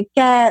planet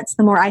gets,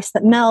 the more ice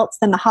that melts,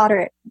 then the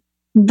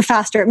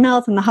faster it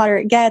melts and the hotter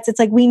it gets. It's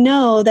like we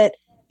know that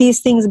these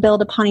things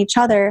build upon each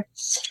other.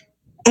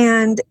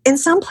 And in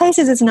some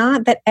places, it's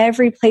not that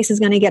every place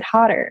is going to get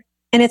hotter.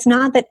 And it's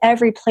not that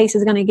every place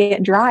is going to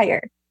get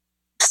drier.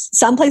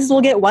 Some places will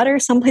get wetter,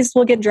 some places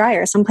will get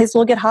drier, some places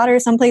will get hotter,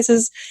 some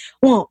places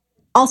won't.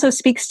 Also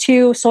speaks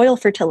to soil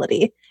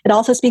fertility. It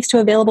also speaks to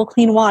available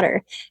clean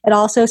water. It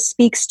also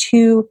speaks to,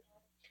 you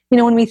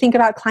know, when we think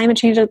about climate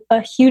change,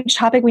 a huge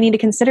topic we need to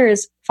consider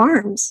is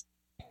farms.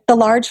 The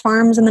large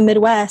farms in the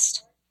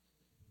Midwest.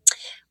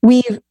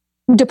 We've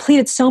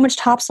depleted so much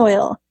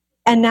topsoil.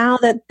 And now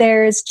that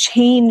there's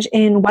change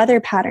in weather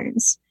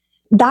patterns,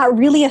 that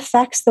really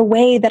affects the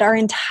way that our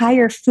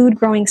entire food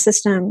growing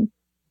system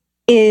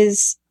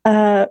is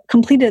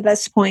completed at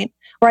this point.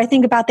 Or I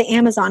think about the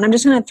Amazon. I'm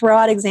just going to throw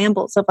out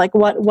examples of like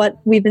what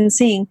we've been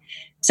seeing.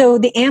 So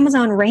the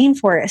Amazon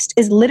rainforest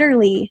is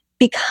literally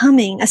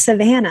becoming a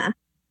savanna.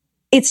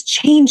 It's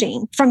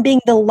changing from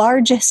being the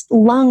largest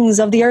lungs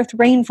of the earth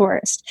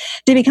rainforest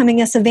to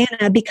becoming a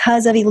savanna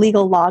because of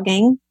illegal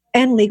logging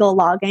and legal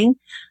logging.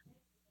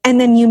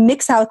 And then you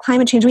mix out with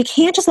climate change. We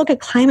can't just look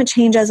at climate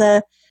change as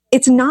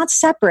it's not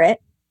separate.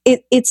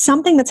 It's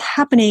something that's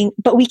happening,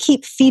 but we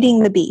keep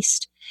feeding the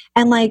beast.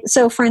 And like,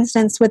 so for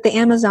instance, with the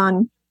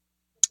Amazon,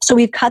 so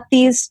we've cut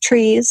these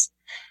trees.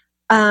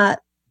 The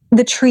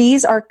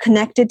trees are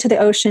connected to the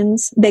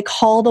oceans. They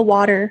call the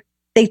water.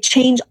 They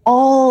change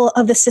all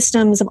of the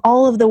systems of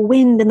all of the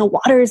wind and the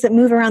waters that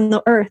move around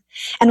the earth.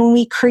 And when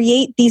we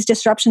create these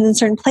disruptions in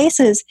certain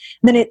places,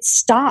 then it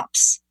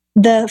stops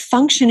the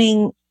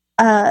functioning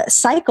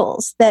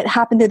cycles that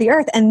happen through the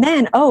earth. And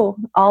then, all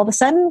of a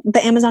sudden,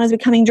 the Amazon is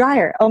becoming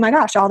drier. Oh my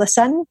gosh, all of a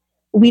sudden,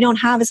 we don't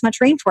have as much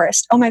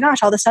rainforest. Oh my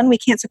gosh, all of a sudden we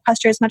can't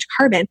sequester as much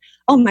carbon.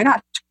 Oh my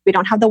gosh, we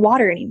don't have the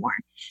water anymore.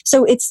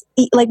 So it's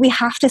like we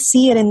have to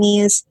see it in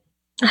these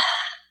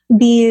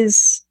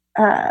it's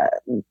like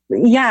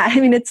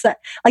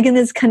in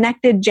this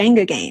connected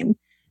Jenga game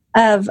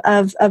of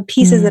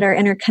pieces that are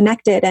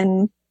interconnected.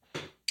 And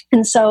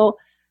And so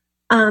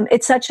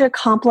it's such a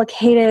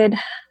complicated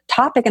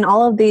topic, and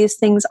all of these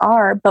things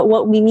are. But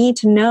what we need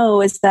to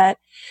know is that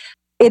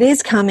it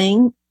is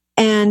coming,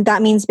 and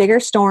that means bigger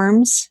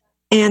storms,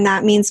 and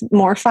that means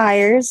more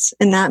fires,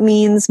 and that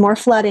means more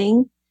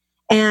flooding.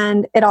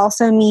 And it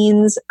also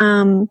means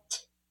there's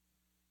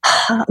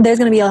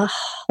going to be a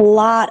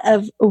lot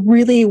of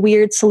really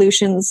weird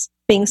solutions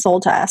being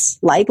sold to us,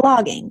 like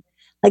logging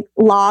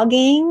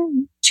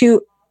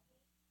to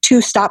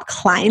stop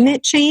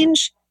climate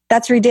change.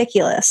 That's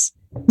ridiculous.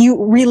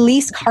 You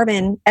release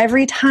carbon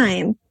every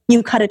time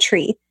you cut a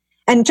tree.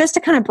 And just to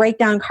kind of break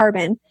down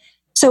carbon.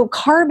 So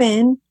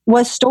carbon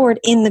was stored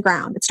in the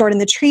ground. It's stored in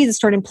the trees. It's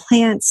stored in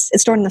plants.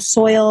 It's stored in the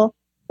soil.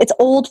 It's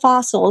old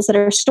fossils that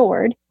are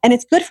stored, and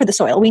it's good for the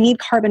soil. We need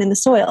carbon in the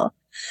soil.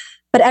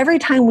 But every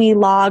time we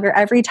log, or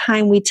every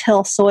time we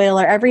till soil,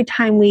 or every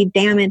time we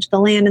damage the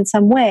land in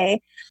some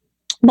way,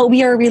 but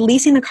we are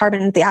releasing the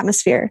carbon into the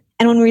atmosphere.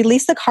 And when we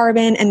release the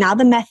carbon, and now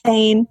the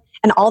methane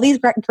and all these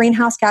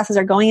greenhouse gases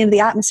are going into the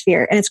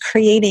atmosphere, and it's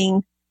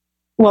creating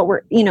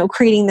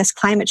creating this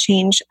climate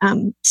change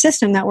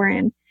system that we're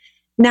in.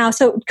 Now,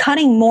 so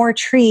cutting more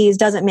trees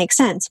doesn't make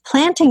sense.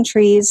 Planting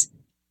trees,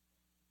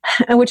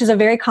 which is a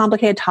very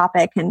complicated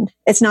topic, and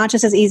it's not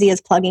just as easy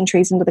as plugging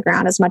trees into the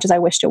ground as much as I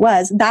wished it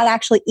was. That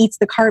actually eats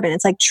the carbon.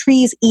 It's like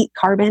trees eat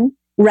carbon.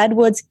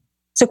 Redwoods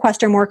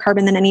sequester more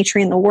carbon than any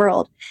tree in the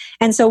world.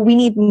 And so we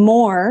need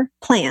more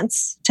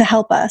plants to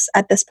help us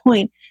at this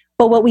point.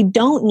 But what we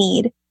don't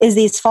need is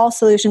these false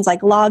solutions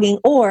like logging,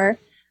 or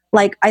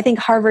like I think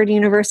Harvard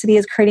University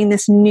is creating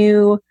this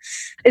new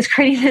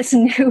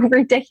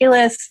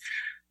ridiculous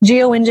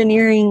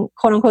geoengineering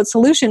quote unquote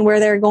solution where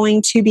they're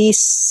going to be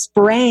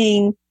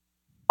spraying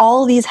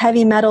all these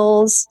heavy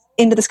metals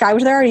into the sky,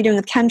 which they're already doing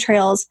with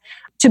chemtrails,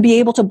 to be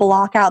able to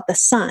block out the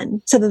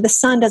sun so that the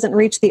sun doesn't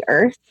reach the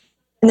earth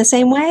in the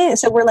same way.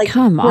 So we're like,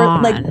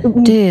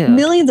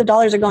 millions of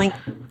dollars are going.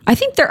 I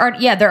think they're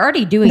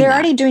already doing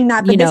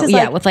that. But this is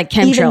with like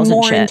chemtrails even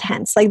more and shit.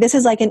 Intense. Like this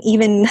is like an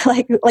even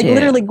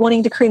literally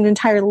wanting to create an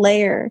entire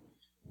layer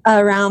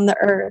around the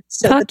earth.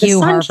 So fuck that the you,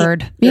 sun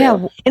Harvard.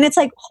 Yeah. And it's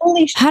like,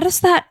 holy shit. How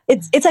does that?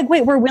 It's like,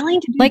 wait, we're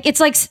willing to do like, it's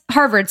like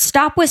Harvard,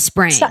 stop with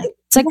spraying.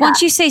 It's like,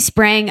 once you say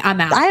spraying, I'm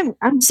out.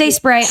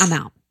 Spray, I'm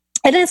out.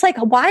 And it's like,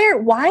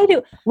 why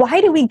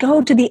do we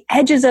go to the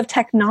edges of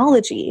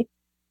technology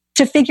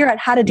to figure out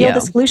how to deal with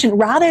the solution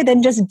rather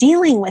than just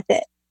dealing with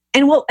it?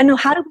 And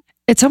how do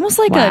it's almost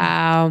like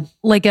a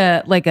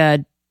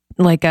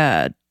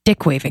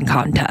dick waving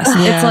contest.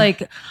 Yeah. It's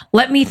like,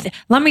 let me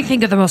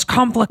think of the most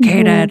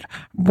complicated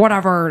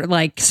whatever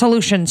like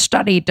solution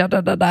study.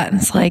 And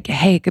it's like,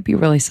 hey, it could be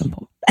really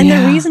simple. And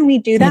the reason we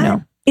do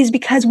that is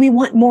because we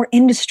want more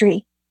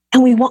industry,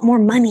 and we want more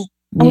money,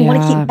 and we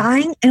want to keep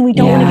buying, and we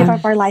don't want to give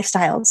up our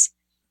lifestyles.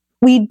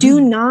 We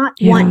do not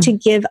want to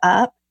give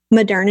up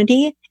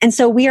modernity. And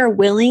so we are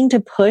willing to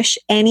push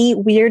any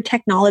weird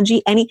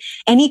technology,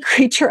 any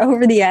creature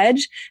over the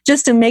edge,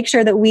 just to make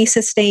sure that we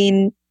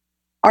sustain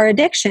our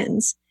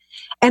addictions.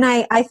 And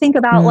I think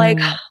about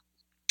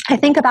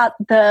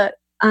the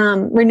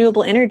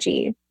renewable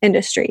energy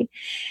industry.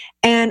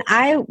 And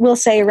I will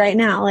say right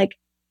now, like,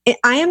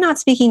 I am not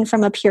speaking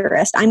from a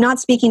purist. I'm not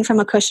speaking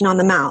from a cushion on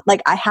the mount.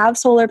 Like, I have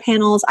solar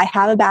panels, I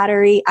have a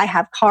battery, I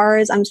have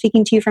cars. I'm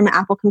speaking to you from an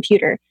Apple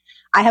computer.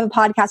 I have a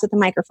podcast with a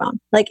microphone.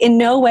 Like, in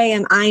no way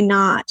am I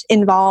not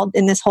involved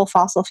in this whole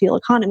fossil fuel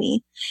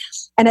economy.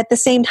 And at the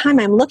same time,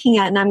 I'm looking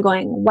at it and I'm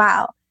going,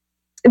 wow,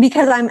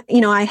 because I'm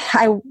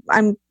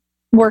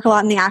work a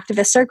lot in the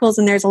activist circles,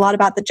 and there's a lot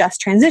about the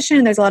just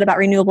transition. There's a lot about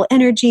renewable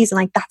energies,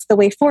 and like, that's the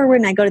way forward.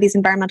 And I go to these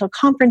environmental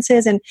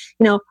conferences, and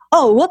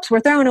oh, whoops, we're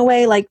throwing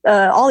away like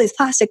all these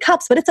plastic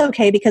cups, but it's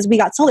okay because we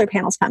got solar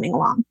panels coming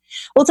along.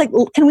 Well, it's like,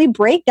 can we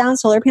break down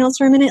solar panels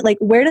for a minute? Like,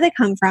 where do they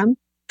come from?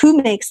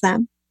 Who makes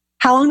them?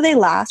 How long do they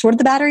last? Where do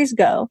the batteries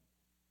go?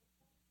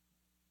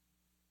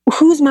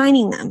 Who's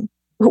mining them?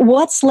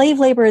 What slave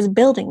labor is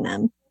building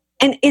them?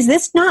 And is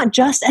this not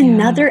just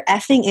another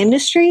effing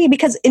industry?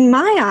 Because in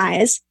my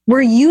eyes,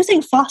 we're using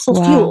fossil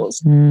fuels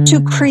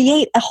to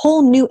create a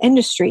whole new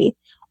industry,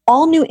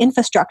 all new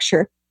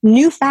infrastructure,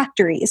 new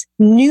factories,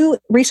 new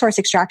resource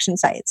extraction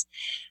sites.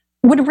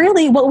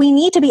 What we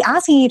need to be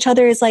asking each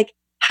other is like,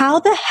 how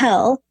the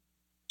hell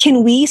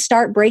can we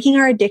start breaking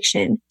our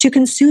addiction to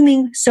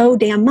consuming so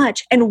damn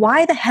much? And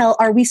why the hell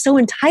are we so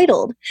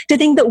entitled to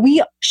think that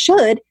we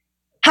should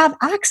have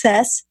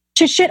access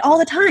to shit all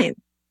the time?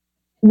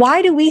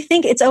 Why do we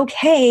think it's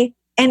okay?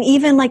 And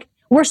even like,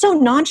 we're so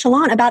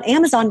nonchalant about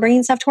Amazon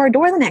bringing stuff to our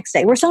door the next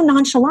day. We're so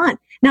nonchalant.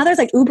 Now there's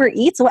like Uber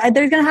Eats.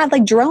 They're going to have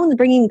like drones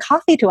bringing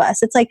coffee to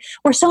us. It's like,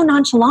 we're so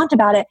nonchalant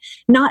about it,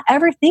 not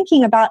ever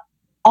thinking about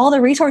all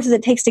the resources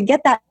it takes to get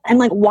that. And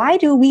like, why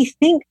do we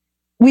think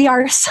we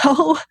are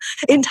so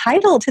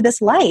entitled to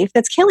this life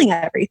that's killing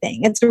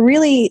everything?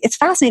 It's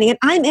fascinating. And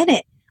I'm in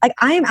it. Like,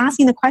 I am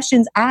asking the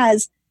questions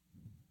as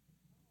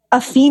a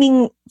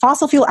fiending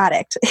fossil fuel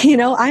addict.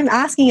 I'm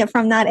asking it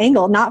from that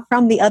angle, not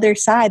from the other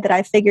side that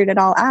I figured it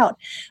all out.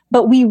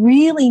 But we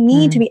really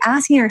need to be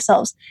asking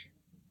ourselves,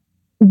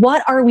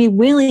 what are we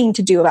willing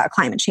to do about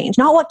climate change?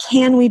 Not what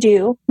can we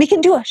do? We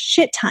can do a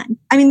shit ton.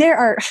 I mean, there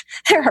are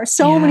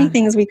so many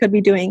things we could be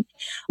doing.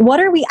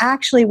 What are we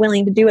actually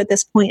willing to do at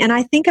this point? And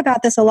I think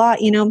about this a lot.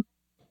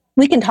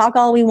 We can talk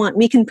all we want.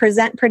 We can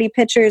present pretty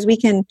pictures. We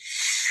can,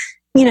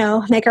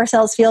 make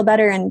ourselves feel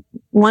better in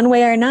one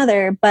way or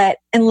another. But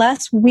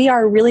unless we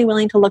are really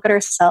willing to look at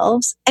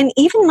ourselves, and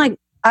even like,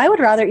 I would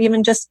rather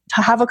even just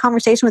to have a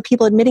conversation with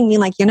people admitting being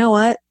like, you know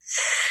what?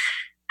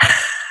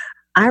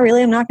 I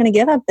really am not going to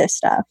give up this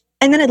stuff.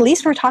 And then at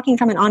least we're talking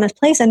from an honest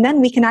place. And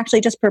then we can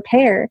actually just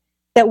prepare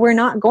that we're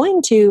not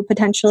going to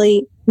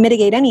potentially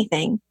mitigate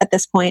anything at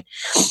this point.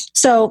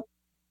 So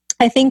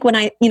I think when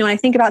I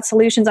think about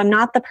solutions, I'm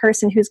not the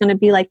person who's going to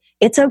be like,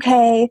 it's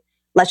okay.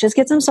 Let's just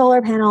get some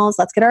solar panels.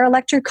 Let's get our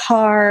electric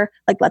car.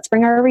 Like, let's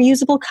bring our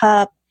reusable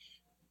cup.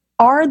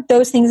 Are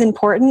those things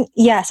important?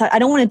 Yes. I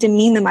don't want to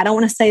demean them. I don't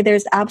want to say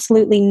there's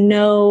absolutely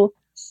no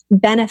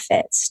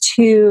benefits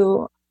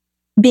to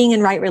being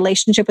in right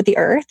relationship with the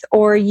earth,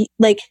 or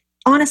like,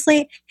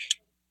 honestly,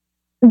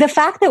 the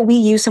fact that we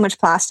use so much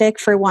plastic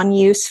for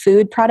one-use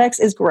food products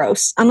is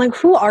gross. I'm like,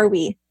 who are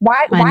we?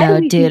 Why know,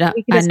 do we dude. I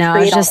know.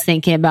 I was just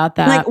thinking about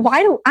that. Like,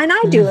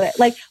 I do it.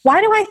 Like,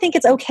 why do I think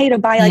it's okay to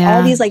buy like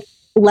all these like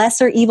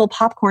lesser evil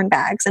popcorn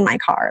bags in my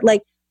car?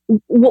 Like,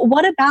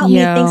 what about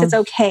me thinks it's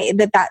okay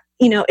that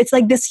it's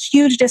like this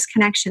huge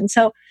disconnection.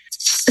 So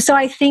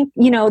I think,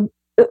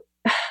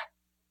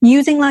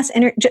 using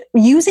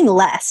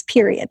less,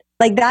 period.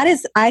 Like, that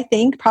is, I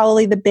think,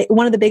 probably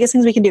one of the biggest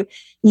things we can do.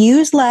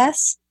 Use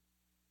less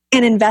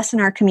and invest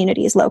in our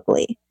communities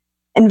locally.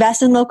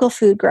 Invest in local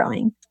food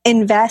growing.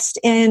 Invest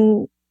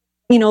in,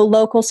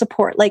 local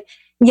support. Like,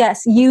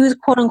 yes, use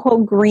quote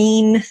unquote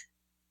green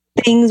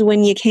things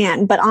when you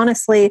can. But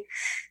honestly,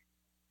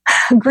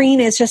 green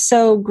is just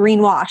so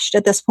greenwashed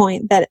at this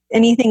point that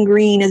anything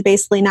green is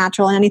basically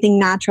natural, and anything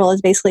natural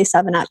is basically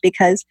 7-Up,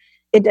 because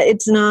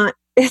it's not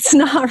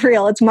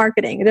real. It's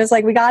marketing. It is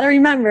like, we got to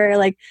remember,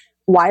 like,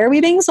 why are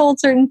we being sold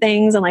certain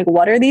things? And like,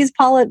 what are these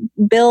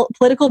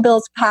political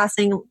bills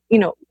passing?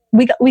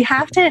 We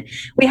have to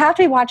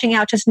be watching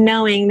out, just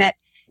knowing that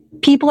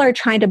people are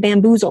trying to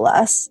bamboozle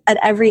us at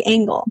every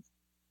angle.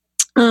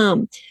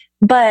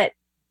 But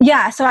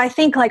yeah, so I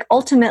think like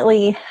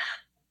ultimately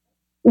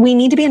we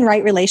need to be in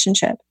right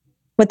relationship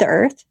with the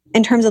earth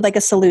in terms of like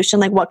a solution.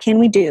 Like, what can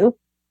we do?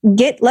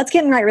 Let's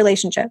get in right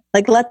relationship.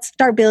 Like, let's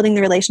start building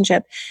the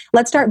relationship.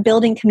 Let's start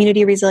building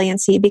community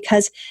resiliency,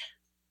 because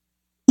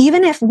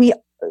even if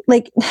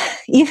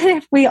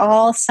we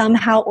all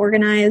somehow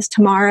organize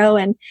tomorrow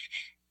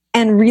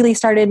and really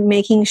started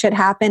making shit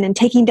happen and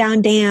taking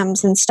down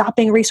dams and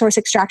stopping resource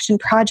extraction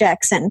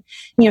projects and,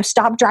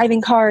 stop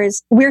driving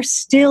cars, we're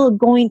still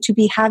going to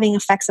be having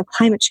effects of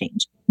climate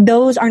change.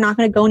 Those are not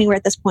going to go anywhere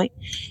at this point.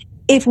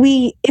 If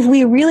we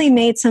really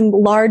made some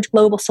large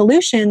global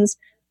solutions,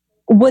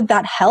 would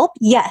that help?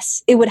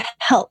 Yes, it would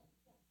help.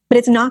 But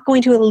it's not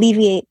going to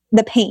alleviate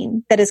the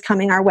pain that is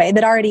coming our way,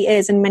 that already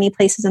is in many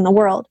places in the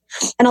world.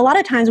 And a lot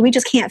of times we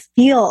just can't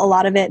feel a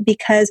lot of it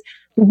because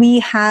we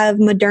have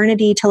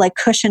modernity to like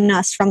cushion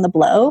us from the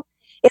blow.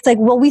 It's like,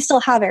 well, we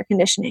still have air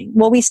conditioning.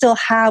 Well, we still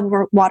have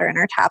water in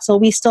our taps. Well,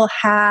 we still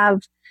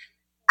have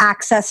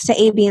access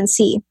to A, B, and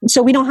C.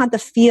 So we don't have to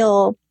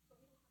feel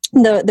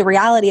the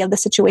reality of the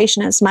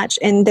situation as much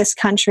in this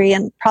country,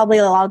 and probably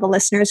a lot of the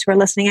listeners who are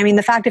listening. I mean,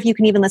 the fact if you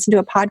can even listen to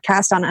a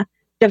podcast on a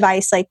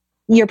device, like,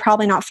 you're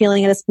probably not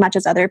feeling it as much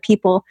as other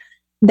people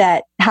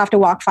that have to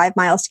walk 5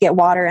 miles to get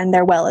water and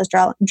their well is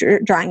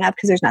drying up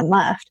because there's none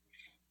left.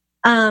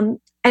 And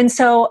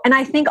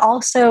I think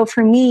also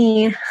for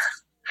me,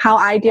 how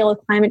I deal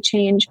with climate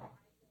change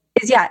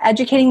is,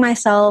 educating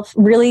myself,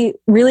 really,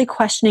 really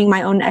questioning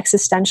my own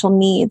existential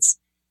needs,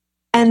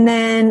 and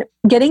then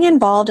getting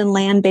involved in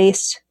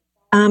land-based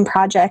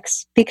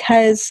projects,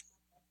 because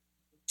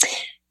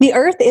the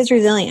earth is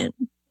resilient.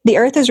 The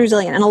earth is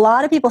resilient. And a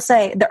lot of people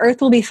say the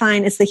earth will be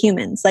fine. It's the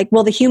humans. Like,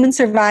 will the humans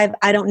survive?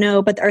 I don't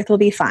know, but the earth will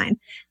be fine.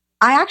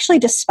 I actually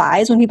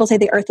despise when people say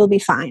the earth will be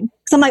fine.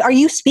 Because I'm like, are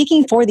you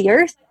speaking for the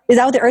earth? Is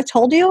that what the earth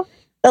told you?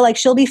 That like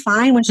she'll be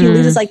fine when she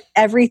loses like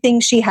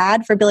everything she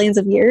had for billions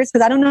of years?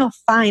 Because I don't know if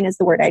fine is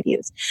the word I'd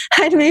use.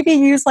 I'd maybe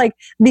use like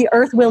the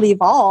earth will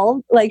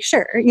evolve. Like,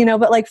 sure,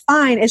 but like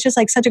fine, it's just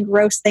like such a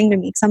gross thing to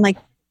me. Because I'm like,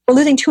 we're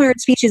losing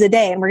 200 species a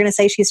day and we're going to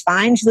say she's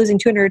fine. She's losing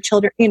 200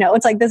 children.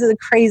 It's like, this is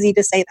crazy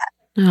to say that.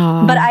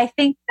 But I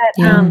think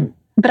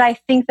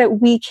that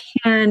we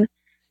can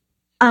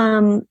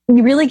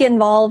really get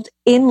involved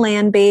in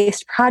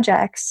land-based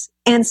projects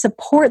and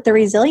support the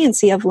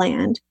resiliency of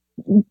land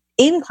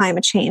in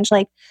climate change.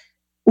 Like,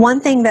 one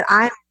thing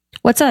that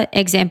what's an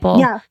example?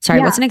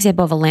 What's an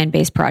example of a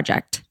land-based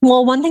project?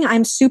 Well, one thing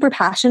I'm super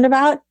passionate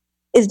about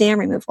is dam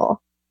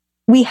removal.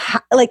 We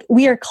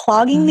are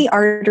clogging the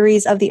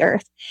arteries of the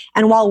earth.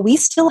 And while we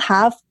still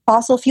have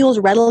fossil fuels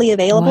readily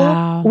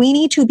available, we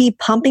need to be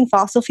pumping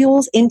fossil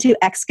fuels into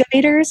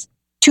excavators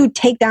to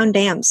take down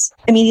dams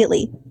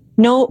immediately.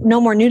 No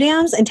more new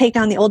dams, and take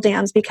down the old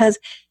dams. Because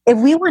if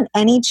we want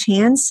any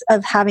chance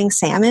of having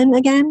salmon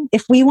again,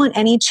 if we want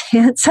any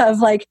chance of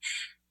like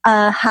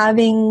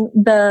having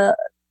the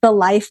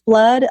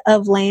lifeblood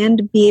of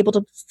land be able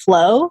to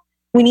flow,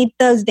 we need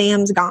those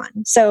dams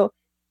gone. So,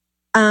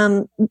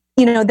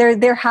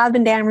 there have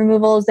been dam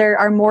removals. There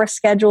are more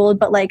scheduled,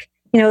 but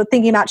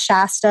thinking about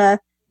Shasta,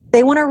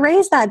 they want to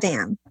raise that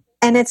dam.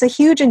 And it's a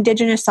huge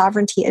indigenous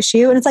sovereignty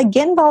issue. And it's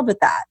get involved with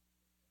that.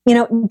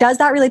 Does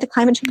that relate to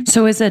climate change?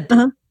 So is a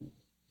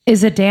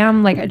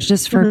dam,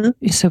 just for,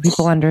 so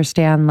people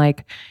understand,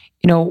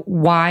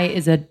 why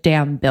is a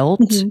dam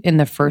built in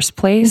the first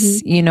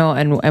place,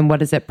 and what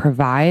does it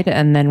provide?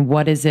 And then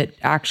what is it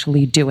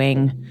actually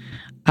doing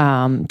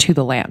to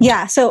the land?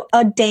 Yeah. So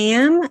a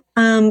dam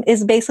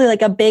is basically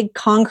a big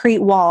concrete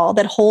wall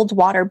that holds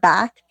water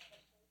back.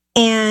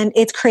 And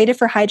it's created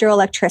for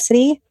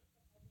hydroelectricity,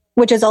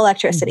 which is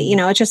electricity.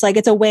 It's just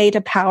it's a way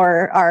to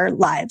power our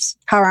lives,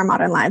 power our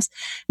modern lives.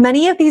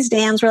 Many of these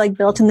dams were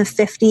built in the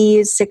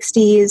 50s,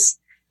 60s.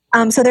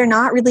 So they're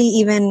not really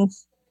even,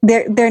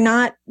 they're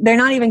not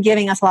even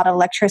giving us a lot of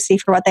electricity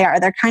for what they are.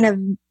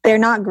 They're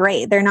not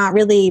great. They're not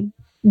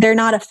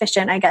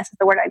efficient, I guess is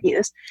the word I'd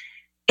use.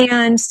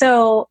 And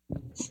so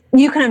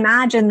you can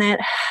imagine that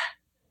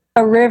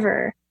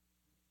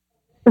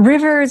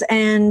rivers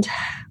and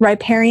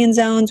riparian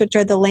zones, which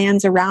are the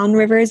lands around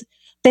rivers,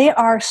 they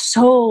are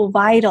so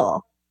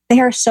vital. They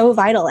are so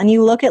vital. And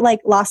you look at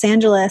Los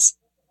Angeles,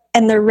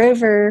 and the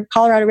river,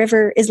 Colorado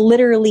River, is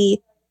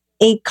literally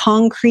a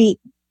concrete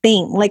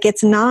thing.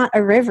 It's not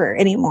a river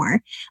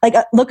anymore.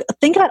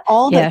 Think about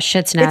all the... Yeah,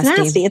 shit's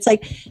nasty. It's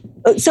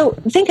nasty. So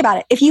think about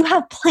it. If you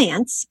have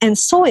plants and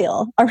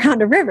soil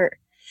around a river,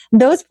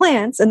 those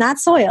plants and that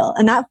soil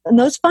and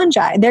those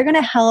fungi, they're going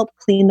to help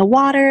clean the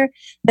water.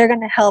 They're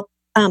going to help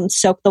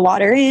soak the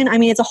water in. I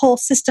mean, it's a whole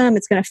system.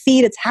 It's going to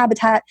feed its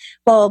habitat,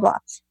 blah, blah, blah.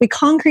 We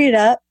concrete it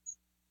up,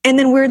 and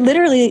then we're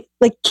literally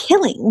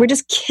we're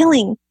just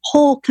killing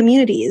whole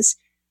communities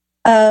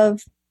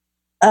of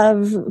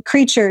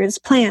creatures,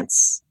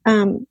 plants,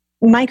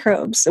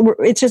 microbes.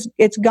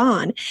 It's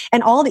gone.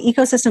 And all the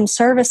ecosystem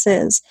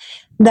services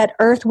that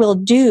Earth will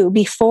do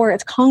before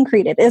it's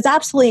concreted is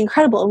absolutely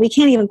incredible. We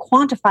can't even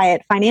quantify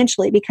it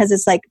financially because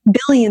it's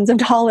billions of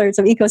dollars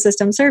of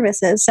ecosystem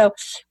services. So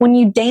when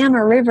you dam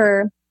a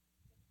river,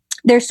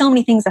 there's so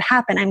many things that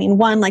happen. I mean,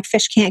 one,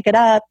 fish can't get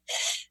up.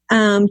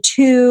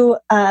 Two,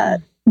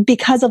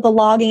 because of the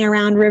logging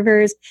around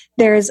rivers,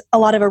 there's a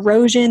lot of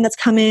erosion that's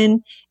come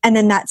in, and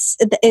then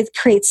it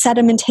creates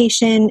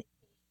sedimentation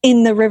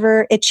in the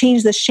river. It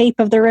changed the shape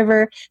of the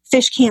river.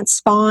 Fish can't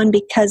spawn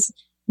because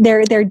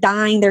they're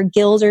dying. Their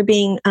gills are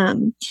being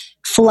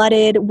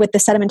flooded with the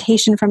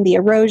sedimentation from the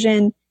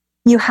erosion.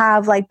 You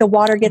have the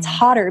water gets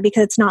hotter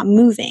because it's not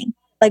moving.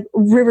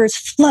 Rivers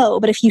flow,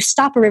 but if you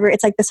stop a river,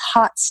 it's this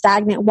hot,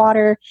 stagnant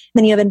water.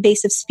 Then you have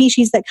invasive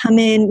species that come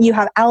in. You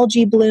have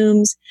algae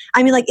blooms.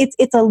 I mean,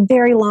 it's a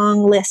very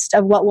long list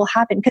of what will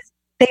happen because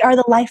they are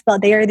the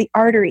lifeblood. They are the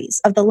arteries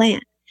of the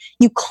land.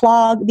 You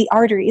clog the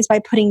arteries by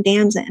putting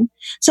dams in.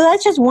 So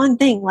that's just one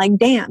thing,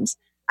 dams.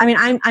 I mean,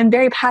 I'm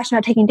very passionate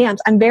about taking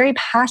dams. I'm very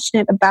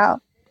passionate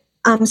about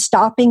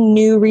stopping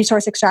new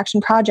resource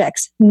extraction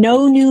projects.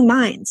 No new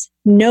mines,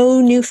 no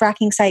new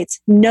fracking sites,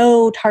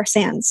 no tar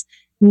sands,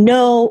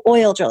 no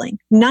oil drilling,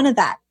 none of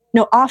that.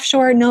 No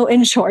offshore, no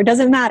inshore,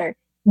 doesn't matter.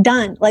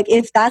 Done.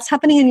 If that's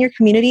happening in your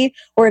community,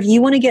 or if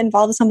you want to get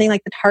involved with something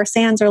like the tar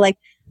sands, or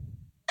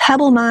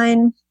Pebble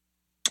Mine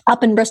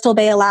up in Bristol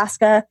Bay,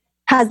 Alaska,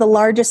 has the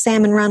largest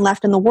salmon run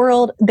left in the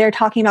world. They're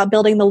talking about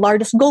building the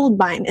largest gold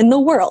mine in the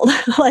world,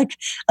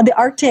 the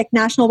Arctic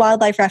National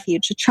Wildlife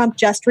Refuge. Trump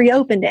just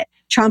reopened it.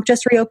 Trump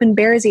just reopened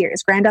Bears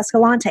Ears, Grand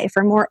Escalante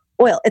for more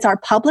oil. It's our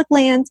public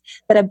lands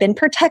that have been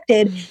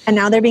protected, and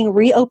now they're being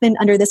reopened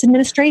under this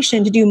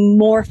administration to do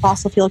more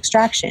fossil fuel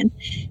extraction.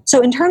 So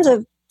in terms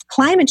of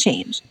climate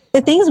change,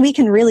 the things we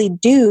can really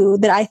do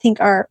that I think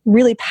are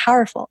really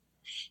powerful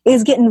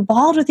is get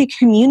involved with your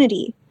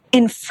community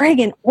and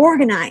friggin'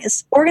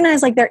 organize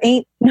like there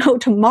ain't no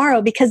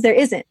tomorrow, because there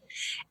isn't.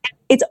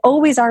 It's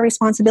always our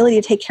responsibility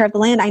to take care of the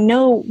land. I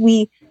know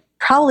we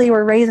probably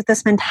were raised with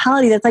this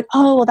mentality that's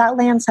oh, well, that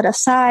land's set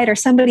aside or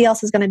somebody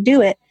else is going to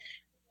do it.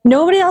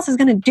 Nobody else is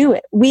going to do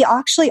it. We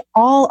actually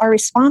all are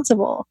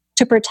responsible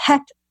to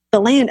protect the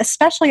land,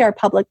 especially our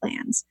public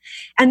lands.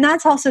 And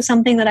that's also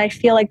something that I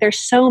feel there's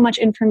so much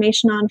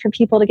information on for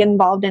people to get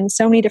involved in.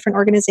 So many different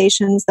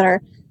organizations that are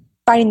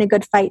fighting the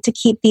good fight to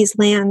keep these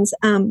lands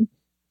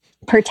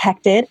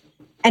protected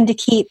and to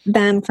keep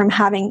them from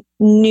having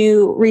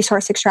new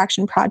resource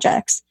extraction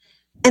projects.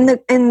 And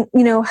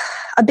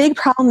a big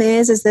problem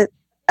is that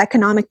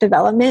economic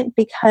development,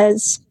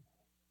 because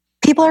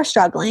people are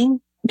struggling.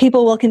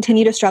 People will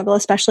continue to struggle,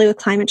 especially with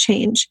climate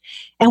change.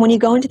 And when you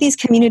go into these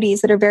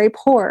communities that are very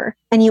poor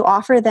and you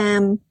offer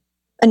them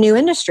a new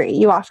industry,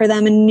 you offer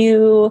them a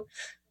new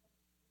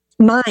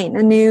mine,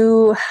 a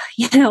new,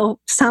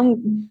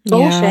 some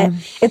bullshit,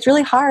 it's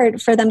really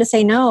hard for them to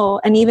say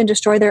no and even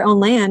destroy their own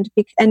land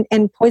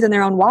and poison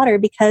their own water,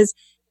 because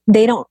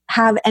they don't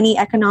have any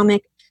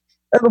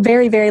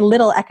very, very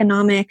little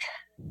economic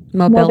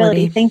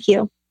mobility. Thank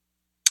you.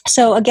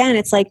 So again,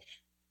 it's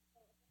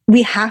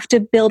we have to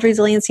build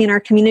resiliency in our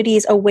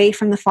communities away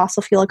from the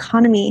fossil fuel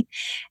economy.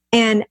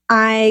 And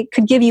I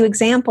could give you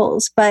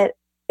examples, but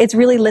it's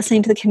really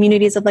listening to the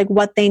communities of like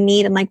what they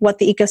need and like what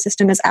the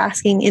ecosystem is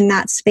asking in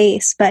that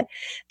space. But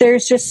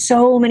there's just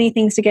so many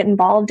things to get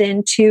involved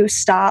in to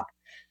stop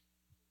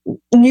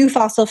new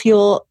fossil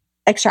fuel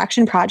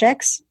extraction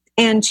projects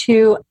and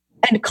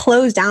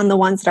close down the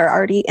ones that are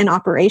already in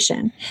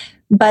operation.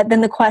 But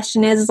then the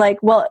question is like,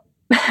 well,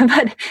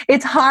 but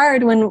it's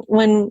hard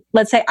when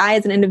let's say I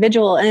as an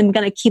individual am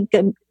going to keep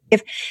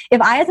if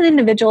I as an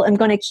individual am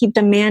going to keep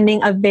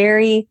demanding a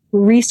very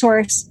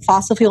resource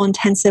fossil fuel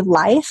intensive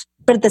life,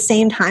 but at the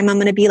same time I'm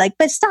going to be like,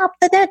 but stop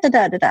the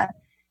da.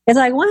 It's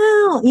like,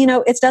 well,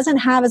 it doesn't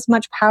have as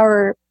much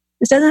power.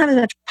 It doesn't have as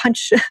much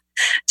punch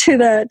to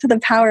the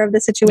power of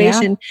the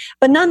situation. Yeah.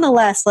 But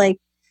nonetheless, like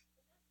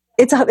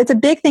it's a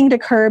big thing to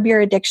curb your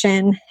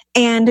addiction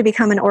and to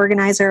become an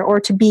organizer or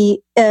to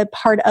be a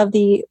part of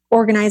the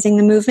organizing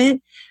the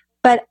movement.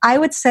 But I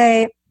would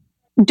say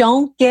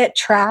don't get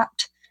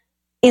trapped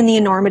in the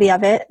enormity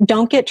of it.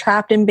 Don't get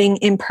trapped in being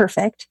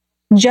imperfect.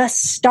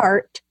 Just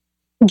start,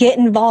 get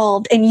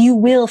involved, and you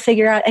will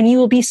figure out, and you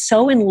will be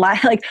so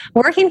like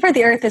working for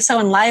the earth is so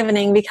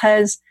enlivening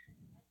because,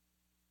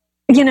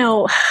 I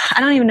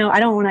don't even know. I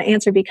don't want to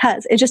answer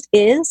because it just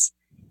is.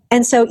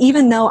 And so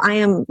even though I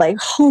am like,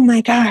 oh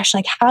my gosh,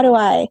 like how do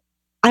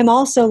I'm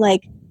also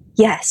like,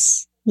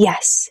 yes.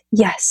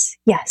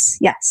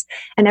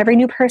 And every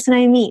new person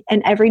I meet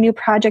and every new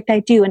project I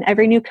do and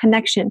every new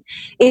connection,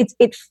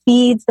 it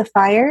feeds the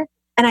fire.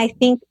 And I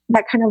think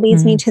that kind of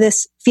leads me to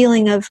this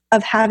feeling of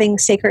having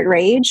sacred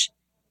rage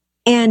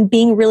and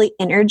being really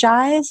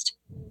energized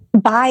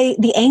by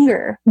the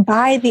anger,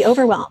 by the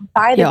overwhelm,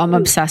 by the... I'm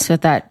obsessed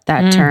with that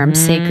term,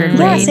 sacred rage.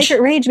 Yeah,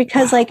 sacred rage,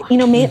 because like,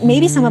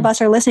 maybe some of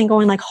us are listening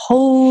going like,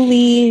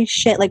 holy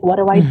shit, like what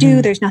do I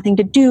do? There's nothing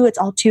to do. It's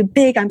all too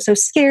big. I'm so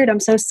scared.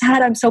 I'm so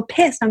sad. I'm so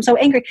pissed. I'm so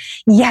angry.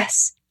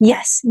 Yes.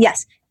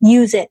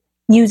 Use it.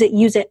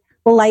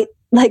 Light,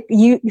 like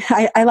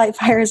I light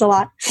fires a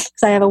lot because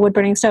I have a wood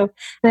burning stove.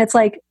 And it's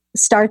like,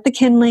 start the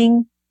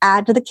kindling,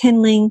 add to the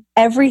kindling.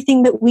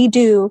 Everything that we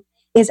do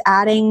is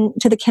adding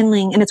to the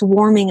kindling, and it's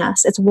warming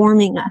us.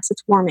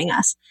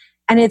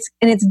 And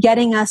it's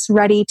getting us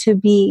ready to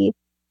be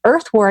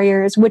earth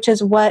warriors, which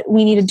is what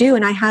we need to do.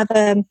 And I have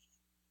a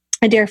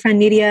dear friend,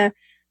 Nidia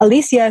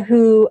Alicia,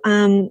 who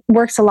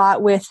works a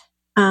lot with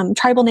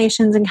tribal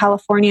nations in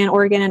California and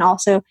Oregon, and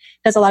also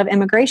does a lot of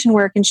immigration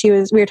work. And we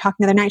were talking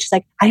the other night. She's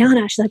like,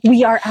 Ayana, she's like,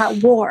 we are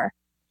at war.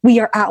 We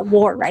are at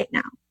war right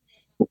now.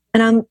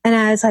 And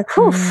I was like,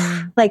 whew,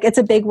 like it's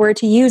a big word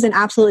to use. And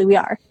absolutely we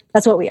are.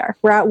 That's what we are.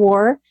 We're at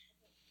war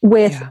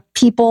with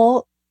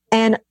people,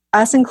 and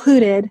us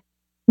included,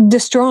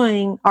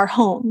 destroying our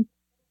home.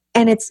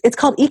 And it's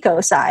called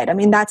ecocide. I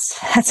mean,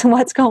 that's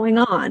what's going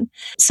on.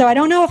 So I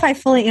don't know if I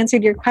fully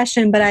answered your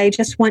question, but I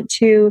just want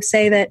to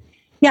say that,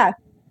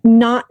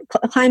 not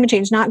climate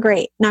change, not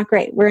great.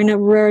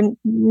 We're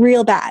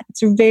real bad.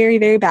 It's very,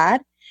 very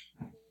bad.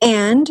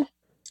 And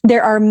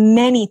there are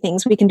many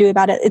things we can do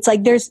about it. It's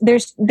like there's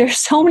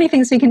so many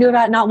things we can do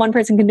about it. Not one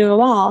person can do them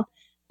all.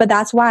 But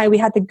that's why we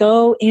have to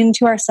go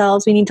into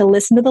ourselves. We need to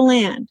listen to the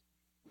land,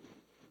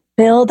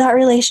 build that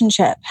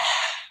relationship,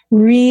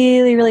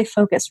 really, really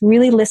focus,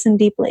 really listen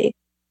deeply,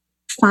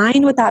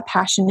 find what that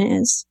passion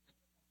is,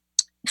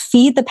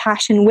 feed the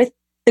passion with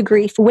the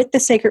grief, with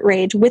the sacred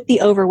rage, with the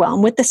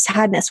overwhelm, with the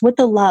sadness, with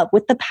the love,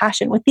 with the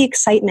passion, with the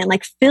excitement,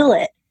 like fill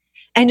it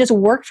and just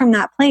work from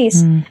that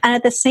place. And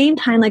at the same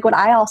time, like what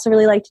I also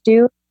really like to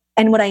do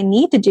and what I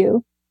need to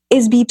do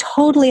is be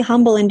totally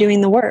humble in doing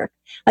the work.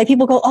 Like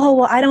people go, oh,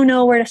 well, I don't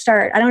know where to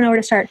start.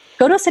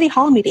 Go to a city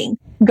hall meeting,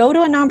 go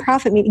to a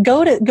nonprofit meeting,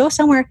 go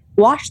somewhere,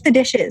 wash the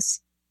dishes,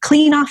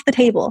 clean off the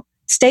table,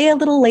 stay a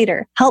little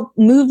later, help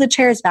move the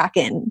chairs back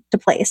into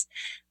place.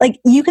 Like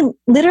you can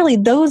literally,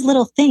 those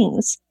little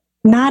things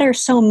matter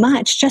so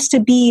much just to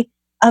be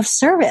of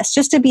service,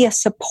 just to be a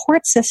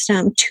support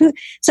system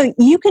so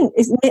you can,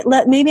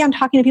 maybe I'm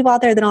talking to people out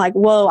there that are like,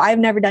 whoa, I've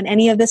never done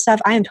any of this stuff.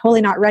 I am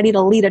totally not ready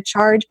to lead a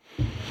charge.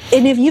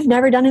 And if you've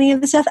never done any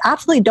of this stuff,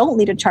 absolutely don't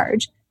lead a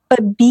charge,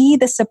 but be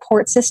the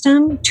support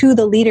system to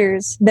the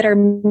leaders that are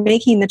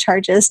making the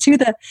charges, to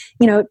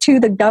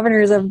the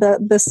governors of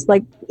this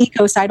like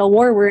ecocidal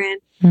war we're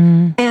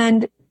in.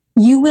 And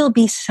you will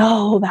be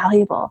so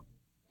valuable,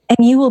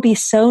 and you will be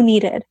so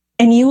needed,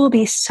 and you will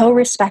be so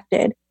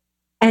respected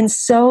and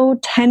so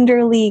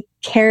tenderly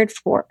cared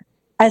for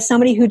as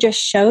somebody who just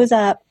shows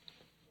up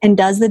and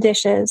does the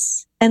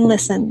dishes and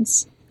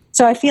listens.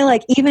 So I feel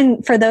like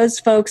even for those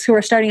folks who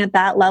are starting at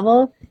that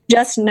level,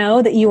 just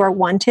know that you are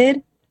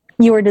wanted,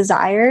 you are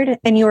desired,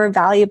 and you are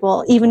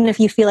valuable, even if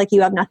you feel like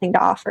you have nothing to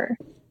offer.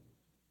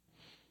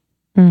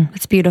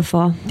 That's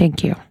beautiful.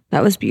 Thank you.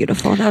 That was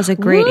beautiful. That was a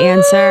great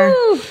answer.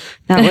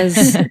 That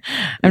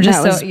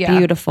was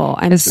beautiful.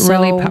 It's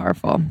really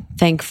powerful.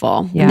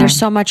 thankful. Yeah. And there's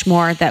so much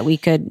more that we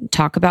could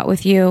talk about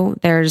with you.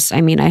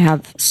 I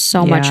have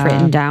so much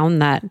written down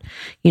that,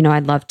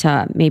 I'd love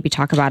to maybe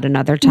talk about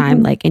another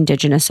time, like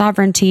Indigenous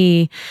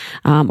sovereignty,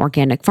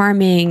 organic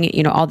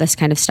farming, all this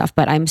kind of stuff.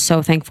 But I'm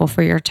so thankful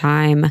for your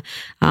time.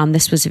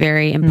 This was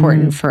very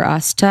important for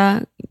us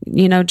to,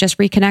 just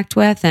reconnect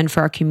with, and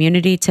for our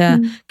community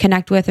to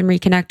connect with and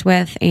reconnect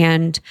with.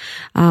 And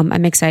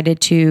I'm excited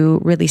to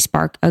really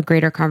spark a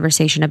greater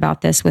conversation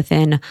about this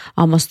within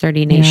Almost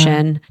 30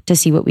 Nation to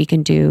see what we can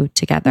do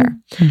together.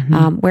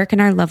 Where can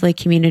our lovely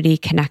community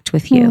connect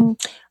with you?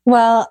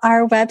 Well,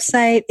 our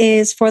website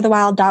is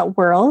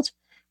forthewild.world.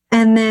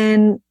 And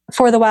then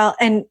For the Wild,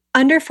 and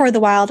under For the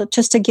Wild,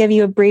 just to give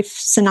you a brief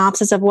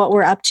synopsis of what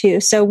we're up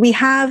to. So we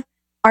have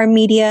our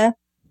media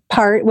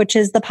part, which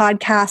is the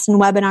podcast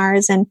and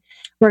webinars. And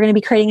we're going to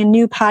be creating a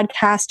new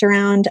podcast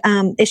around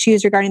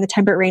issues regarding the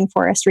temperate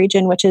rainforest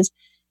region, which is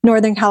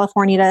Northern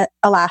California to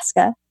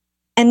Alaska.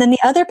 And then the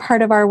other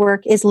part of our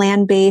work is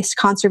land-based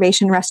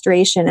conservation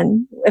restoration.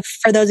 And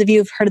for those of you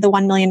who've heard of the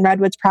 1 Million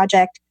Redwoods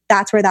Project,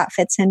 that's where that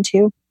fits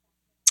into.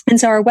 And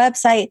so our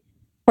website,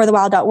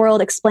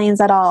 forthewild.world, explains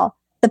that all.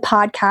 The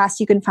podcast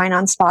you can find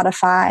on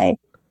Spotify,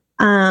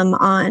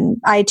 on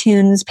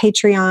iTunes,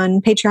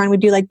 Patreon. Patreon, we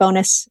do like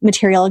bonus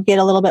material, get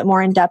a little bit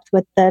more in depth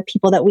with the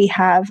people that we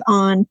have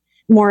on,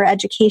 more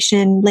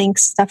education,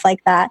 links, stuff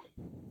like that.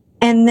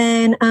 And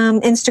then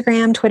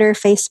Instagram, Twitter,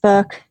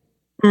 Facebook.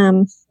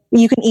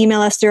 You can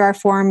email us through our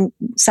forum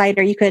site,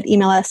 or you could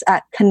email us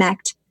at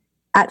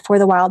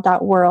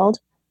connect@forthewild.world.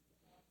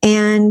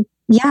 And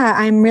yeah,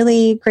 I'm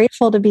really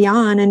grateful to be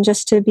on and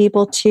just to be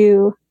able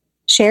to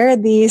share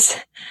these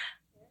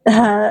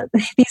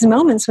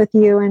moments with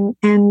you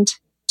and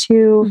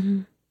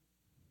to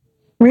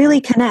really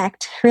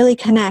connect.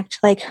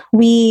 Like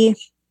the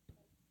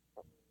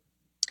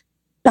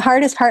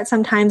hardest part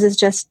sometimes is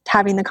just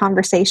having the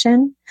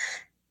conversation.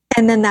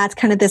 And then that's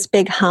kind of this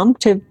big hump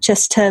to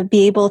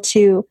be able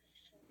to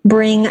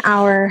bring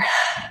our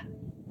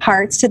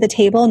hearts to the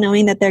table,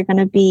 knowing that they're going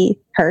to be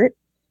hurt,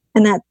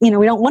 and that, we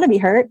don't want to be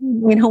hurt.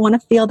 We don't want to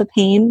feel the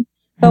pain.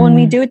 But when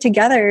we do it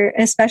together,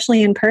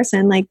 especially in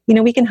person, like,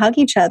 we can hug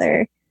each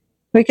other.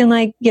 We can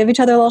like give each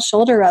other a little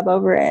shoulder rub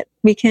over it.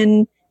 We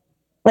can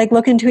like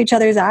look into each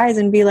other's eyes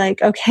and be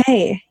like,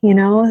 okay,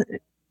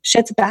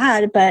 shit's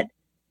bad, but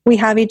we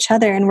have each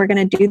other and we're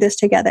going to do this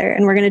together,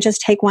 and we're going to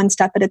just take one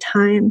step at a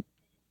time.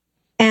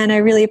 And I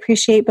really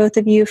appreciate both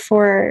of you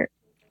for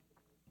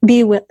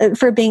being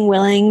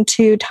willing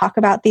to talk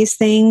about these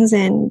things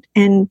and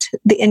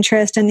the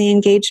interest and the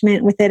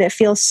engagement with it. It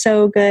feels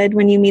so good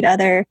when you meet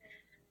other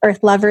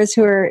earth lovers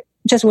who are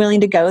just willing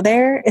to go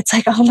there. It's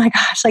like, oh my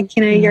gosh, like,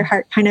 your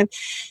heart kind of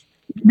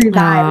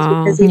revives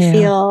because you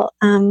feel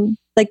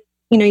like,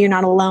 you're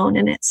not alone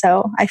in it.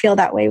 So I feel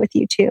that way with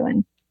you too.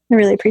 And I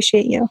really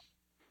appreciate you.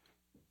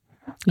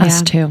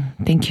 Us too.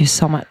 Thank you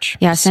so much.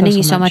 Yeah, sending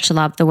you so much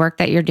love. The work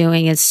that you're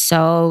doing is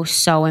so,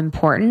 so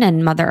important.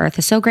 And Mother Earth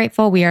is so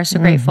grateful. We are so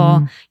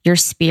grateful. Your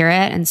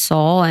spirit and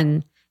soul,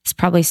 and is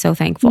probably so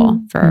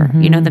thankful for,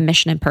 the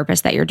mission and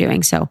purpose that you're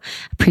doing. So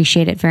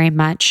appreciate it very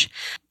much.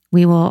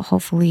 We will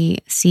hopefully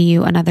see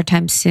you another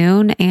time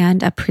soon,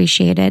 and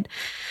appreciate it.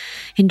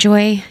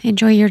 Enjoy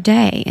your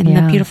day in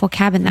the beautiful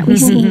cabin that we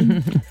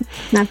see.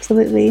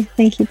 Absolutely.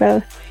 Thank you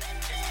both.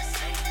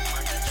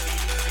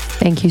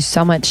 Thank you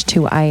so much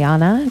to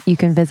Ayana. You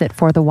can visit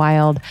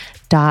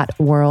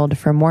forthewild.world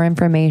for more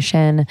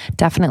information.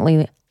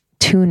 Definitely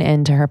tune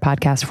into her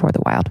podcast, For the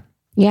Wild.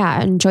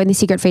 Yeah, and join the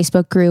secret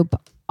Facebook group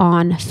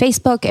on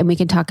Facebook, and we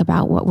can talk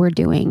about what we're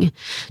doing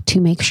to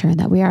make sure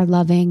that we are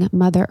loving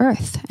Mother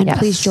Earth. And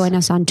please join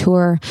us on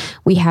tour.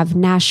 We have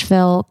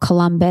Nashville,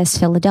 Columbus,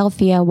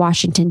 Philadelphia,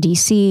 Washington,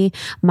 D.C.,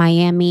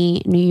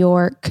 Miami, New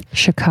York,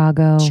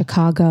 Chicago,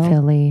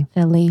 Philly.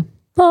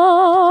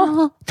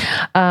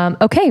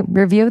 Okay,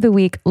 review of the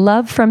week.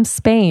 Love from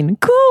Spain.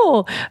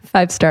 Cool.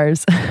 5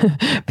 stars.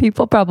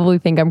 People probably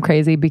think I'm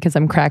crazy because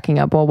I'm cracking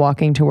up while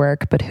walking to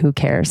work, but who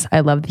cares? I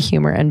love the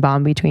humor and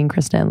bond between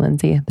Krista and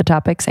Lindsay. The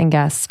topics and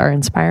guests are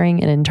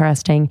inspiring and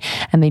interesting,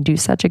 and they do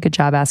such a good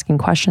job asking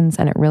questions,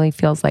 and it really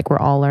feels like we're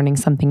all learning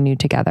something new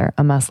together.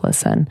 A must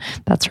listen.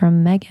 That's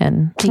from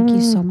Megan. Thank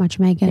you so much,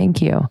 Megan.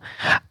 Thank you.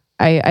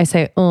 I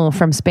say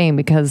from Spain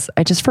because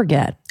I just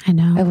forget. I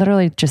know. I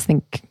literally just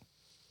think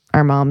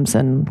our moms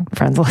and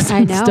friends listen.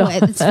 I know. Still.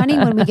 It's funny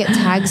when we get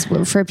tags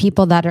for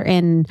people that are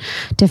in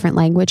different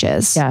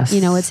languages. Yes.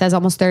 It says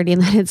almost 30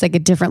 and then it's like a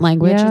different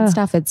language and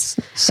stuff. It's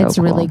cool.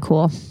 Really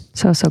cool.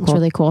 So cool. It's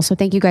really cool. So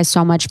thank you guys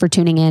so much for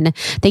tuning in.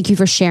 Thank you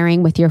for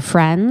sharing with your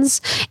friends.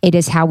 It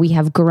is how we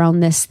have grown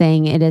this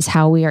thing. It is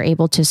how we are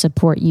able to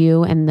support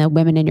you and the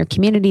women in your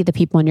community, the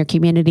people in your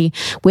community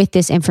with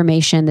this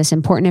information, this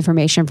important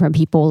information from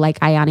people like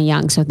Ayana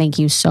Young. So thank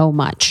you so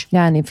much.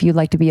 Yeah. And if you'd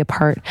like to be a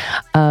part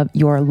of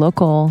your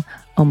local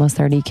Almost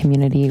 30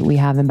 community, we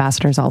have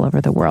ambassadors all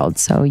over the world.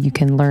 So you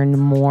can learn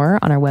more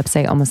on our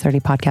website,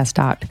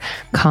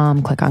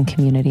 almost30podcast.com. Click on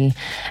community.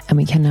 And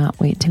we cannot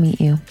wait to meet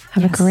you.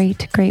 Have a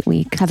great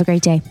week. Have a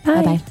great day.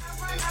 Bye. Bye-bye.